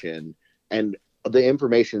exploration, and the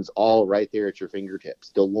information's all right there at your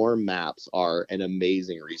fingertips. DeLorme maps are an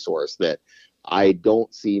amazing resource that I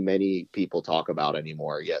don't see many people talk about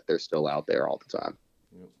anymore, yet they're still out there all the time.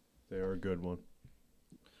 Yep. They are a good one.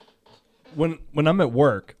 When I'm at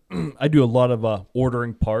work, I do a lot of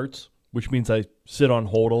ordering parts, which means I sit on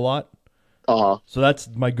hold a lot. Uh-huh. So that's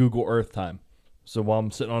my Google Earth time. So while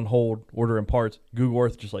I'm sitting on hold ordering parts, Google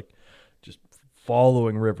Earth just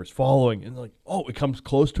following rivers, and like, oh, it comes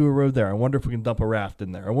close to a road there. I wonder if we can dump a raft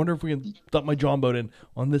in there. I wonder if we can dump my John boat in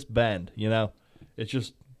on this bend. It's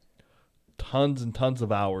just tons and tons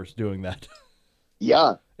of hours doing that.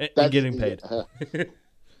 Yeah. and getting paid.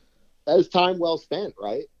 That's time well spent,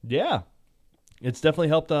 right? Yeah. It's definitely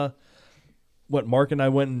helped. Mark and I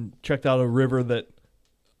went and checked out a river that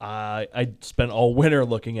I spent all winter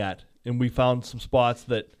looking at, and we found some spots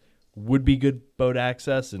that would be good boat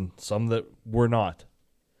access and some that were not,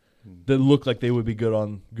 that looked like they would be good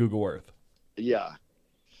on Google Earth. Yeah.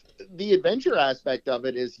 The adventure aspect of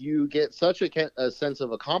it is you get such a sense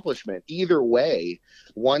of accomplishment either way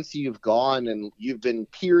once you've gone and you've been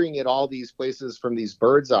peering at all these places from these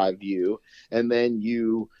bird's eye view, and then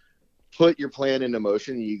you put your plan into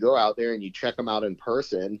motion and you go out there and you check them out in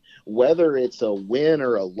person. Whether it's a win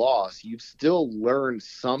or a loss, you've still learned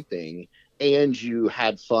something, and you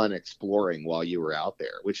had fun exploring while you were out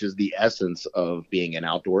there, which is the essence of being an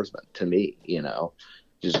outdoorsman to me.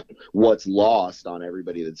 Just what's lost on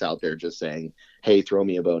everybody that's out there just saying, hey, throw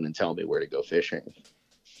me a bone and tell me where to go fishing.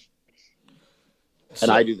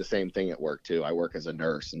 And I do the same thing at work too. I work as a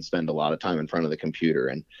nurse and spend a lot of time in front of the computer.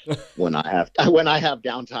 And when I have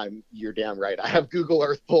downtime, you're damn right, I have Google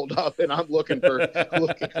Earth pulled up and I'm looking for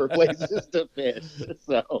places to fish.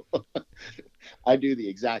 So I do the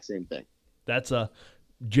exact same thing. That's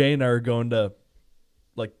Jay and I are going to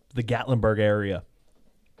like the Gatlinburg area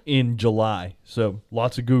in July. So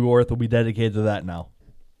lots of Google Earth will be dedicated to that now.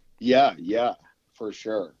 Yeah, for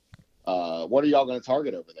sure. What are y'all going to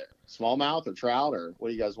target over there? Smallmouth or trout, or what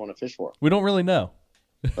do you guys want to fish for? We don't really know.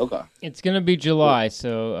 Okay. It's going to be July,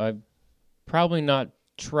 so probably not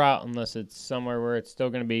trout unless it's somewhere where it's still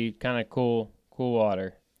going to be kind of cool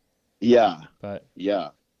water. Yeah. But yeah.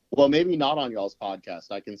 Well, maybe not on y'all's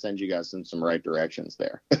podcast. I can send you guys in some right directions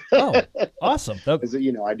there. Oh, awesome. Because,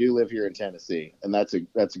 I do live here in Tennessee, and that's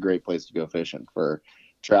a great place to go fishing for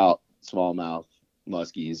trout, smallmouth,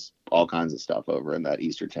 muskies, all kinds of stuff over in that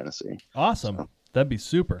eastern Tennessee. Awesome. So, that'd be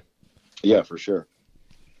super. Yeah, for sure.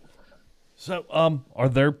 So, are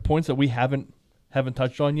there points that we haven't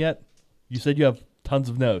touched on yet? You said you have tons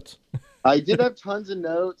of notes. I did have tons of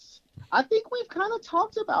notes. I think we've kind of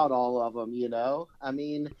talked about all of them, I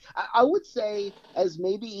mean, I would say as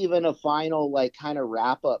maybe even a final, kind of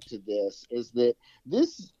wrap up to this is that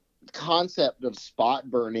this concept of spot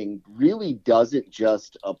burning really doesn't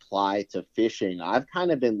just apply to fishing. I've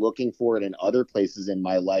kind of been looking for it in other places in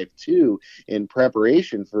my life too, in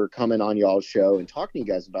preparation for coming on y'all's show and talking to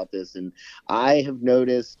you guys about this. And I have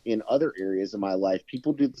noticed in other areas of my life,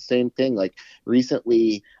 people do the same thing. Like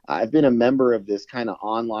recently, I've been a member of this kind of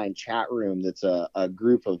online chat room that's a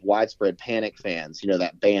group of Widespread Panic fans, you know,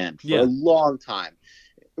 that band, for a long time.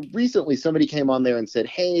 Recently, somebody came on there and said,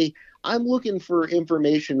 hey, I'm looking for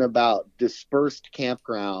information about dispersed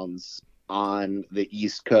campgrounds on the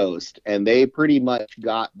East Coast. And they pretty much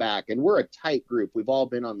got back. And we're a tight group. We've all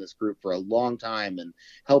been on this group for a long time and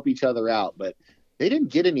help each other out. But they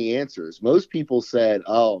didn't get any answers. Most people said,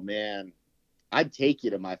 oh, man, I'd take you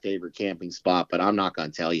to my favorite camping spot, but I'm not going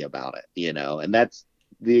to tell you about it, you know. And that's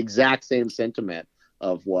the exact same sentiment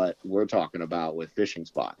of what we're talking about with fishing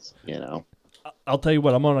spots, you know. I'll tell you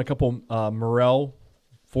what, I'm on a couple morel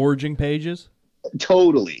foraging pages.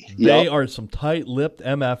 Totally. They are some tight-lipped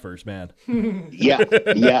MFers, man. Yeah.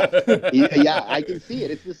 I can see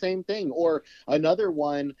it. It's the same thing. Or another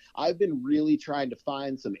one, I've been really trying to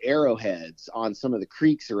find some arrowheads on some of the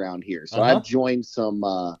creeks around here. So I've joined some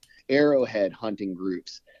arrowhead hunting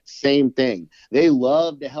groups. Same thing. They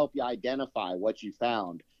love to help you identify what you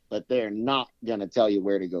found, but they're not going to tell you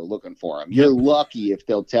where to go looking for them. You're lucky if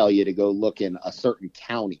they'll tell you to go look in a certain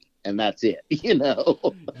county, and that's it, you know?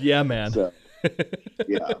 Yeah, man. So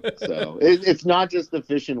it's not just the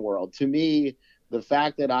fishing world. To me, the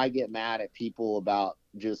fact that I get mad at people about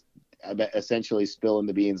just essentially spilling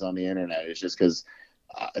the beans on the internet is just because,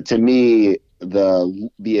 to me,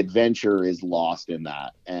 the adventure is lost in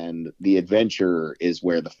that, and the adventure is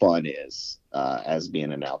where the fun is, as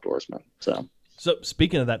being an outdoorsman. So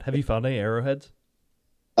speaking of that, have you found any arrowheads?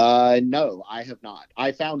 No, I have not.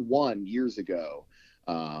 I found one years ago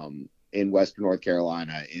in Western North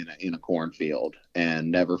Carolina in a cornfield, and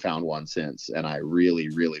never found one since. And I really,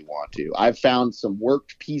 really want to. I've found some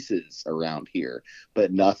worked pieces around here,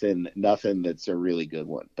 but nothing that's a really good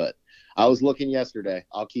one. But I was looking yesterday.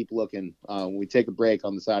 I'll keep looking. We take a break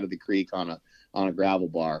on the side of the creek on a gravel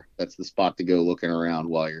bar. That's the spot to go looking around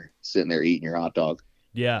while you're sitting there eating your hot dog.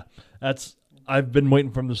 Yeah, I've been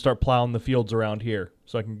waiting for them to start plowing the fields around here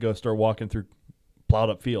so I can go start walking through plowed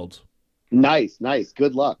up fields. Nice.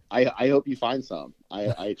 Good luck. I hope you find some.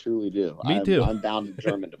 I truly do. Me too. I'm bound and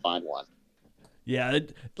determined to find one. Yeah,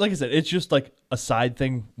 like I said, it's just like a side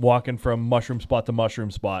thing walking from mushroom spot to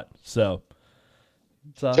mushroom spot. So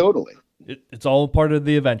totally. It's all part of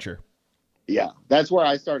the adventure. Yeah, that's where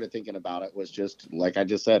I started thinking about it, was just like I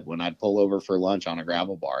just said, when I'd pull over for lunch on a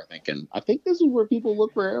gravel bar thinking, I think this is where people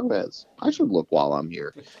look for arrowheads. I should look while I'm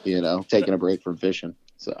here, you know, taking a break from fishing.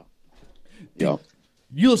 So,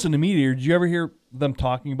 You listen to Meat Eater. Did you ever hear them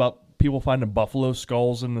talking about people finding buffalo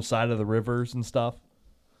skulls in the side of the rivers and stuff?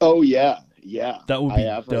 Oh, yeah. That would be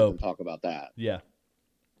I have heard them talk about that. Yeah.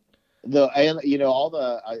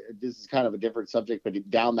 This is kind of a different subject, but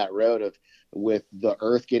down that road with the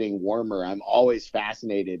earth getting warmer, I'm always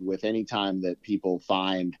fascinated with any time that people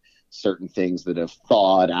find certain things that have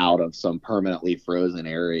thawed out of some permanently frozen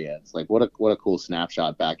area. It's like, what a cool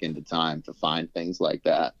snapshot back into time to find things like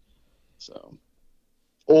that. So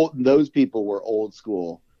those people were old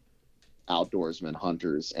school outdoorsmen,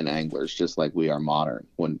 hunters, and anglers, just like we are modern,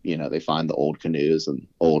 when, you know, they find the old canoes and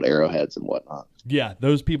old arrowheads and whatnot. Yeah,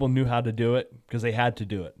 those people knew how to do it because they had to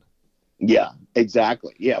do it. Yeah,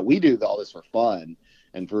 exactly. Yeah, we do all this for fun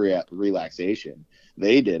and for relaxation.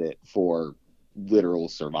 They did it for literal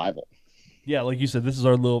survival. Yeah, like you said, this is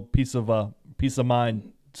our little piece of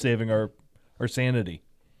mind saving our sanity.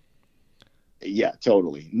 Yeah,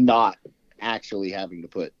 totally. Not actually having to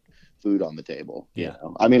put food on the table. Yeah. You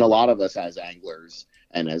know? I mean, a lot of us as anglers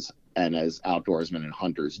and as outdoorsmen and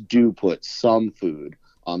hunters do put some food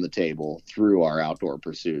on the table through our outdoor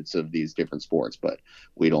pursuits of these different sports, but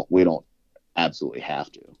we don't absolutely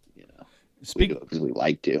have to, you know. We do it because we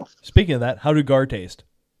like to. Speaking of that, how do gar taste?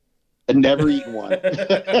 Never eaten one.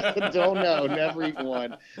 Don't know. Never eaten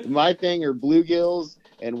one. My thing are bluegills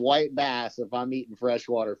and white bass if I'm eating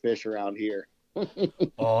freshwater fish around here.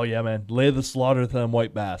 Oh, yeah, man. Lay the slaughter to them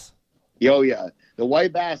white bass. Oh, yeah. The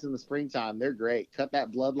white bass in the springtime, they're great. Cut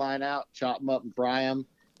that bloodline out, chop them up and fry them.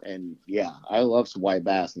 And, yeah, I love some white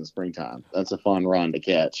bass in the springtime. That's a fun run to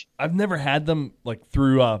catch. I've never had them, like,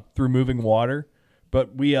 through moving water.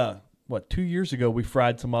 But we, 2 years ago, we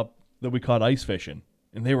fried some up that we caught ice fishing.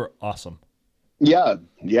 And they were awesome. Yeah,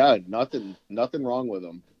 nothing wrong with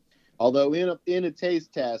them. Although in a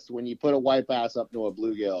taste test, when you put a white bass up to a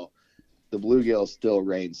bluegill, the bluegill still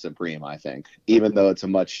reigns supreme, I think. Even though it's a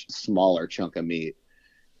much smaller chunk of meat,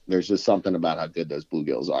 there's just something about how good those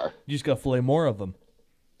bluegills are. You just got to fillet more of them.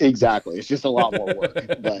 Exactly. It's just a lot more work,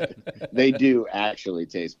 but they do actually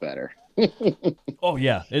taste better. Oh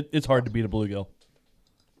yeah, it's hard to beat a bluegill.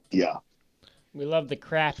 Yeah. We love the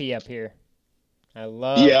crappie up here. I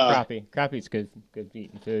love crappie. Crappie's good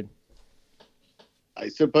eating food.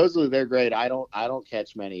 Supposedly they're great. I don't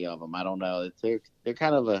catch many of them. I don't know. They're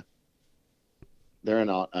kind of they're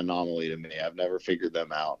an anomaly to me. I've never figured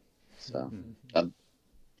them out. So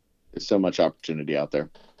there's so much opportunity out there.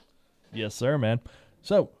 Yes, sir, man.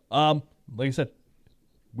 So, like I said,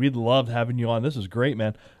 we'd love having you on. This is great,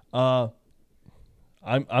 man. I'm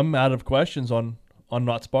out of questions on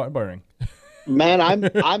not spot burning. Man,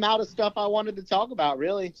 I'm out of stuff I wanted to talk about,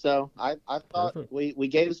 really. So I thought we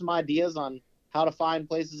gave some ideas on how to find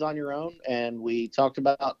places on your own, and we talked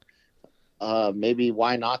about maybe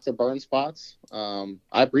why not to burn spots. I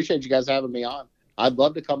appreciate you guys having me on. I'd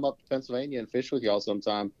love to come up to Pennsylvania and fish with y'all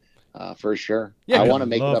sometime, for sure. Yeah, I want to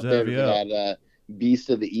make it love up to there have to you that Beast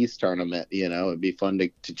of the East tournament. You know, it'd be fun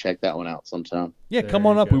to check that one out sometime. Yeah, There come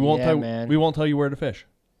on you up. go. We won't Yeah, man. we won't tell you where to fish.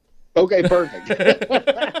 Okay, perfect.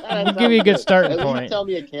 We'll give you a good starting At least point. tell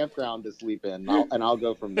me a campground to sleep in, and I'll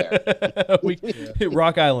go from there.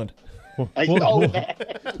 Rock Island.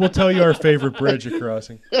 We'll tell you our favorite bridge you're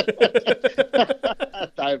crossing.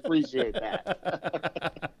 I appreciate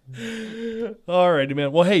that. All righty,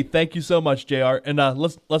 man. Well, hey, thank you so much, JR. And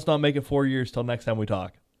let's not make it 4 years till next time we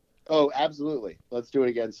talk. Oh, absolutely. Let's do it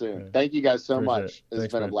again soon. Yeah. Thank you guys so Appreciate much. it. It's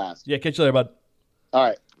Thanks, been man. a blast. Yeah, catch you later, bud. All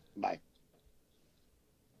right. Bye.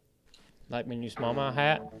 Like my new smallmouth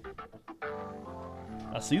hat.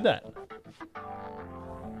 I see that.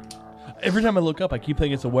 Every time I look up, I keep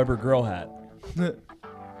thinking it's a Weber Grill hat.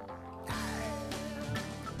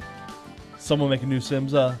 Someone make a new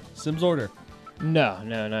Sims order.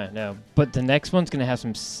 No. But the next one's gonna have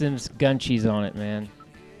some Sims gunchies on it, man.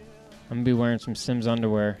 I'm gonna be wearing some Sims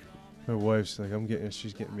underwear. My wife's like,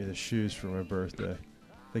 she's getting me the shoes for my birthday.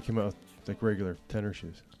 They came out with like regular tenor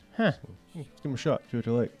shoes. Huh. So, give them a shot. See what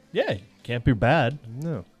you like. Yeah, can't be bad.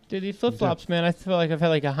 No. Dude, these flip flops, man, I feel like I've had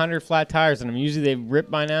like 100 flat tires in them. Usually they've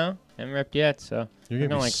ripped by now. Haven't ripped yet, so You're we're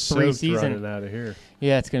gonna be like soaked 3 seasons. running out of here.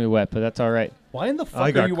 Yeah, it's gonna be wet, but that's all right. Why in the I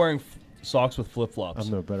fuck got- are you wearing socks with flip flops?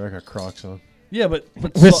 I'm no better. I got Crocs on. Yeah, but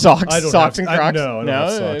With socks, I don't socks have- and Crocs. no, I don't have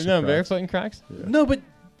socks and no, Crocs. barefoot and Crocs. Yeah. no, but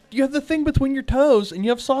you have the thing between your toes and you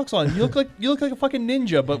have socks on. You look like a fucking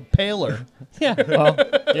ninja, but paler. Yeah, well,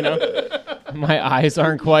 you know, my eyes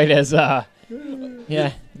aren't quite as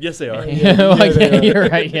yeah. Yes, they are. Yeah, well, yeah, you're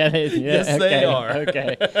right. Yeah, Yes, okay, they are.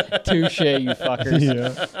 Okay, touche, you fuckers.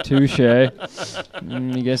 Yeah. Touche.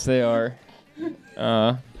 I guess they are.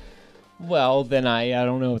 Well, then I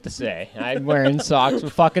don't know what to say. I'm wearing socks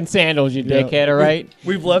with fucking sandals, you Yeah. dickhead. All right.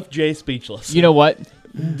 We've left Jay speechless. You know what?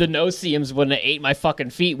 The no-see-ums wouldn't have ate my fucking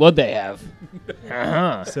feet, would they have?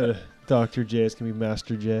 Uh-huh. Instead of Dr. J, it's going to be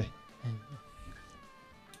Master J.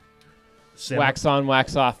 Wax on,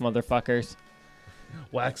 wax off, motherfuckers.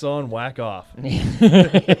 Wax on, whack off.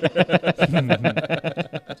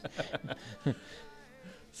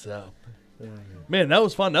 So, man, that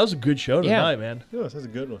was fun. That was a good show Yeah. tonight, man. Oh, this is a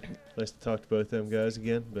good one. Nice to talk to both them guys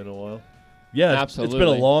again. Been a while. Yeah, it's been a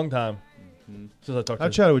Absolutely. long time since I talked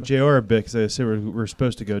I've to chatted with JR a bit because I said we were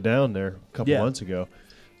supposed to go down there a couple Yeah. months ago.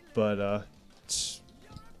 But, it's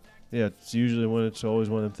usually it's always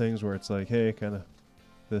one of them things where it's like, hey, kind of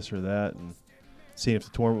this or that, and seeing if the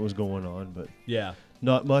tournament was going on. But Yeah.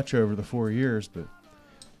 not much over the 4 years. But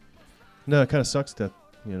no, it kind of sucks that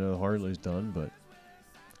the Harley's done. But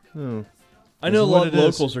I know a It's lot what of it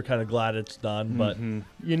is. locals are kind of glad it's done, but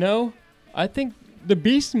You know, I think the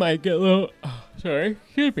Beast might get a little... sorry,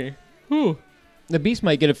 excuse me. Whew. The Beast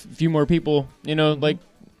might get a few more people, like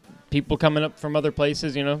people coming up from other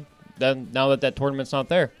places, now that tournament's not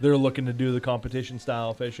there. they're looking to do the competition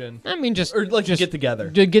style fishing. I mean, just Or like just get together.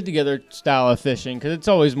 get-together style of fishing, because it's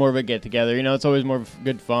always more of a get-together. It's always more of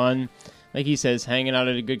good fun. Like he says, hanging out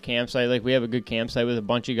at a good campsite. Like we have a good campsite with a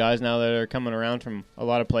bunch of guys now that are coming around from a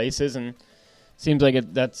lot of places, and seems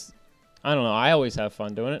like that's... I don't know. I always have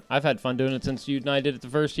fun doing it. I've had fun doing it since you and I did it the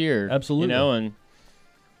first year. Absolutely. And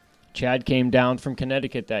Chad came down from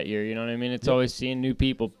Connecticut that year. You know what I mean? It's always seeing new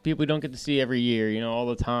people. People you don't get to see every year, all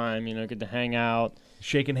the time. Get to hang out.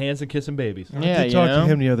 Shaking hands and kissing babies. I Yeah, did talk to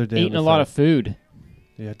him the other day. Eating a lot of food.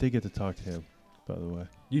 Yeah, I did get to talk to him, by the way.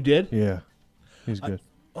 You did? Yeah, he's good.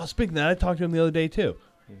 Well, speaking of that, I talked to him the other day, too.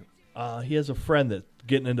 He has a friend that's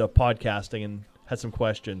getting into podcasting and had some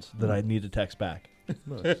questions that I need to text back.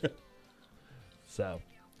 Nice. So,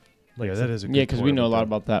 Yeah, that is a good Yeah, because we know a lot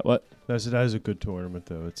tournament, about that. What? though. That is a good tournament,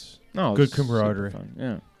 though. It's No, Good it's super camaraderie. fun,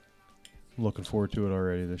 yeah. I'm looking forward to it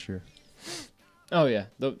already this year. Oh yeah,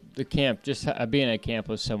 the camp. Just being at camp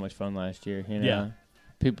was so much fun last year. Yeah.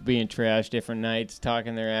 people being trash different nights,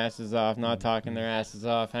 talking their asses off, not talking their asses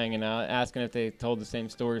off, hanging out, asking if they told the same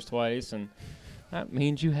stories twice, and that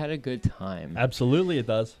means you had a good time. Absolutely, it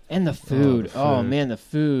does. And the food. the Oh, food. man, the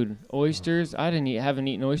food. Oysters. I haven't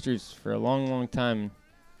eaten oysters for a long, long time.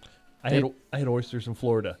 I had oysters in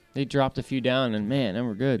Florida. They dropped a few down, and man, they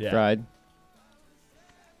were good. Yeah. Fried.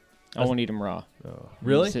 I won't eat them raw.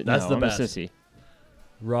 Really? That's the I'm best. a sissy.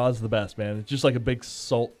 Raw's the best, man. It's just like a big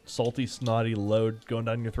salty, snotty load going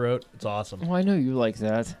down your throat. It's awesome. Oh, I know you like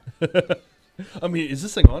that. I mean, is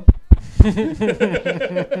this thing on?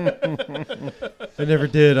 I never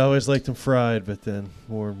did. I always liked them fried, but then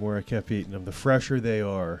more and more I kept eating them. The fresher they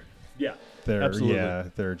are, Yeah. they're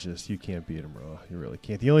Absolutely. they're just, you can't beat them raw. You really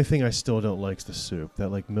can't. The only thing I still don't like is the soup. That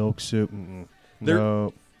like milk soup. They're-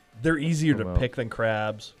 No. They're easier to Wow. pick than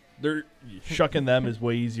crabs. Shucking them is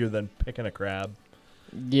way easier than picking a crab.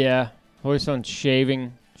 Yeah. Always on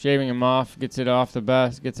shaving them off, gets them off the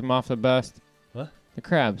best. What? The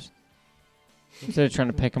crabs. Instead of trying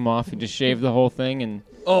to pick them off, you just shave the whole thing and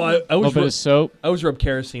Oh, I a little bit of soap. I always rub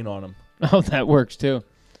kerosene on them. Oh, that works too.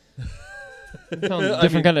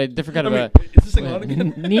 Different kind of is this thing on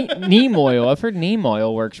again? neem oil. I've heard neem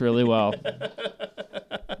oil works really well.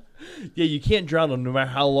 Yeah, you can't drown them no matter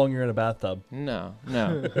how long you're in a bathtub. No.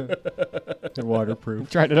 They're waterproof.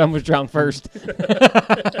 Tried it. I almost drowned first.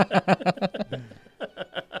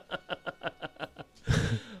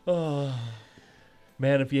 Oh,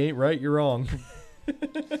 man, if you ain't right, you're wrong.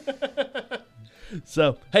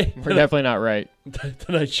 So, hey, We're definitely not right.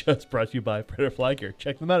 tonight's show is brought to you by Predator Flaggear.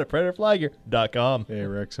 Check them out at predatorflaggear.com. Hey,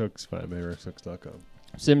 Rex Hooks. Find me at rexhooks.com.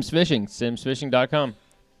 Sims Fishing. Simsfishing.com.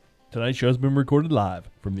 Tonight's show has been recorded live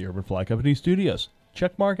from the Urban Fly Company studios.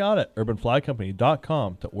 Check Mark out at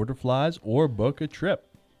urbanflycompany.com to order flies or book a trip.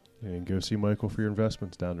 And go see Michael for your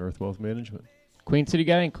investments down to Earth Wealth Management. Queen City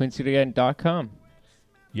Guiding. QueenCityGuiding.com.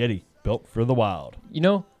 Yeti, built for the wild. You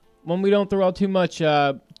know, when we don't throw out too much,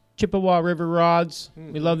 Chippewa River Rods.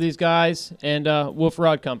 We love these guys. And Wolf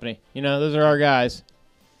Rod Company. You know, those are our guys.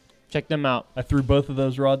 Check them out. I threw both of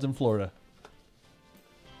those rods in Florida.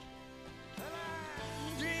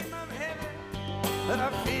 Dream of heaven, but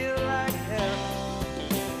I feel like